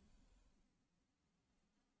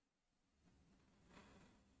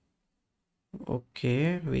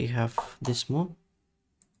 Okay, we have this move.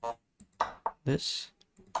 This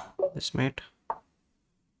mate.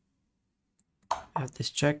 We have this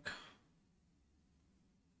check.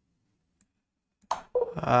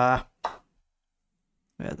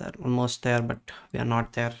 We are there, almost there, but we are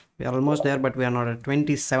not there. We are almost there, but we are not at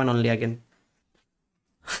 27 only again.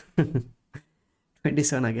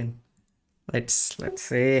 27 again. Let's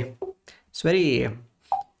say it's very,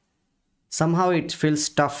 somehow it feels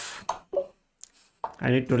tough.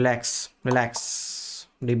 I need to relax,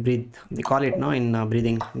 deep breathe. They call it, no, in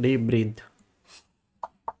breathing, deep breathe.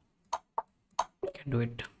 I can do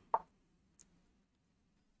it.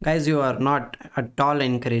 Guys, you are not at all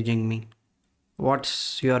encouraging me.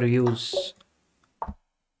 What's your use?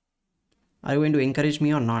 Are you going to encourage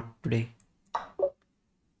me or not today?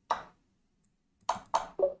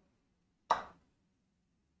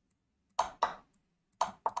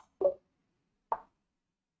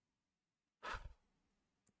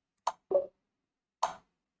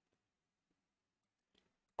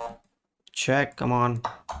 Check, come on.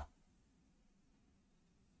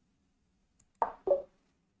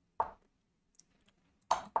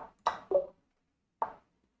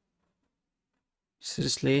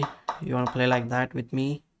 Seriously, you want to play like that with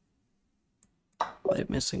me? Why are you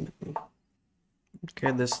messing with me?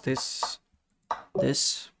 Okay, this.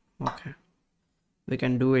 Okay, we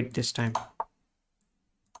can do it this time.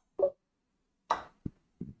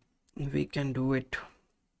 We can do it.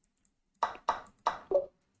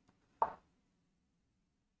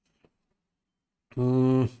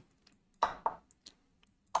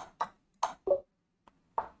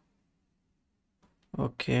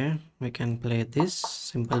 Okay, we can play this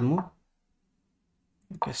simple move.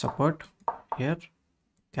 Okay, support here,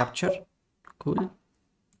 capture, cool,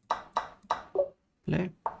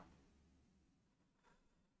 play.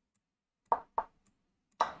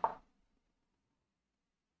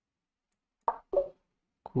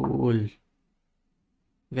 Cool.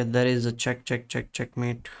 Okay, there is a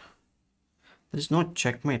checkmate. There's no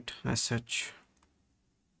checkmate as such.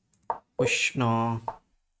 Push, no.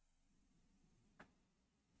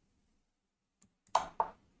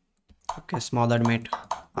 Okay, smothered mate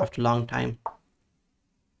after long time.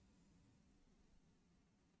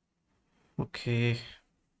 Okay,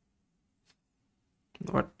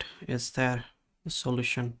 what is there a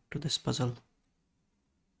solution to this puzzle?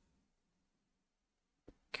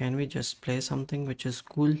 Can we just play something which is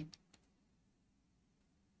cool?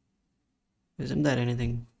 Isn't there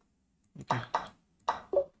anything? Okay.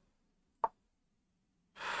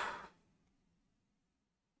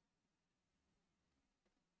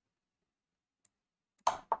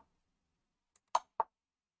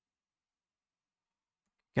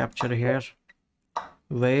 capture here.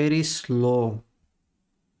 Very slow.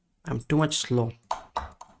 I'm too much slow.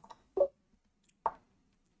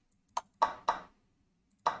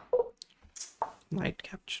 Night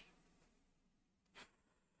capture.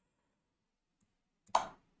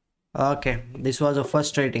 Okay, this was a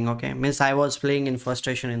frustrating. Okay, miss, I was playing in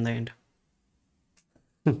frustration in the end.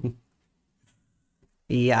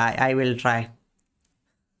 Yeah, I will try.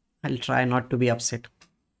 I'll try not to be upset.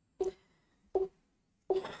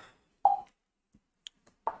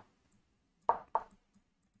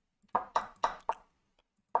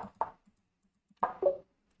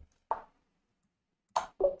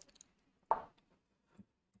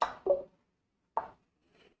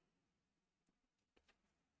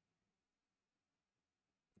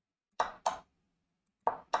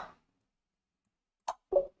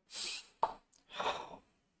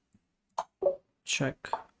 Check.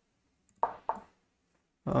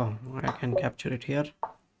 Oh, I can capture it here.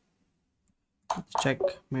 Check,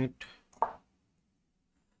 mate.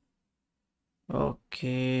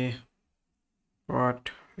 Okay.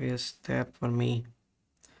 What is there for me?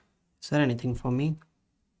 Is there anything for me?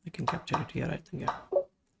 I can capture it here, I think. Yeah.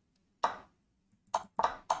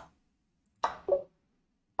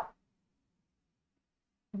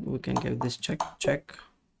 We can give this check.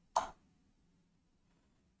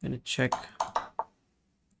 And check.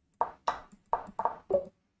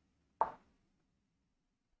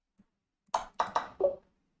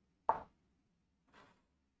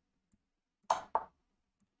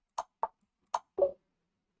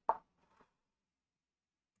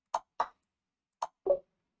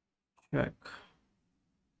 Check.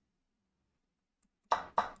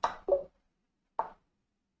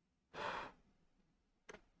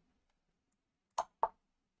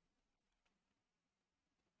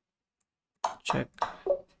 Check.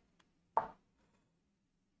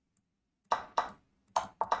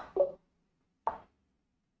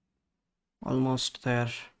 Almost there.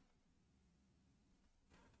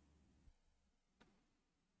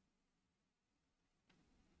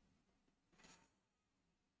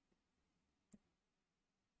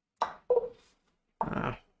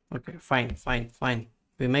 Okay, fine.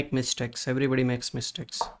 We make mistakes. Everybody makes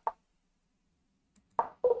mistakes.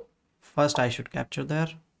 First, I should capture there.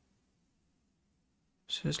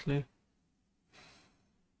 Seriously.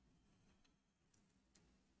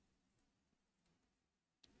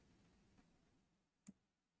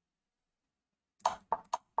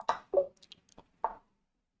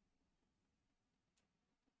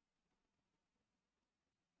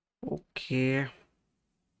 Okay.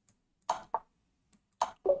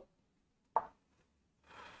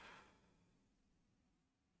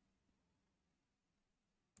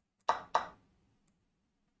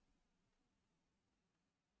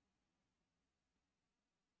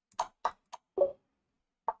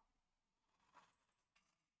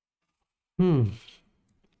 Hmm.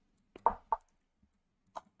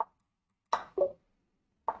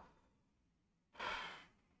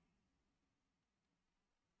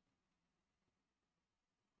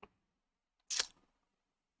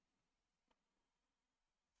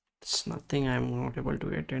 It's nothing. I'm not able to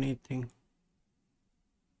get anything.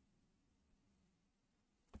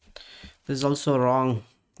 This is also wrong.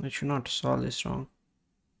 I should not solve this wrong.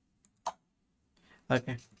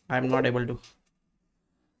 Okay, I'm not able to.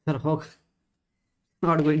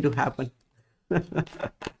 Not going to happen.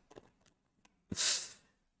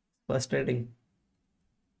 Frustrating.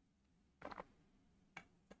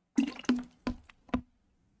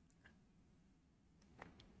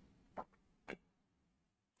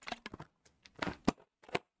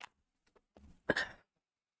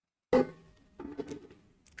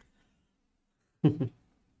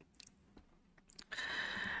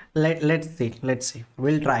 Let's see,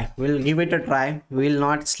 we'll try, we'll give it a try. We'll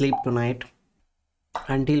not sleep tonight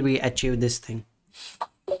until we achieve this thing.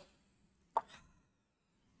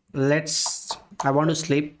 I want to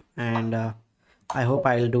sleep, and I hope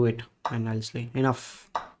I'll do it, and I'll sleep enough.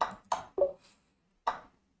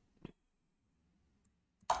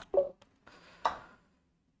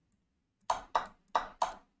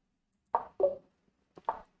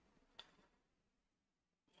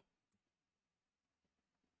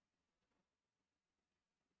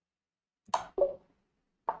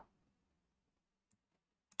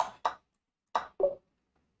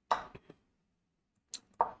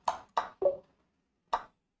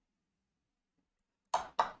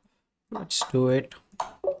 Let's do it.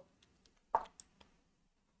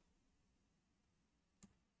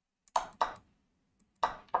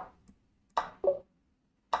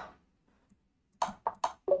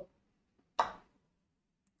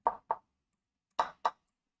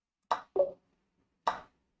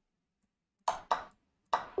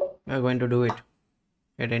 We are going to do it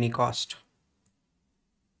at any cost,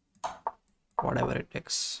 whatever it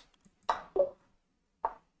takes.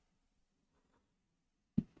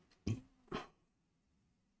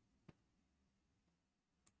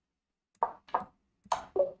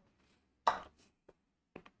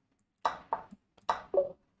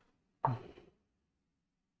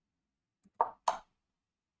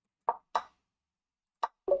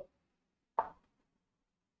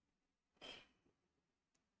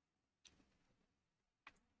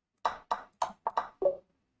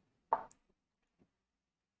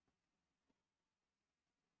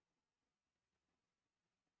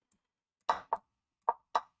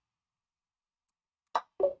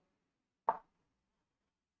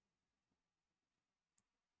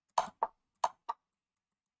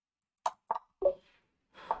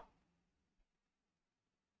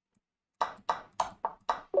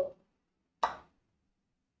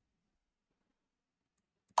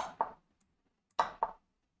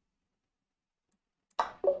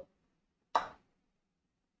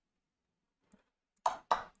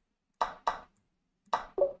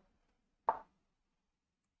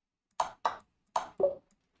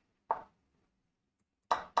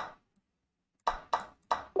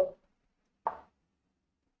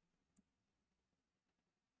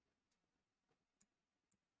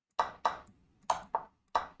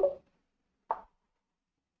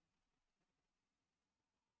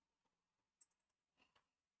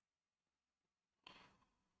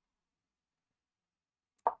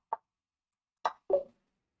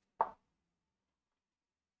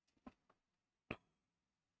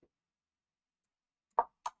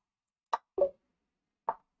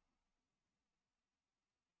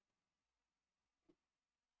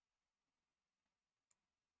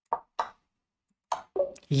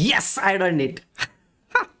 Yes, I done it.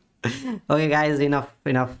 Okay, guys, enough.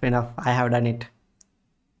 I have done it.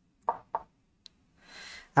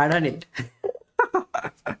 I done it.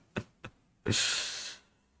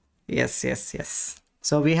 Yes.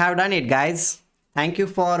 So we have done it, guys. Thank you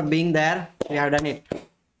for being there. We have done it.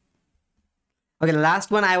 Okay, the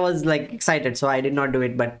last one I was like excited, so I did not do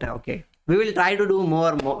it, but okay. We will try to do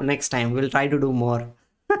more next time. We'll try to do more.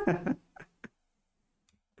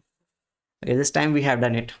 Okay, this time we have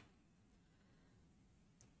done it.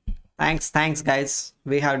 Thanks, guys.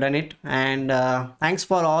 We have done it, and thanks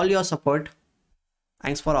for all your support.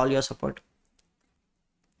 Thanks for all your support.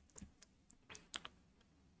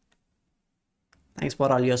 Thanks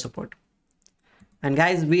for all your support. And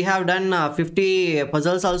guys, we have done 50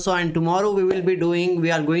 puzzles also, and tomorrow we will be doing, we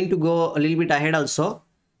are going to go a little bit ahead also.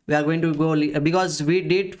 We are going to go, because we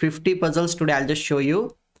did 50 puzzles today. I'll just show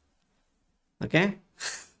you. Okay.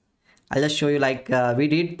 I'll just show you, like we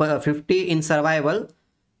did 50 in survival.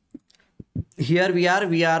 Here we are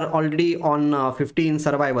already on 50 in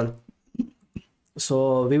survival.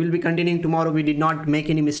 So we will be continuing tomorrow. We did not make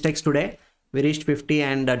any mistakes today. We reached 50,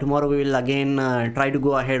 and tomorrow we will again try to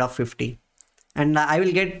go ahead of 50. And I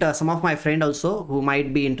will get some of my friend also who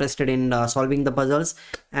might be interested in solving the puzzles,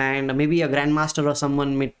 and maybe a grandmaster or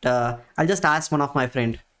someone might, I'll just ask one of my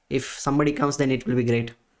friend. If somebody comes, then it will be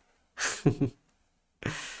great.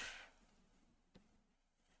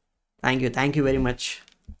 Thank you very much.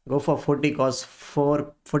 Go for 40 cause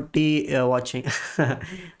 440 watching.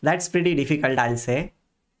 That's pretty difficult, I'll say.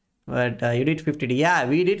 But you did 50. Yeah,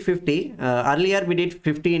 we did 50. Earlier we did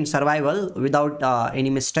 50 in survival without any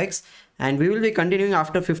mistakes, and we will be continuing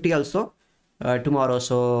after 50 also tomorrow.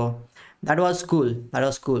 So that was cool.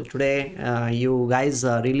 Today you guys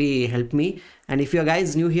really helped me. And if you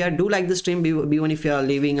guys new here, do like the stream, even if you are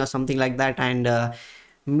leaving or something like that, and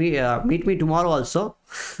meet me tomorrow also.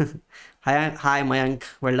 Hi Mayank,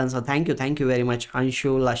 well done. So thank you very much.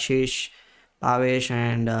 Anshul, Ashish, Pavesh,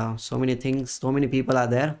 and so many things, so many people are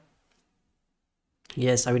there.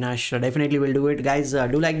 Yes, Avinash, definitely will do it, guys.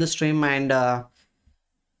 Do like the stream, and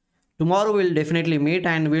tomorrow we'll definitely meet,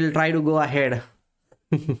 and we'll try to go ahead.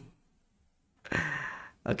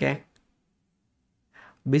 Okay.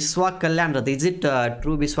 Biswa Kalyan, is it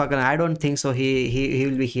true Biswa Kalyan? I don't think so. He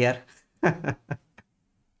will be here.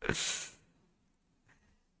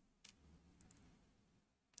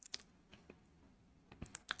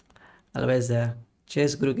 Always there.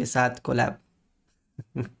 Chess Guru के साथ collab.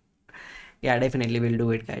 Yeah, definitely we'll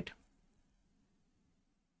do it, guys.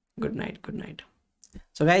 Good night.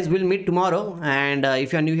 So guys, we'll meet tomorrow, and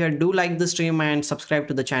if you're new here, do like the stream and subscribe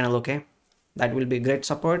to the channel. Okay, that will be great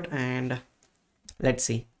support, and let's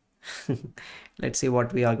see. Let's see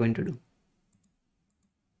what we are going to do.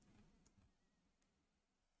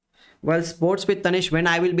 Well, sports with Tanish, when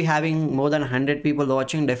I will be having more than 100 people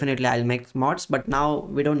watching, definitely I'll make mods, but now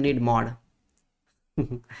we don't need mod.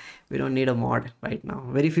 We don't need a mod right now.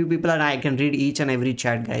 Very few people, and I can read each and every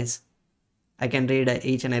chat, guys. I can read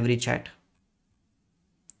each and every chat.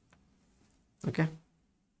 Okay.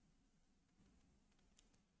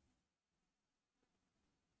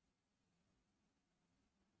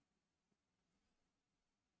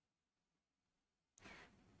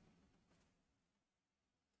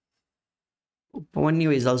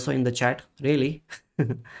 Upamanyu is also in the chat. Really?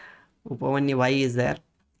 Upamanyu, why is there?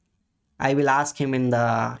 I will ask him in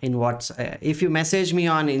the in what's if you message me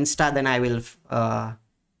on Insta, then I will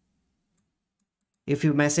if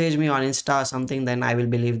you message me on Insta or something, then I will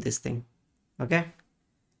believe this thing. Okay.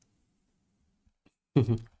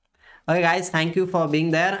 Okay, guys, thank you for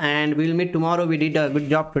being there, and we'll meet tomorrow. We did a good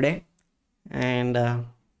job today, and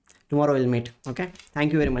tomorrow we'll meet. Okay.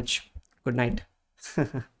 Thank you very much. Good night.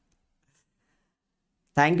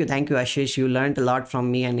 Thank you, Ashish. You learned a lot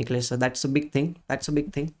from me and Nicholas. So that's a big thing. That's a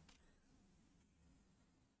big thing.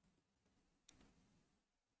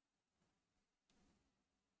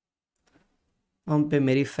 पे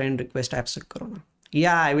मेरी friend request accept करो ना.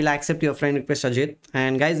 Yeah, I will accept your friend request, Ajit.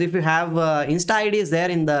 And guys, if you have Insta ID is there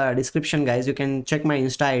in the description, guys. You can check my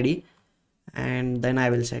Insta ID, and then I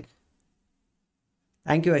will check.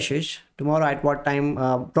 Thank you, Ashish. Tomorrow at what time?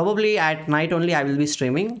 Probably at night only I will be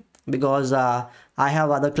streaming, because I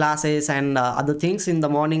have other classes and other things in the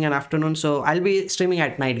morning and afternoon. So I'll be streaming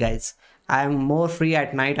at night, guys. I am more free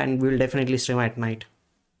at night, and we'll definitely stream at night.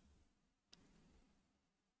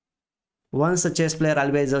 Once a chess player,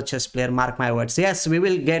 always a chess player. Mark my words. Yes, we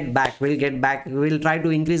will get back. We'll get back. We'll try to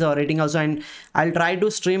increase our rating also, and I'll try to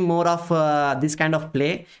stream more of this kind of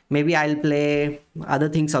play. Maybe I'll play other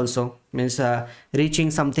things also. Means reaching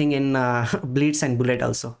something in Blitz and Bullet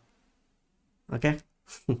also. Okay.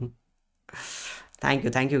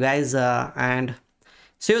 Thank you, guys, and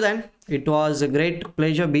see you then. It was a great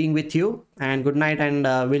pleasure being with you, and good night, and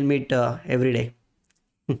we'll meet every day.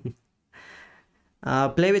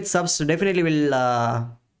 Play with subs, definitely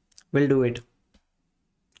will do it.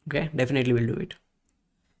 Okay, definitely will do it.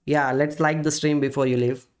 Yeah, let's like the stream before you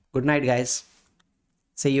leave. Good night, guys.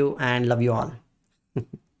 See you and love you all.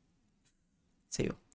 See you.